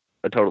just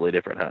a totally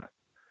different high.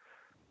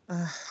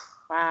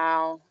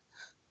 Wow.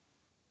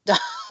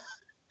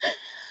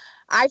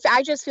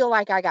 I just feel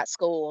like I got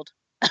schooled.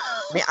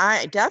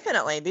 I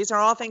definitely. These are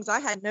all things I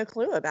had no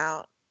clue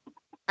about.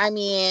 I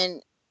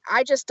mean,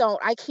 I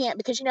can't,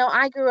 because,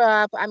 I grew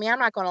up, I mean, I'm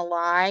not going to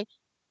lie.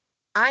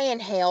 I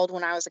inhaled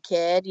when I was a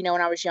kid,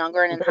 when I was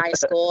younger and in high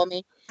school. I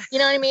mean, you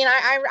know what I mean?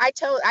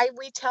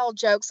 We tell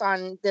jokes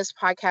on this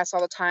podcast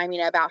all the time,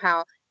 about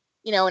how,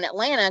 in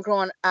Atlanta,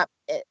 growing up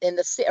in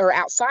the city or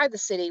outside the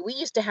city, we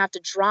used to have to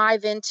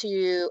drive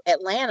into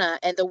Atlanta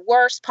and the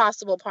worst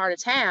possible part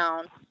of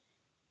town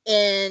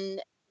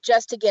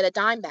just to get a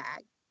dime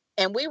bag.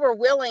 And we were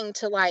willing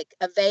to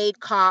evade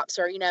cops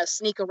or,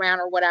 sneak around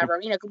or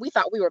whatever, we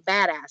thought we were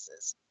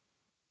badasses.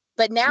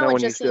 But now it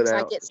just seems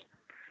like it's.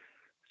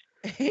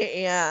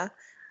 Yeah.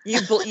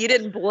 You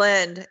didn't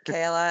blend,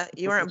 Kayla.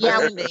 You weren't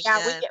blending.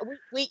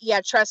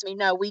 Trust me.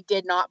 No, we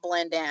did not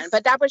blend in.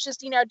 But that was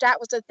just, that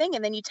was the thing.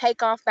 And then you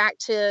take off back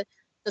to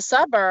the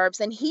suburbs.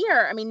 And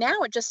here, I mean,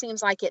 now it just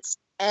seems like it's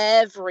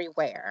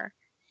everywhere.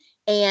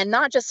 And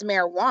not just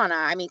marijuana.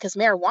 I mean, because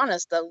marijuana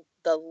is the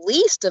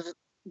least of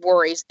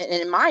worries,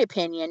 in my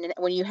opinion. And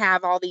when you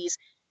have all these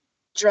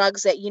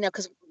drugs that,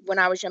 because when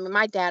I was young,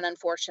 my dad,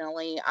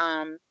 unfortunately,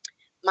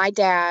 my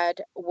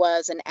dad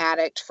was an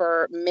addict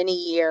for many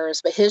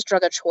years, but his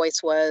drug of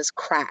choice was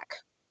crack.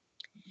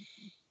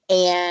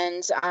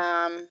 And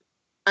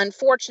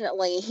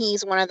unfortunately,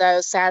 he's one of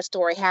those, sad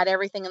story, had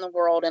everything in the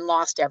world and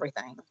lost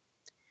everything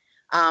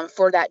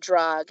for that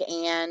drug.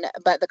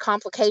 But the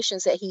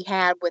complications that he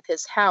had with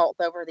his health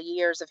over the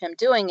years of him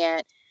doing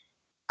it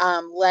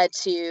led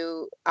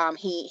to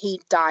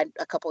he died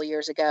a couple of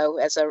years ago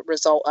as a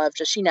result of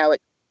just,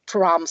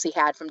 problems he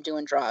had from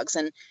doing drugs.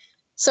 And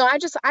so I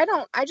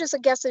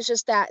guess it's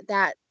just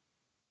that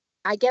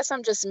I guess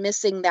I'm just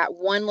missing that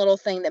one little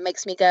thing that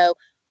makes me go,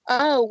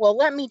 oh, well,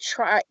 let me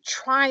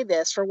try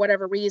this for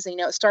whatever reason.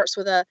 It starts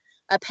with a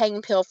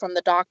pain pill from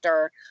the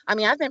doctor. I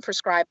mean, I've been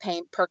prescribed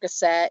pain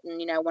Percocet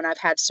and, when I've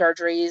had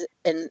surgeries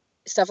and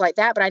stuff like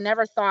that, but I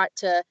never thought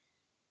to,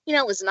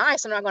 it was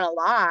nice. I'm not going to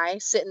lie,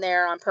 sitting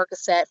there on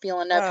Percocet,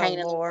 feeling no pain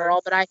in the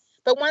world.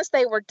 But once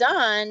they were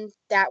done,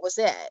 that was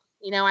it.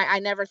 I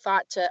never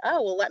thought to,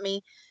 oh, well, let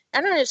me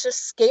I don't know, it's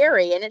just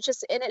scary, and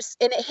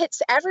it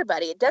hits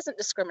everybody. It doesn't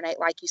discriminate,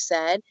 like you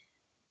said.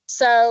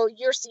 So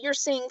you're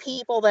seeing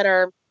people that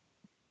are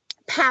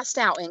passed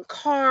out in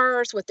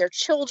cars with their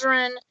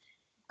children.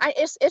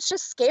 It's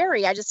just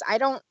scary. I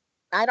don't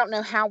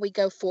know how we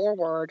go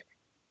forward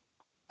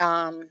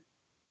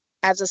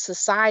as a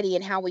society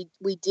and how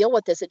we deal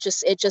with this. It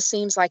just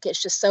seems like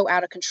it's just so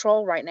out of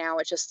control right now.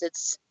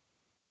 It's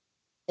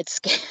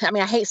I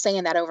mean, I hate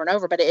saying that over and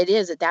over, but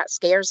that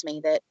scares me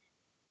that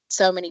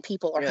so many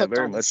people are hooked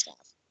on this stuff.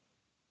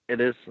 It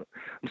is.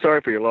 I'm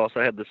sorry for your loss.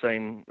 I had the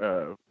same.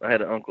 I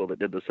had an uncle that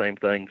did the same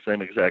thing,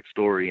 same exact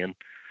story, and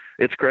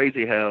it's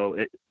crazy how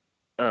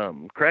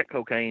crack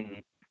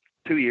cocaine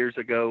 2 years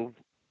ago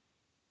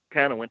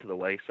kind of went to the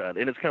wayside,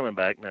 and it's coming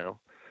back now.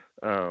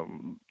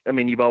 I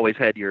mean, you've always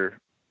had your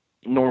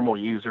normal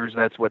users.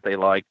 That's what they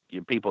like.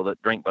 People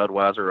that drink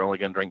Budweiser are only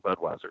going to drink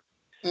Budweiser.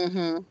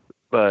 Mm-hmm.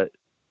 But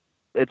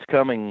it's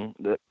coming.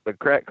 The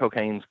crack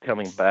cocaine's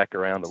coming back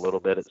around a little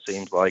bit. It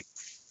seems like.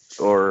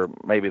 Or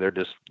maybe they're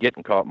just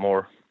getting caught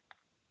more,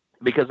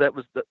 because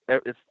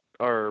it's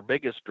our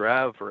biggest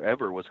drive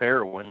forever was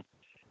heroin,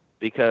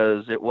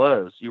 because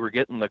you were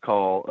getting the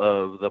call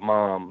of the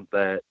mom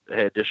that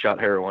had just shot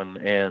heroin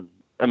in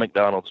a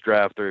McDonald's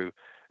drive-through,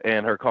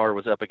 and her car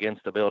was up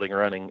against the building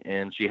running,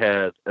 and she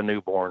had a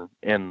newborn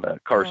in the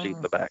car seat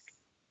in the back.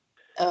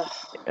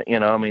 You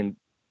know, I mean,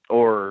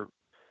 or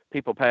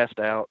people passed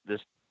out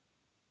just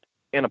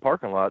in a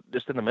parking lot,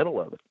 just in the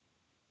middle of it.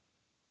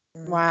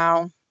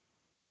 Wow.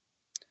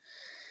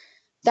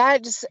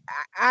 That just,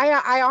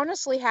 I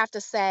honestly have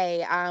to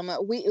say,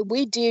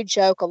 we do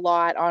joke a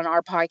lot on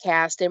our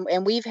podcast,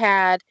 and we've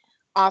had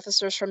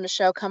officers from the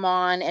show come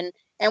on, and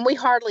we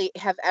hardly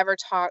have ever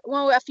talked.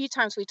 Well, a few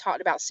times we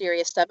talked about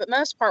serious stuff, but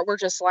most part we're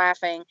just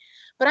laughing.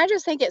 But I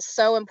just think it's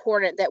so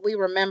important that we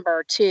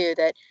remember too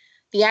that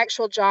the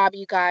actual job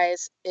you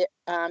guys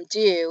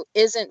do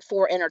isn't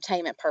for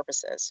entertainment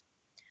purposes.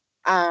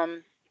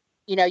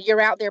 You know, you're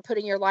out there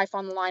putting your life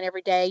on the line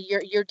every day.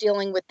 You're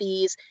dealing with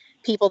these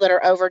people that are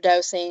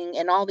overdosing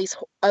and all these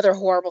other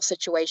horrible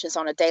situations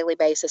on a daily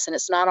basis, and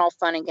it's not all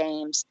fun and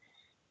games.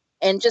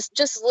 And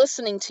just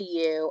listening to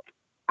you,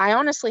 I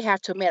honestly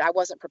have to admit I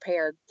wasn't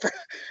prepared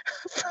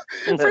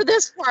for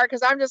this part,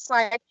 because I'm just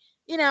like,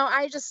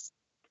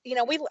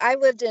 I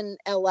lived in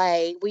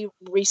LA. We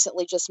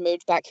recently just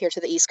moved back here to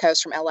the East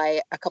Coast from LA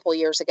a couple of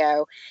years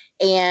ago,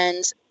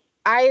 and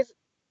I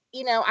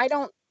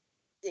don't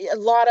a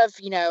lot of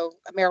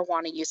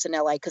marijuana use in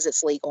LA because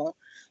it's legal.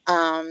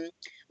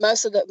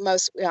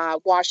 Most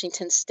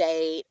Washington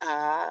State,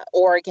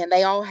 Oregon,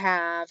 they all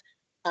have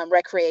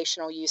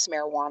recreational use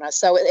marijuana.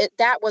 So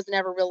that was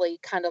never really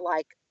kind of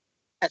like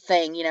a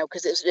thing,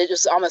 because it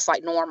was almost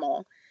like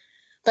normal.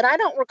 But I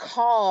don't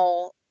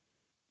recall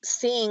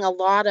seeing a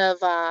lot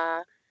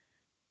of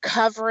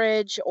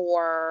coverage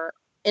or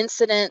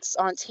incidents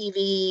on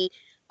TV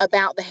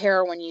about the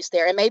heroin use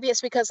there. And maybe it's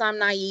because I'm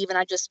naive and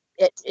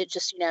it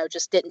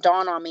just didn't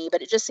dawn on me,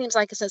 but it just seems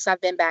like since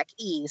I've been back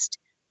east,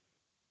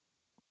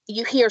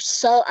 you hear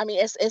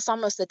it's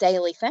almost a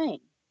daily thing.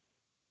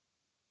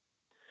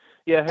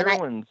 Yeah,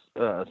 heroin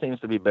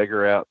seems to be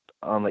bigger out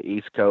on the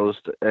East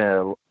Coast,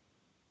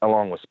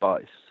 along with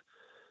spice.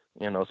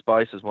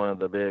 Spice is one of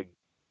the big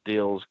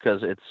deals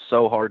because it's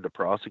so hard to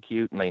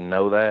prosecute, and they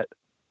know that.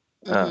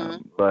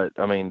 Mm-hmm. But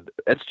I mean,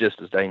 it's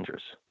just as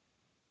dangerous.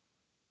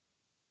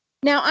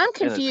 Now I'm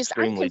confused.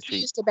 I'm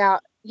confused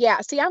about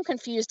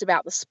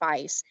the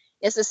spice.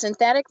 It's a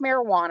synthetic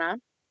marijuana.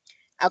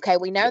 Okay,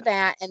 we know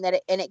that, and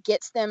it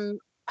gets them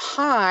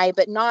high,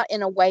 but not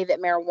in a way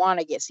that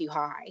marijuana gets you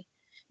high,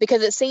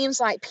 because it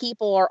seems like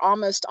people are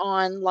almost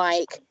on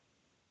like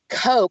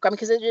coke. I mean,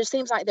 because it just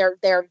seems like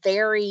they're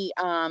very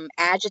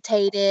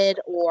agitated,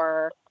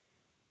 or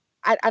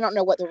I don't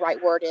know what the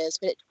right word is,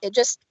 but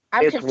it's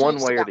one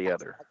way or the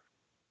other.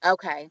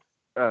 Okay.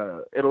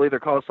 It'll either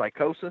cause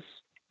psychosis,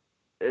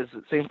 as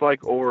it seems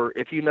like, or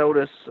if you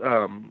notice,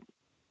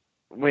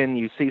 when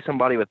you see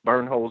somebody with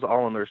burn holes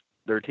all in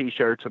their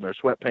t-shirts and their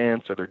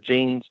sweatpants or their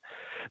jeans,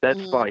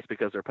 that's spice,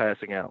 because they're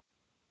passing out.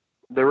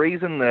 The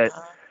reason that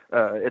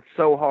it's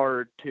so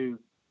hard to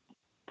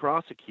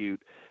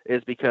prosecute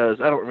is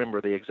because I don't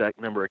remember the exact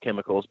number of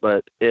chemicals,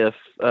 but if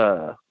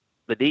the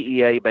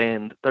DEA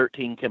banned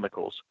 13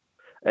 chemicals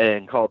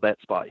and called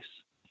that spice,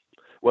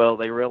 well,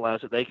 they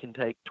realized that they can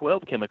take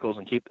 12 chemicals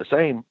and keep the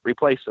same,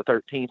 replace the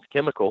 13th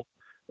chemical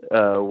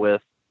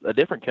with a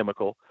different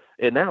chemical,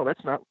 and now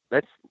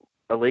that's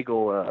a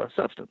legal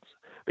substance,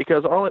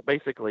 because all it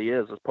basically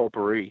is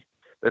potpourri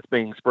that's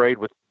being sprayed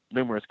with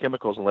numerous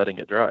chemicals and letting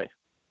it dry.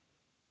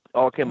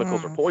 All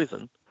chemicals are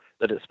poison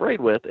that it's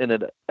sprayed with, and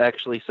it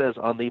actually says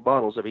on the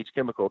bottles of each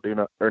chemical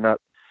are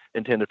not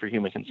intended for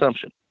human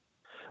consumption.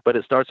 But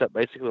it starts out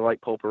basically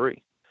like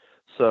potpourri.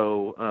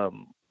 So,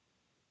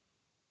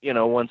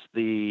 once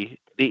the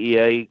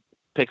DEA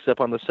picks up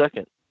on the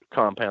second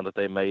compound that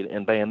they made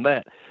and ban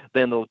that,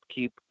 then they'll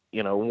keep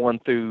 1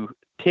 through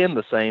 10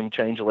 the same,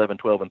 change 11,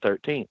 12, and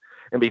 13,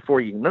 and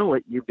before you know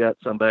it, you've got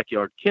some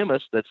backyard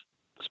chemist that's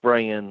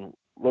spraying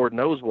Lord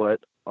knows what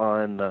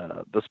on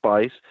the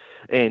spice.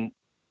 And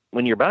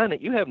when you're buying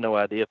it, you have no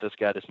idea if this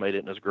guy just made it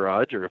in his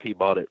garage or if he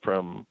bought it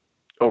from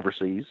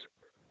overseas.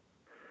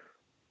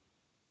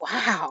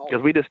 Wow.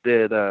 Because we just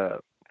did,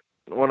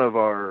 one of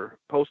our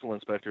postal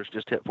inspectors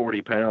just hit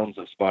 40 pounds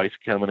of spice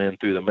coming in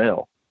through the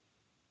mail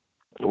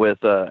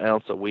with an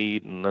ounce of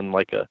weed and then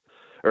it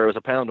was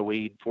a pound of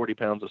weed, 40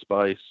 pounds of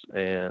spice,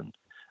 and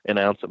an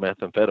ounce of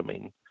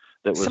methamphetamine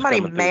that was somebody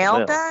coming through the mail.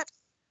 Mailed that?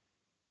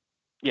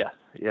 Yeah,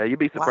 you'd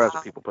be surprised Wow.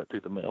 what people put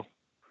through the mail.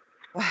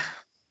 Wow.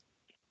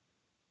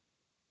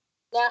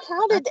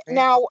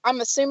 Now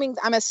I'm assuming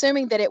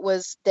that it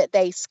was that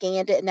they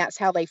scanned it and that's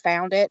how they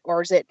found it, or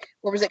was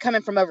it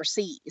coming from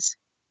overseas?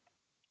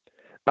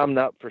 I'm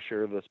not for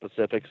sure the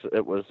specifics.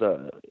 It was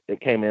it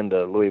came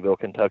into Louisville,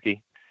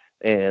 Kentucky,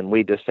 and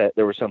we just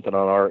there was something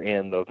on our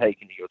end of, hey,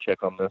 can you go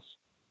check on this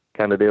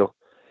kind of deal.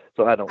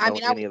 So I don't know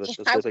any of the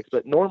specifics,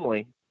 but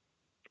normally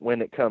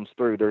when it comes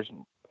through, there's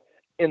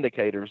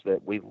indicators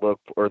that we look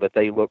for, or that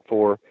they look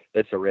for.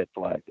 That's a red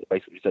flag. It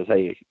basically says,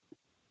 hey,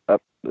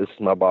 this is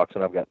my box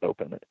and I've got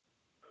dope in it.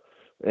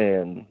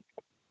 And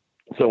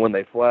so when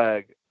they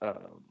flag,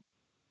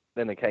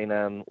 then the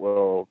K9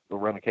 will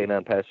run a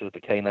K9 pass with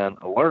the K9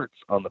 alerts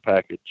on the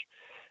package.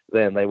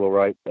 Then they will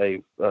write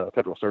a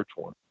federal search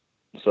warrant.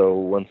 So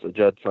once the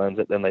judge signs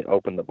it, then they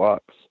open the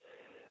box,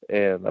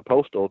 and the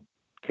postal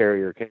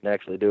carrier can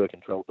actually do a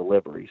controlled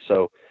delivery.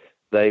 So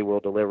they will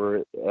deliver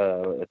it.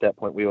 At that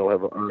point, we will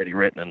have already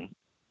written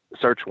a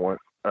search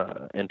warrant,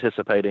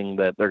 anticipating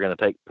that they're going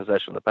to take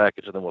possession of the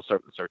package, and then we'll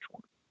serve the search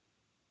warrant.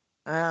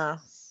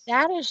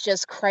 That is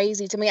just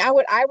crazy to me. I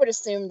would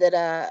assume that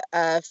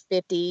a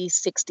 50,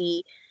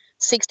 60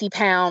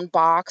 pound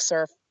box,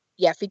 or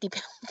 50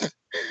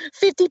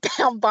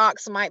 pound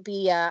box might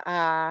be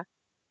a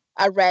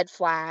red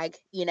flag.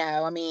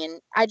 I mean,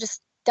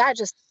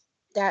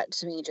 that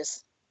to me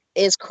just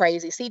is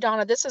crazy. See,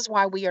 Donna, this is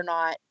why we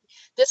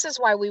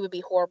would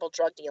be horrible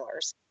drug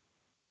dealers.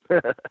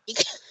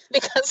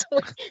 Because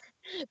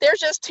there's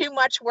just too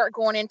much work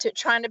going into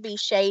trying to be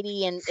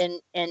shady and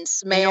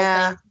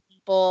smell things to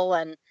people,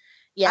 and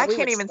I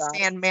can't even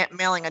stand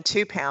mailing a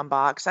 2-pound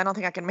box. I don't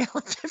think I can mail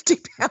a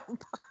 50-pound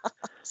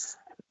box.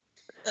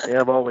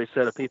 Yeah, I've always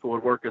said if people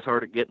would work as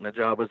hard at getting a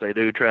job as they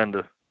do trying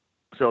to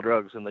sell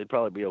drugs, and they'd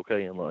probably be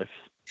okay in life.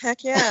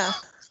 Heck yeah.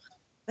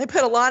 They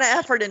put a lot of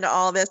effort into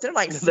all this. They're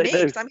like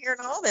sneaks. I'm hearing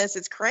all this.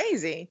 It's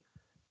crazy.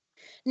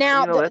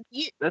 Now,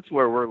 that's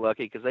where we're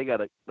lucky, because they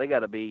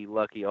gotta be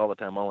lucky all the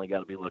time. Only got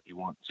to be lucky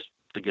once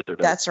to get their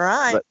dope. That's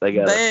right. But they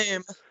gotta,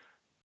 boom.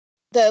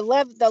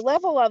 The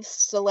level of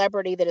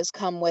celebrity that has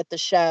come with the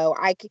show,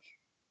 like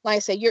I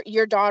say,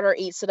 your daughter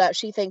eats it up.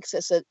 She thinks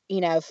it's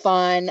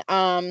fun.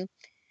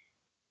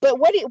 But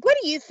what do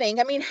you think?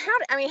 I mean, how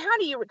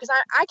do you? Because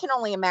I can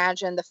only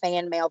imagine the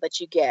fan mail that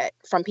you get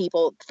from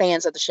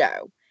fans of the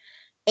show,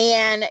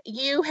 and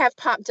you have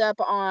popped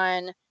up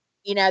on.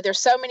 There's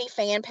so many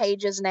fan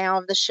pages now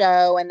of the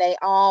show, and they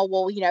all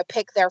will,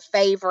 pick their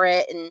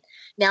favorite. And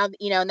now,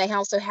 and they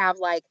also have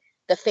like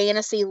the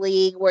fantasy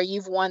league where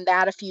you've won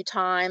that a few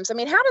times. I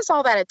mean, how do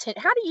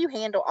you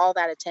handle all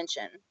that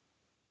attention?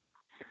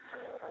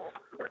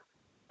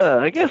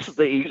 I guess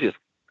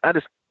I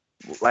just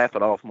laugh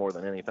it off more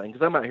than anything,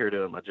 because I'm out here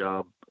doing my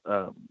job.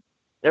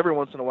 Every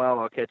once in a while,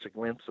 I'll catch a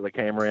glimpse of the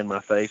camera in my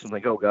face and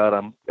think, oh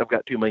God, I've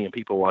got 2 million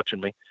people watching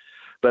me.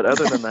 But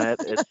other than that,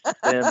 it's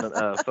been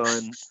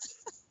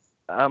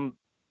fun.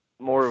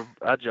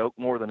 I joke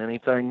more than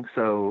anything,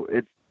 so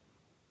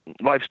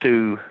life's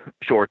too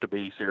short to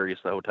be serious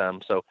the whole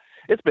time. So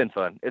it's been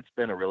fun. It's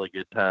been a really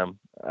good time.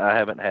 I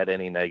haven't had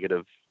any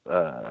negative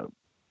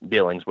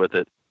dealings with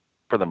it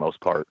for the most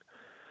part.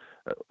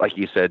 Like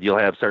you said, you'll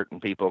have certain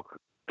people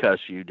cuss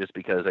you just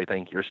because they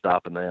think you're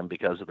stopping them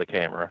because of the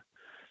camera,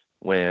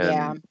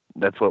 when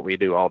that's what we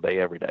do all day,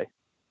 every day.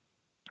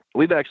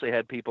 We've actually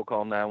had people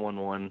call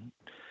 911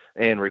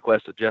 and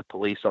request a Jeff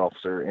police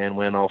officer, and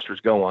when officers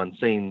go on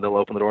scene, they'll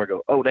open the door and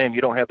go, oh, damn,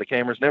 you don't have the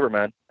cameras? Never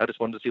mind. I just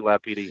wanted to see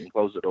live PD, and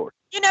close the door.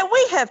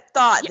 We have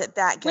thought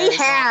that goes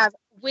on.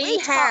 We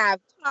have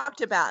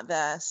talked about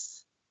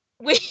this.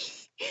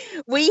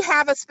 We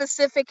have a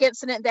specific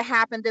incident that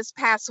happened this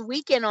past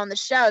weekend on the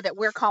show that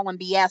we're calling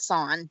BS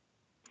on.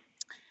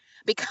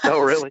 Because, oh,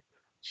 really?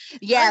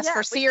 Yes,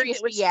 for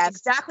serious BS.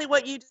 Exactly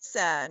what you just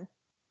said.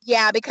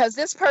 Yeah, because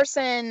this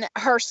person,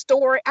 her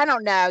story, I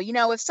don't know.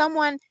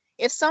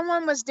 If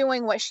someone was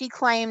doing what she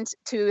claimed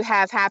to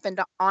have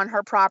happened on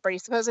her property,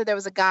 supposedly there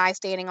was a guy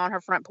standing on her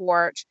front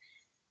porch.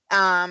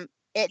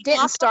 It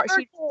didn't start.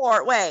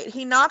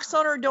 He knocks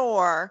on her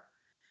door.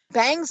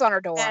 Bangs on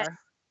her door.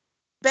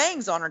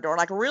 Bangs on her door,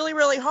 like really,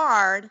 really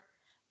hard.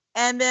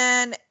 And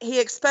then he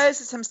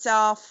exposes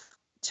himself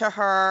to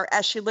her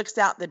as she looks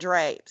out the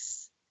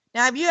drapes.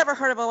 Now, have you ever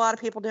heard of a lot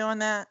of people doing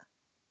that?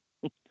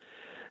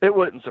 It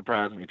wouldn't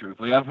surprise me,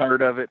 truthfully. I've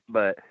heard of it,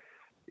 but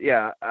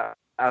yeah,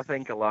 I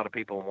think a lot of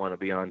people want to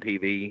be on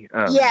TV.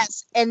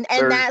 Yes, and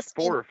that's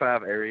 4 or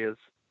 5 areas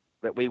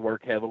that we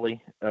work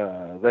heavily.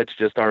 That's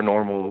just our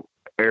normal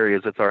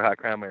areas. It's our high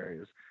crime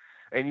areas.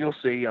 And you'll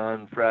see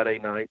on Friday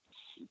nights,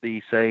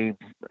 the same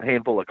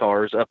handful of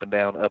cars up and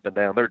down, up and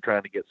down. They're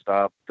trying to get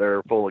stopped.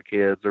 They're full of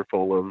kids. They're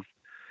full of,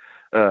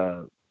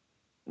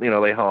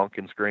 they honk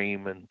and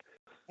scream. And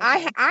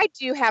I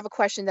do have a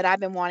question that I've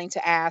been wanting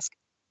to ask,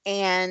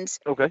 and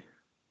okay,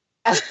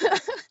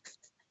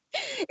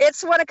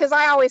 it's one because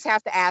I always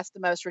have to ask the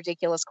most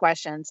ridiculous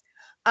questions.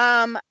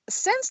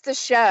 Since the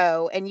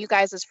show and you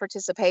guys'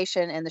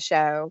 participation in the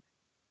show,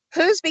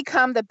 who's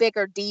become the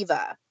bigger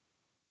diva,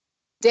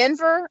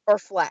 Denver or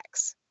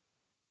Flex?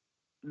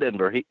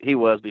 Denver. He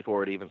was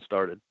before it even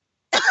started.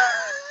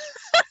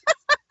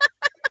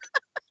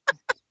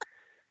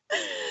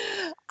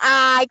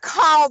 I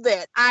called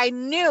it. I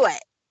knew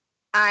it.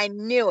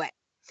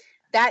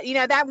 That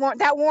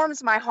that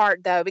warms my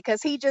heart though,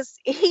 because he just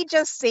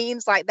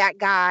seems like that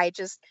guy,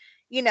 just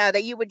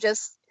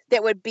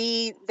that would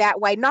be that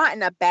way, not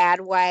in a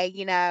bad way,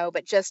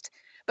 but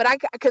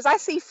because I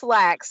see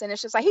Flex and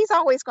it's just like he's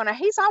always gonna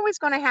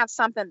have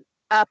something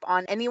up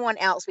on anyone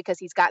else because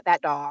he's got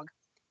that dog,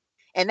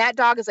 and that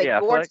dog is a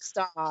gorgeous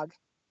Flex. dog,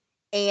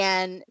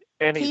 and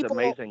he's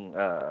amazing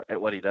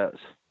at what he does.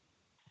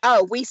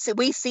 Oh, we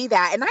see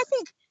that, and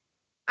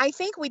I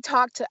think we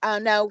talked to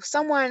no,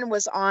 someone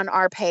was on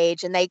our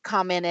page and they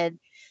commented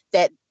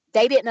that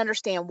they didn't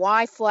understand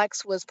why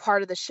Flex was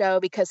part of the show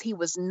because he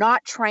was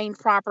not trained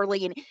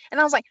properly, and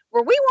I was like,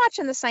 were we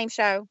watching the same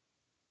show?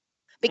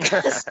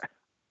 Because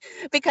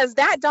because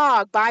that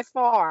dog by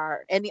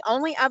far, and the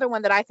only other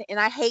one that I think, and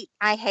I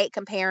hate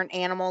comparing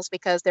animals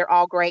because they're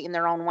all great in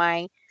their own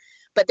way,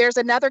 but there's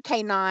another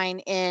canine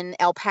in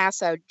El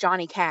Paso,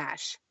 Johnny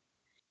Cash.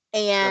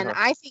 And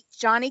I think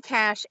Johnny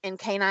Cash and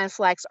Canine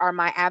Flex are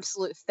my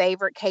absolute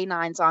favorite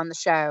canines on the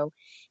show.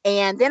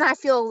 And then I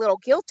feel a little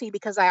guilty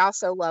because I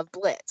also love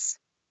Blitz.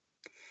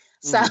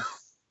 So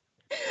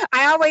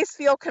I always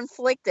feel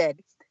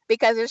conflicted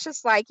because it's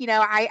just like,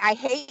 I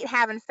hate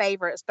having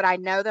favorites, but I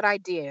know that I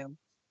do.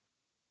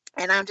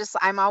 And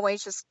I'm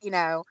always just,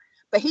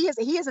 but he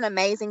is an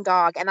amazing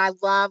dog. And I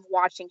love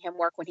watching him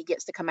work when he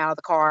gets to come out of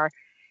the car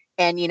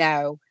and,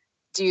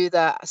 do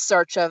the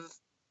search of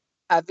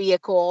a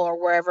vehicle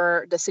or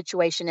wherever the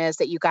situation is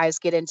that you guys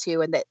get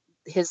into and that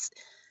his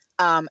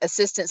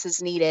assistance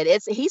is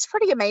needed. He's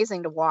pretty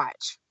amazing to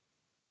watch.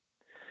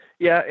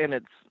 Yeah, and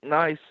it's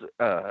nice.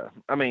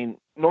 I mean,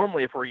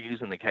 normally if we're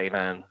using the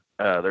canine,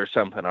 there's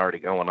something already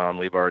going on.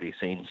 We've already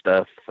seen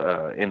stuff,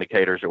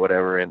 indicators or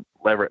whatever, and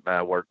Leverett and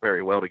I work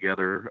very well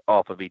together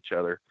off of each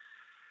other.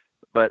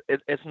 But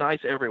it's nice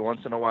every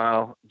once in a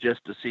while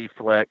just to see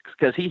Flex,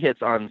 because he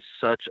hits on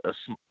such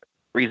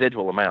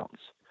residual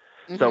amounts.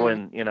 So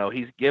when,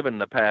 he's given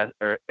the pass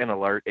or an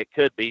alert, it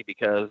could be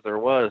because there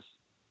was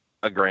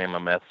a gram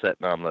of meth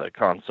sitting on the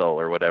console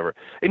or whatever.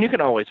 And you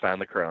can always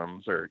find the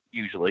crumbs, or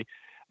usually.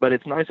 But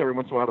it's nice every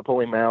once in a while to pull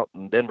him out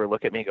and Denver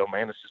look at me and go,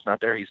 man, it's just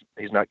not there.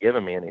 He's not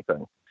giving me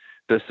anything.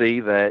 To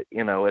see that,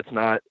 it's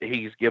not,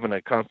 he's given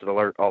a constant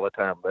alert all the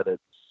time, but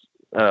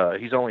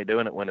it's, he's only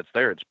doing it when it's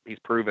there. He's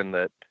proven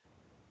that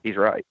he's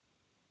right.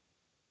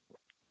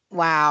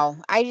 Wow.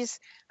 I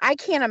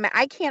can't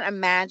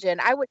imagine.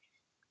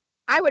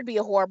 I would be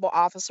a horrible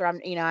officer. I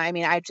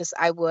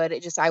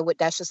would,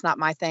 that's just not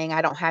my thing.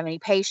 I don't have any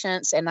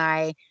patience, and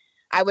I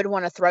would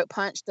want to throat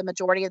punch the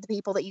majority of the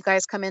people that you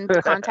guys come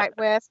into contact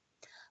with.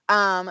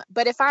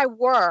 But if I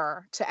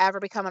were to ever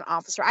become an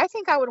officer, I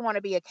think I would want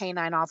to be a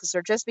canine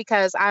officer just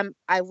because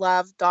I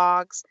love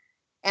dogs.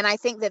 And I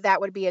think that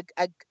would be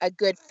a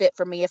good fit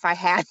for me if I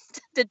had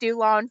to do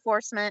law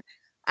enforcement.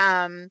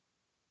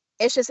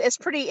 It's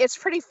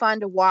pretty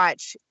fun to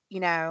watch,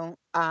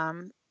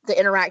 the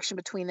interaction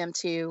between them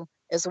two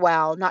as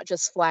well, not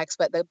just Flex,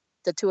 but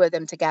the two of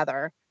them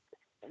together.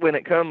 When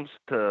it comes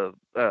to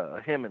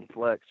him and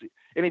Flex,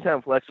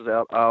 anytime Flex is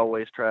out, I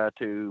always try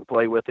to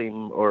play with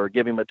him or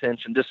give him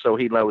attention just so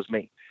he knows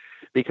me.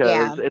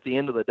 Because at the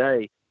end of the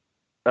day,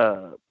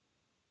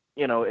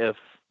 if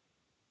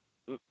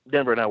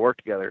Denver and I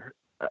worked together,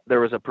 there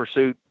was a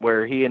pursuit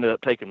where he ended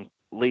up taking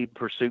lead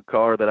pursuit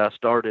car that I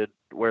started,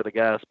 where the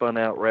guy spun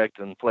out, wrecked,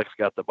 and Flex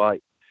got the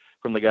bite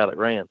from the guy that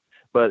ran.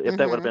 But if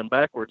that would have been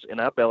backwards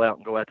and I bail out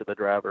and go after the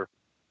driver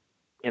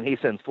and he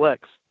sends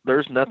Flex,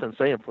 there's nothing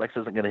saying Flex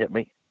isn't going to hit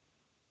me.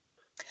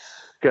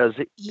 Because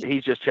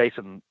he's just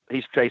chasing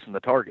the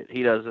target.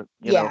 He doesn't,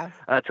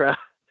 I try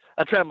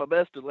my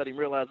best to let him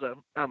realize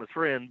I'm his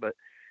friend, but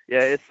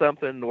yeah, it's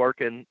something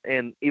working.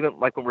 And even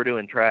like when we're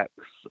doing tracks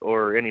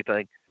or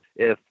anything,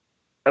 if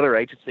other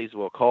agencies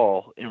will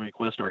call and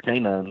request our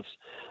canines,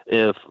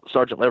 if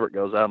Sergeant Leverett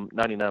goes, I'm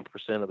 99%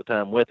 of the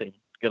time with him,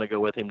 going to go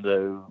with him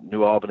to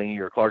New Albany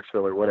or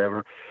Clarksville or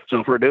whatever. So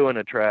if we're doing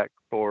a track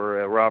for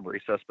a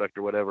robbery suspect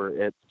or whatever,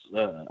 it's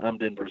I'm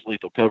Denver's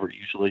lethal cover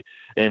usually,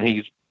 and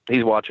he's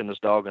watching this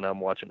dog and I'm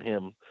watching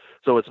him.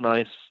 So it's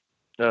nice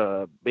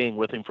being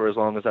with him for as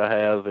long as I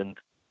have and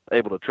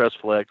able to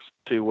trust Flex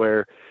to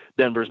where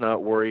Denver's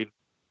not worried,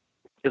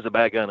 is the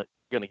bad guy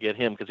going to get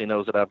him, because he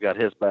knows that I've got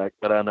his back,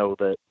 but I know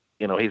that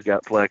he's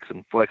got Flex,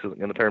 and Flex isn't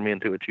going to turn me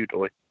into a chew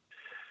toy.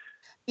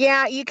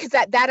 Yeah, because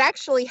that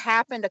actually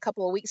happened a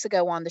couple of weeks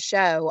ago on the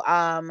show.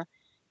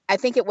 I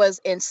think it was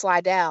in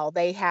Slidell.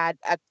 They had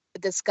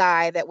this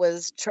guy that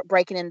was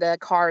breaking into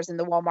cars in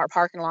the Walmart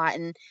parking lot,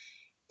 and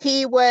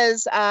he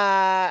was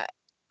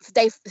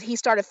he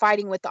started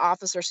fighting with the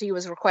officer, so he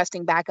was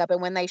requesting backup.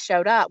 And when they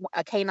showed up,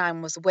 a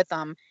canine was with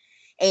them,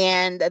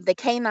 and the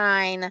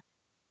canine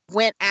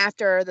went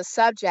after the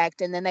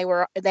subject, and then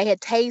they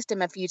had tased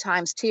him a few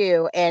times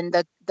too, and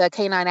the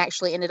canine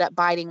actually ended up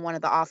biting one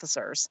of the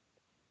officers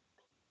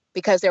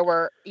because there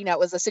were, it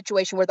was a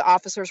situation where the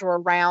officers were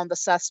around the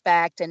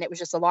suspect, and it was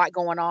just a lot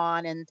going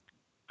on, and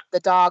the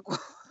dog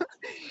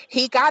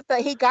he got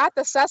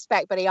the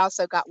suspect, but he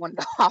also got one of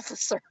the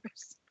officers.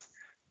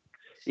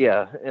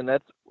 Yeah, and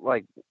that's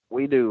like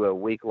we do a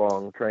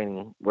week-long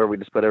training where we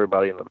just put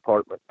everybody in the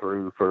department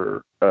through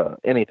for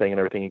anything and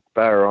everything: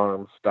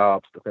 firearms,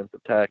 stops,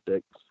 defensive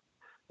tactics,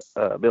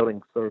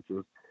 building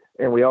searches,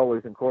 and we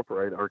always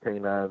incorporate our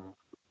canines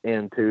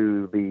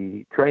into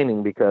the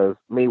training because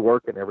me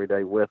working every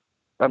day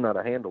I'm not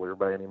a handler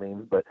by any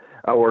means, but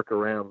I work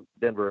around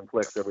Denver and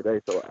Flex every day,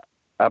 so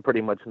I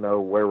pretty much know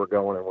where we're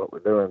going and what we're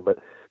doing. But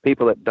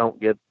people that don't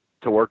get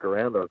to work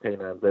around our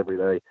canines every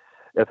day,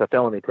 if a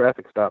felony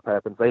traffic stop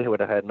happens, they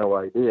would have had no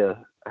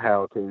idea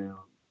how to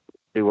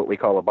do what we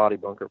call a body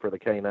bunker for the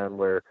canine,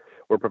 where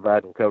we're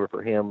providing cover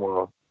for him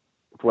while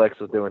Flex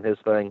is doing his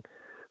thing.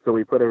 So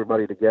we put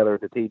everybody together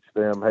to teach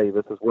them, hey,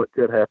 this is what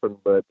could happen,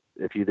 but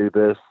if you do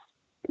this,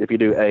 if you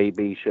do A,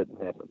 B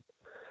shouldn't happen.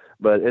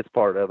 But it's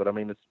part of it. I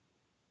mean, it's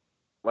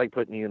like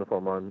putting a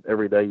uniform on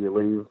every day you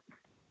leave.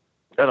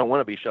 I don't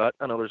want to be shot.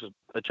 I know there's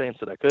a chance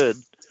that I could.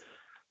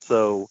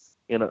 So,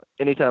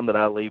 anytime that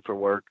I leave for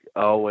work,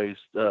 I always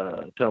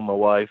tell my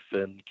wife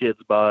and kids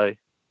bye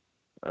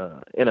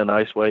in a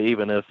nice way.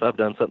 Even if I've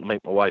done something to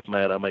make my wife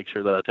mad, I make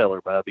sure that I tell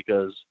her bye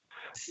because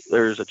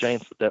there's a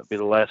chance that would be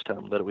the last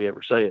time that we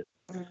ever say it.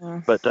 Mm-hmm.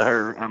 But to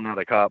her, I'm not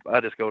a cop. I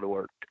just go to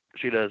work.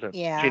 She doesn't.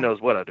 Yeah. She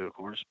knows what I do, of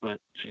course, but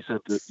she said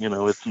that,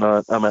 it's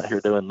not, I'm out here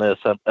doing this.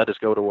 I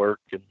just go to work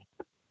and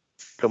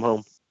come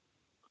home.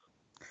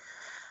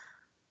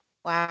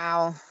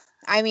 Wow.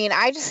 I mean,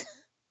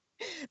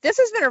 this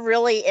has been a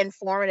really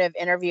informative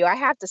interview. I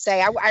have to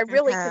say, I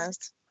really,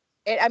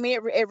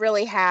 it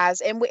really has.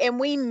 And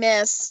we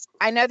missed,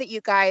 I know that you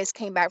guys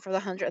came back for the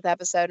 100th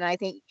episode, and I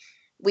think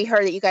we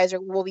heard that you guys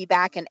will be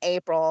back in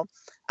April.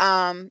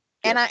 And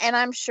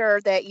I'm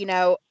sure that,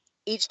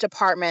 each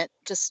department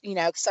just,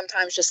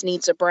 sometimes just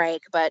needs a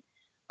break, but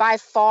by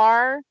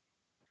far,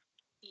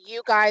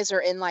 you guys are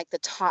in like the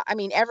top. I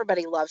mean,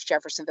 everybody loves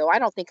Jeffersonville. I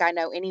don't think I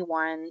know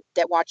anyone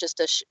that watches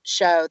the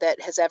show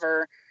that has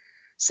ever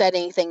said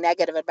anything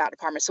negative about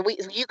department. So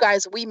you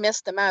guys, we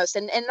miss the most.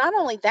 And not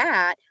only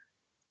that,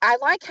 I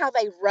like how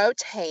they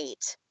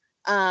rotate.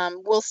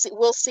 We'll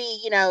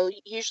see,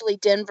 usually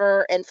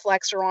Denver and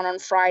Flex are on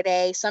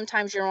Friday.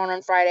 Sometimes you're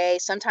on Friday,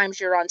 sometimes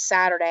you're on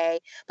Saturday,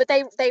 but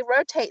they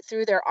rotate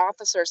through their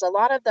officers. A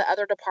lot of the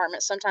other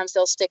departments, sometimes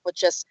they'll stick with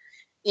just,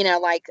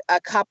 like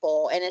a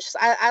couple. And it's just,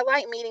 I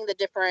like meeting the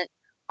different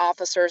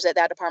officers at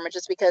that department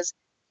just because,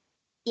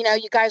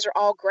 you guys are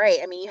all great.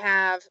 I mean, you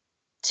have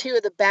two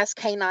of the best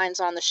canines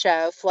on the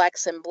show,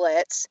 Flex and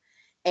Blitz.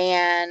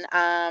 And,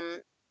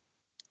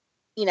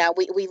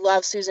 we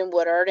love Susan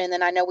Woodard. And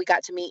then I know we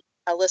got to meet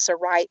Alyssa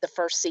Wright the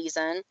first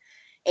season.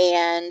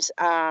 And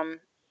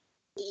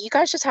you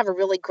guys just have a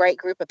really great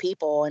group of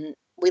people, and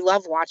we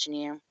love watching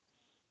you.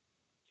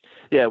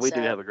 Yeah, we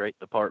do have a great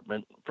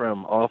department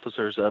from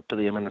officers up to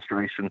the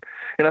administration.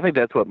 And I think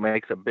that's what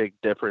makes a big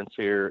difference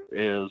here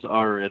is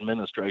our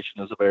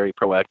administration is a very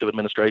proactive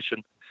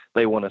administration.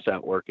 They want us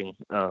out working.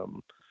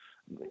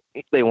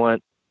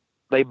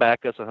 They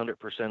back us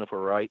 100% if we're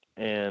right.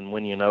 And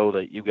when you know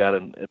that you've got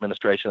an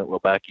administration that will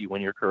back you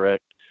when you're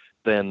correct,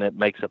 then it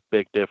makes a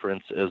big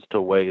difference as to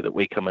the way that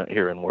we come out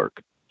here and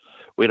work.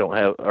 We don't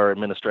have, our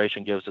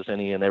administration gives us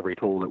any and every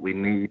tool that we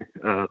need,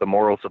 the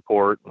moral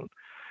support and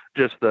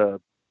just the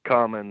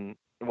common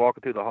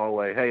walking through the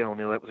hallway. Hey,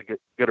 O'Neill, that was a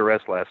good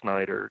arrest last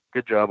night, or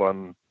good job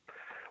on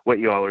what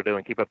you all are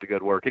doing. Keep up the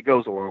good work. It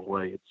goes a long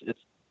way.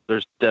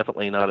 There's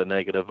definitely not a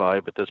negative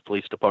vibe at this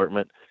police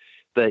department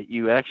that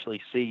you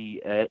actually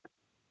see at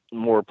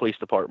more police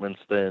departments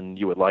than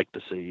you would like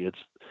to see. It's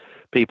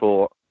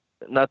people,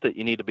 not that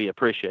you need to be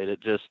appreciated,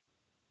 just,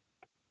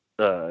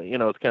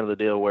 it's kind of the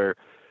deal where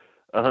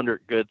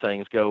 100 good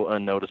things go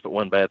unnoticed, but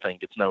one bad thing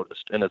gets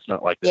noticed. And it's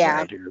not like that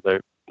around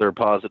here. They're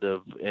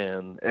positive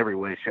in every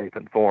way, shape,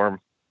 and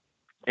form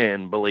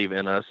and believe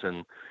in us.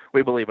 And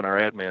we believe in our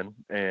admin,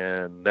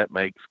 and that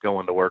makes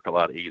going to work a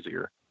lot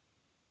easier.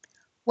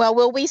 Well,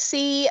 will we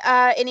see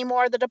any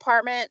more of the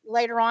department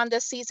later on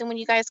this season when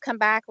you guys come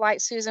back,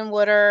 like Susan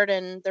Woodard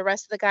and the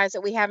rest of the guys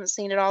that we haven't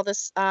seen at all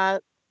this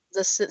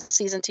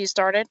season 2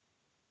 started?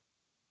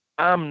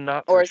 I'm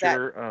not for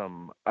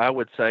sure. I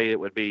would say it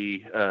would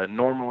be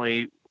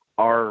normally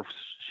our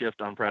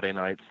shift on Friday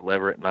nights,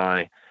 Leverett and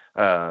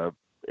I,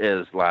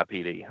 is live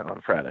PD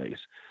on Fridays.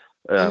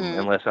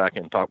 Unless I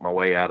can talk my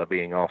way out of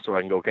being off so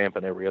I can go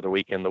camping every other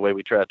weekend the way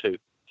we try to.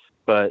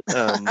 But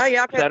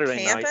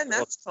Saturday camping,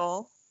 that's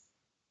cool.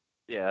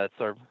 Yeah,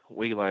 that's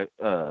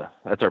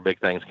our big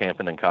things: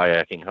 camping and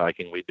kayaking,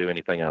 hiking. We do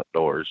anything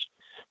outdoors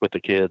with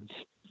the kids.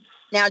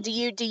 Now, do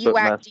you do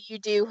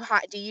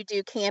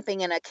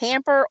camping in a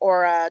camper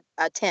or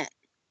a tent?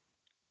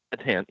 A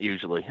tent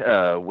usually.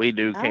 We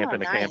do camp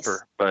in a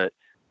camper, but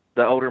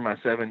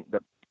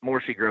the more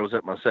she grows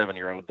up, my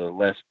 7-year-old, the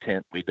less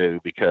tent we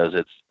do because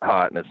it's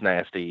hot and it's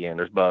nasty and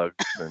there's bugs.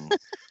 And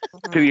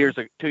 2 years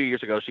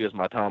ago, she was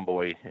my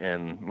tomboy,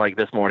 and like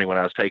this morning when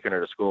I was taking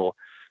her to school,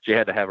 she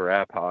had to have her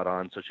iPod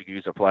on so she could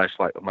use a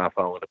flashlight with my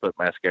phone to put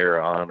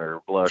mascara on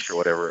or blush or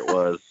whatever it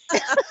was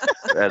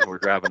as we're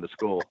driving to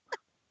school.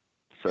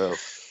 So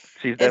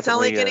she's definitely. It's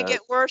only going to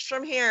get worse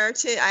from here,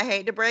 too. I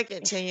hate to break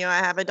it to you. I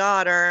have a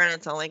daughter, and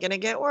it's only going to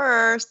get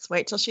worse.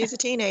 Wait till she's a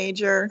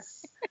teenager.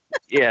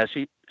 Yeah,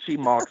 she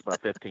mocks my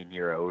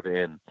 15-year-old,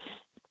 and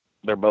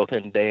they're both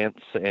in dance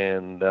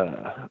and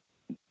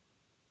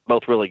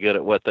both really good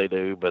at what they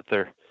do, but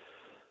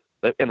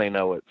and they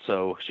know it.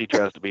 So she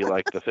tries to be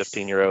like the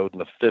 15-year-old, and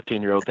the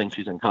 15-year-old thinks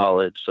she's in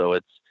college. So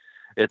it's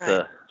right.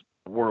 A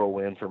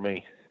whirlwind for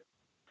me.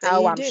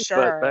 I'm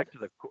sure. But back to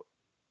the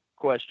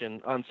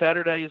question. On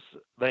Saturdays,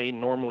 they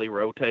normally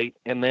rotate,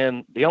 and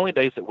then the only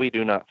days that we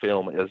do not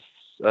film is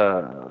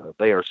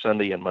they are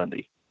Sunday and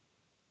Monday.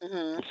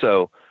 Mm-hmm.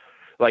 So,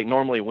 like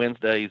normally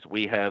Wednesdays,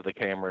 we have the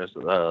cameras,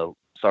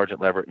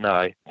 Sergeant Leverett and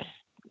I,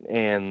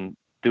 and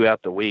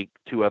throughout the week,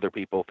 2 other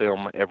people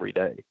film every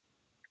day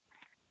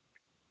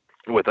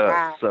with us.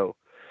 Wow. So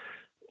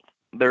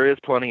there is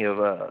plenty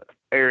of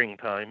airing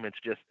time. It's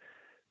just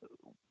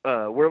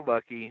we're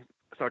lucky,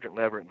 Sergeant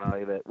Leverett and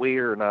I, that we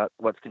are not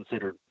what's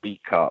considered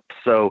beat cops.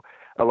 So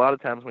a lot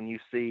of times when you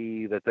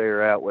see that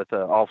they're out with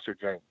Officer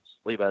James,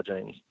 Levi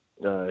James,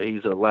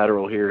 he's a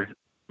lateral here,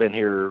 been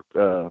here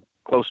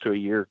close to a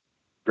year,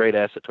 great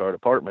asset to our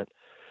department.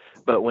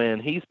 But when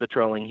he's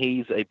patrolling,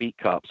 he's a beat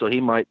cop. So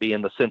he might be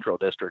in the Central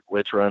District,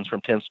 which runs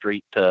from 10th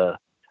Street to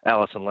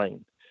Allison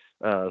Lane.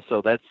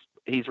 So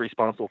he's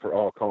responsible for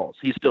all calls.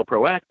 He's still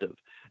proactive,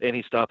 and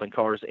he's stopping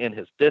cars in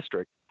his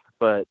district,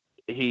 but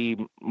he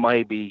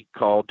might be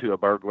called to a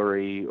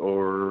burglary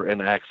or an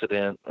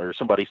accident or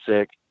somebody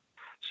sick.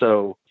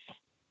 So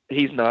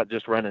he's not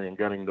just running and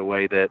gunning the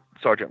way that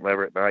Sergeant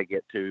Leverett and I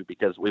get to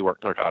because we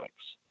work narcotics.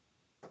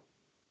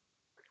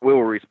 We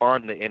will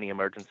respond to any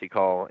emergency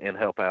call and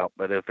help out,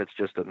 but if it's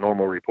just a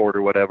normal report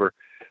or whatever,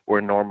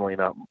 we're normally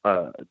not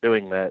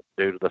doing that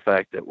due to the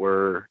fact that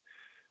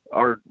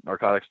our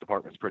narcotics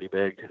department's pretty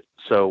big,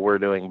 so we're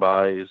doing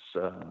buys,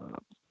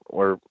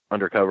 we're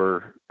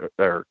undercover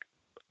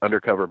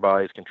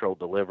buys, controlled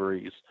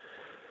deliveries,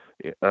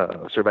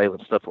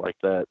 surveillance, stuff like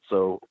that.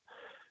 So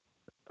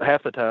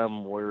half the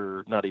time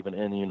we're not even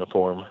in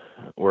uniform.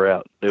 We're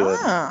out doing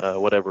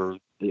whatever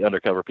the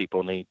undercover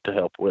people need to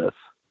help with.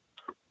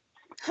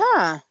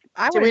 Huh.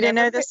 We didn't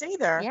know this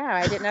either. Yeah,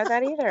 I didn't know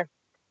that either.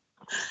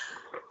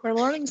 We're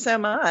learning so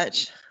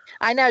much.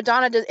 I know,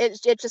 Donna, it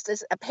just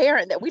is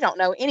apparent that we don't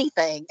know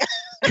anything.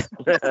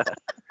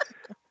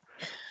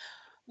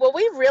 Well,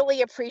 we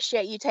really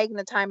appreciate you taking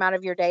the time out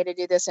of your day to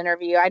do this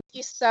interview. I thank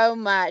you so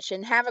much,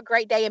 and have a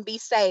great day and be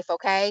safe,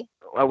 okay?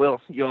 I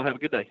will. You all have a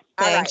good day.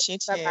 Thanks, you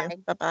too.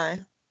 Bye-bye.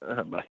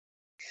 Bye.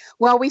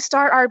 Well, we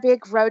start our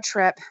big road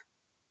trip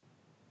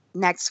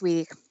next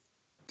week.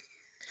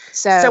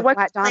 So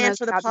what's the plan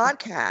for the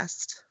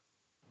podcast?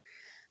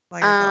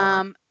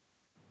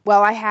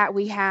 Well,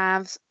 we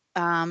have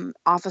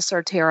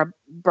Officer Tara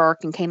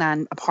Burke and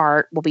Canine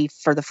Apart will be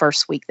for the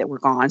first week that we're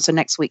gone. So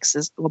next week's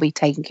will be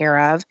taken care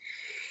of.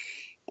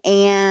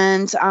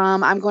 And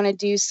I'm going to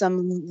do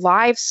some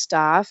live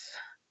stuff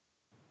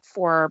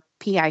for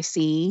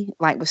PIC,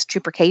 like with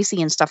Trooper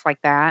Casey and stuff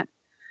like that.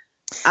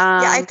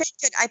 I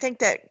think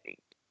that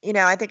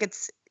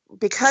it's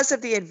because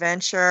of the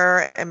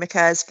adventure and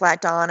because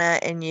Flat Donna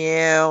and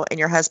you and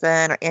your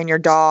husband and your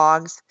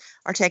dogs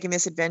are taking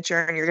this adventure,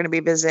 and you're going to be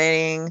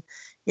visiting,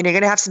 you're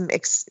going to have some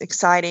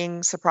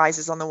exciting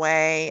surprises on the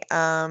way.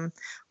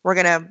 We're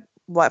going to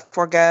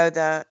forego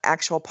the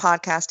actual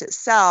podcast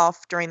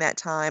itself during that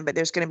time, but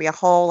there's going to be a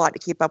whole lot to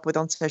keep up with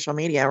on social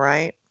media,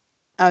 right?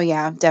 Oh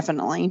yeah,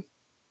 definitely.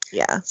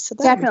 Yeah, so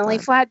definitely.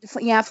 Flat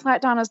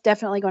Donna's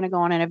definitely going to go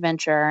on an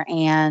adventure,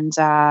 and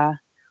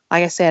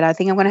like I said, I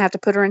think I'm going to have to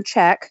put her in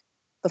check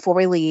before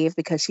we leave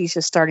because she's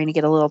just starting to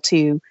get a little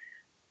too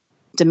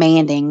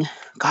demanding.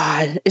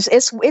 God,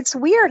 it's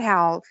weird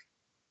how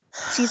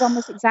she's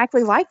almost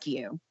exactly like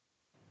you.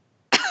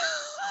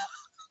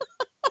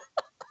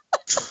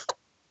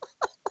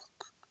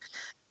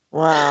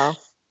 Wow.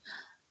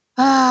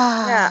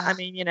 Yeah, I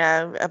mean,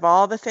 of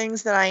all the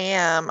things that I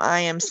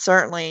am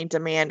certainly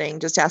demanding.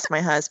 Just ask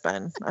my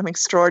husband. I'm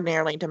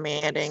extraordinarily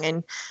demanding.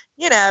 And,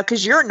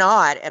 because you're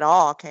not at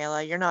all,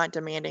 Kayla. You're not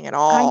demanding at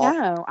all.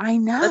 I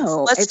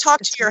know. Let's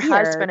talk to your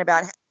husband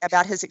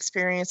about his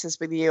experiences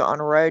with you on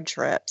road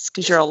trips,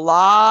 because you're a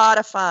lot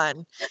of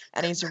fun,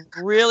 and he's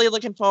really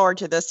looking forward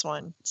to this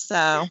one.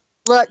 So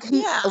look,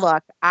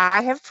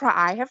 I have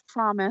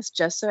promised,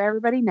 just so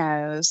everybody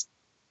knows,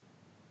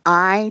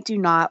 I do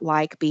not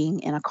like being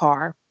in a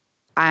car.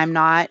 I'm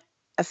not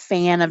a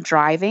fan of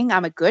driving.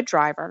 I'm a good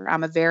driver.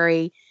 I'm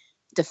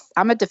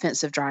a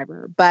defensive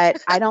driver,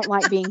 but I don't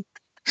like being,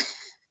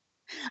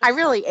 I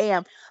really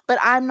am, but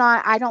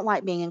I don't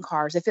like being in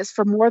cars. If it's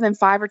for more than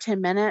 5 or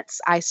 10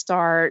 minutes, I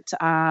start,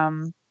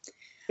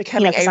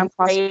 becoming a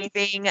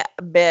raving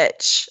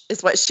bitch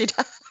is what she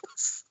does.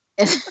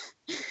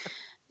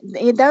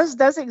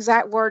 Those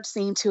exact words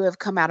seem to have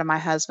come out of my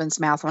husband's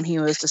mouth when he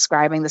was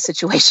describing the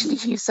situation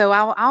to you. So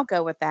I'll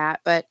go with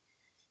that. But,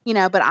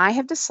 but I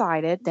have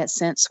decided that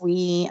since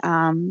we,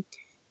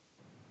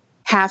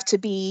 have to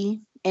be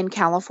in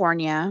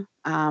California,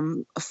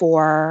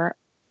 for,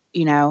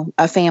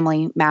 a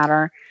family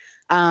matter,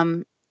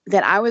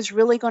 that I was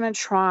really going to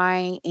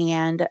try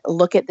and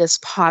look at this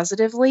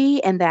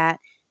positively, and that,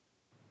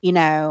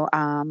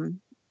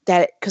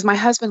 that because my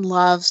husband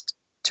loves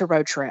to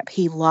road trip.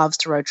 He loves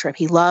to road trip.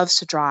 He loves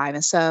to drive.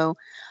 And so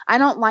I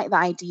don't like the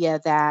idea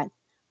that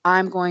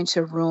I'm going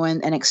to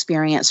ruin an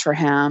experience for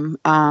him,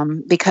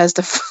 because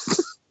the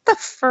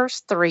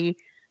first 3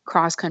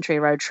 cross-country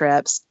road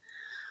trips,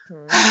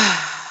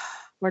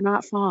 we're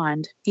not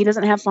fond. He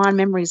doesn't have fond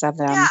memories of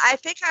them. Yeah, I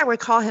think I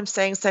recall him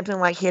saying something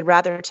like he'd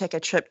rather take a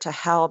trip to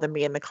hell than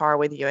be in the car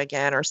with you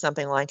again, or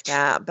something like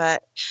that.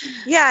 But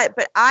yeah,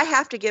 but I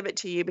have to give it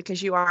to you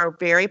because you are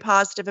very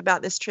positive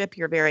about this trip.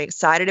 You're very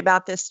excited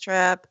about this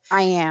trip.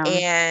 I am.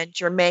 And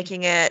you're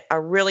making it a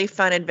really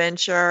fun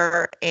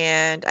adventure.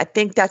 And I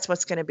think that's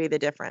what's going to be the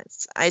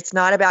difference. It's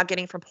not about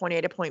getting from point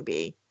A to point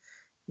B.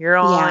 You're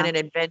on an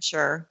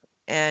adventure.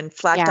 And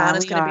Flat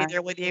Donna's going to be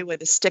there with you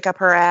with a stick up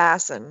her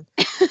ass and,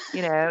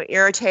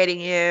 irritating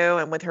you,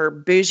 and with her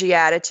bougie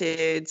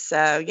attitude.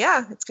 So,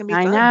 yeah, it's going to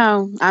be fun. I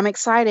know. I'm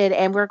excited.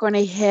 And we're going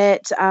to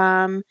hit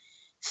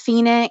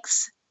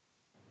Phoenix,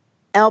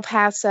 El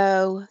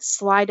Paso,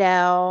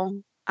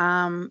 Slidell,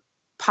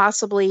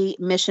 possibly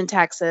Mission,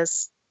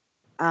 Texas.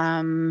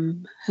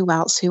 Who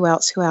else?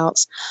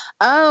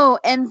 Oh,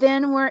 and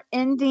then we're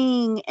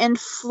ending in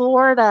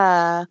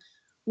Florida,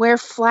 where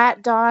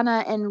Flat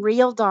Donna and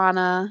Real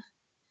Donna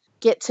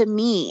get to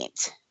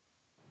meet.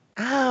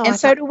 Oh, and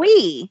so do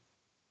we.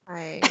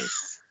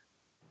 Nice.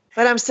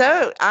 But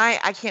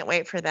I can't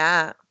wait for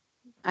that.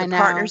 I know.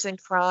 Partners in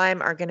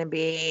crime are going to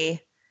be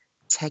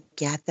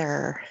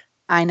together.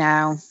 I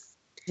know.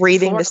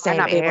 Breathing the same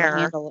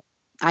air.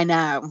 I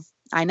know.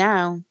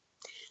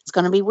 It's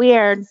going to be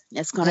weird.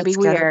 It's going to be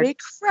weird.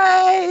 It's going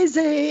to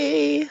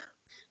be crazy.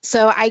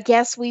 So I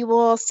guess we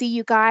will see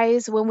you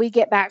guys when we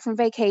get back from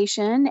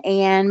vacation,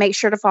 and make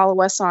sure to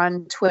follow us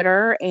on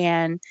Twitter,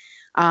 and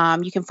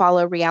you can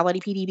follow Reality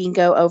PD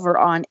Bingo over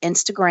on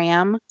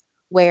Instagram,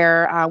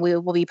 where we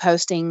will be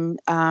posting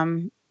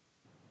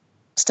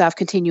stuff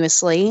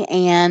continuously.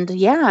 And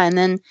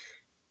then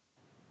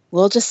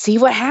we'll just see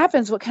what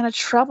happens, what kind of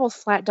trouble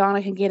Flat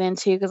Donna can get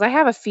into, because I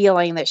have a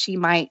feeling that she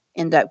might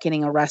end up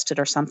getting arrested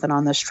or something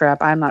on this trip.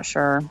 I'm not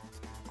sure.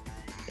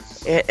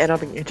 It'll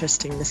be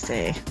interesting to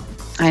see.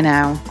 I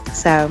know.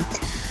 So,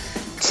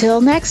 till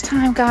next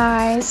time,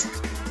 guys.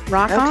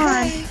 Rock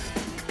on.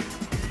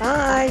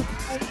 Bye.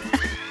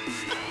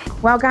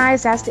 Well,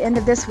 guys, that's the end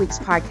of this week's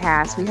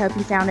podcast. We hope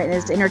you found it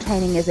as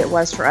entertaining as it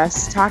was for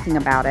us talking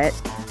about it.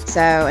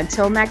 So,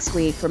 until next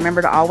week,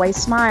 remember to always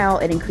smile.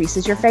 It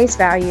increases your face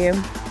value.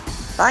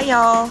 Bye,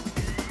 y'all.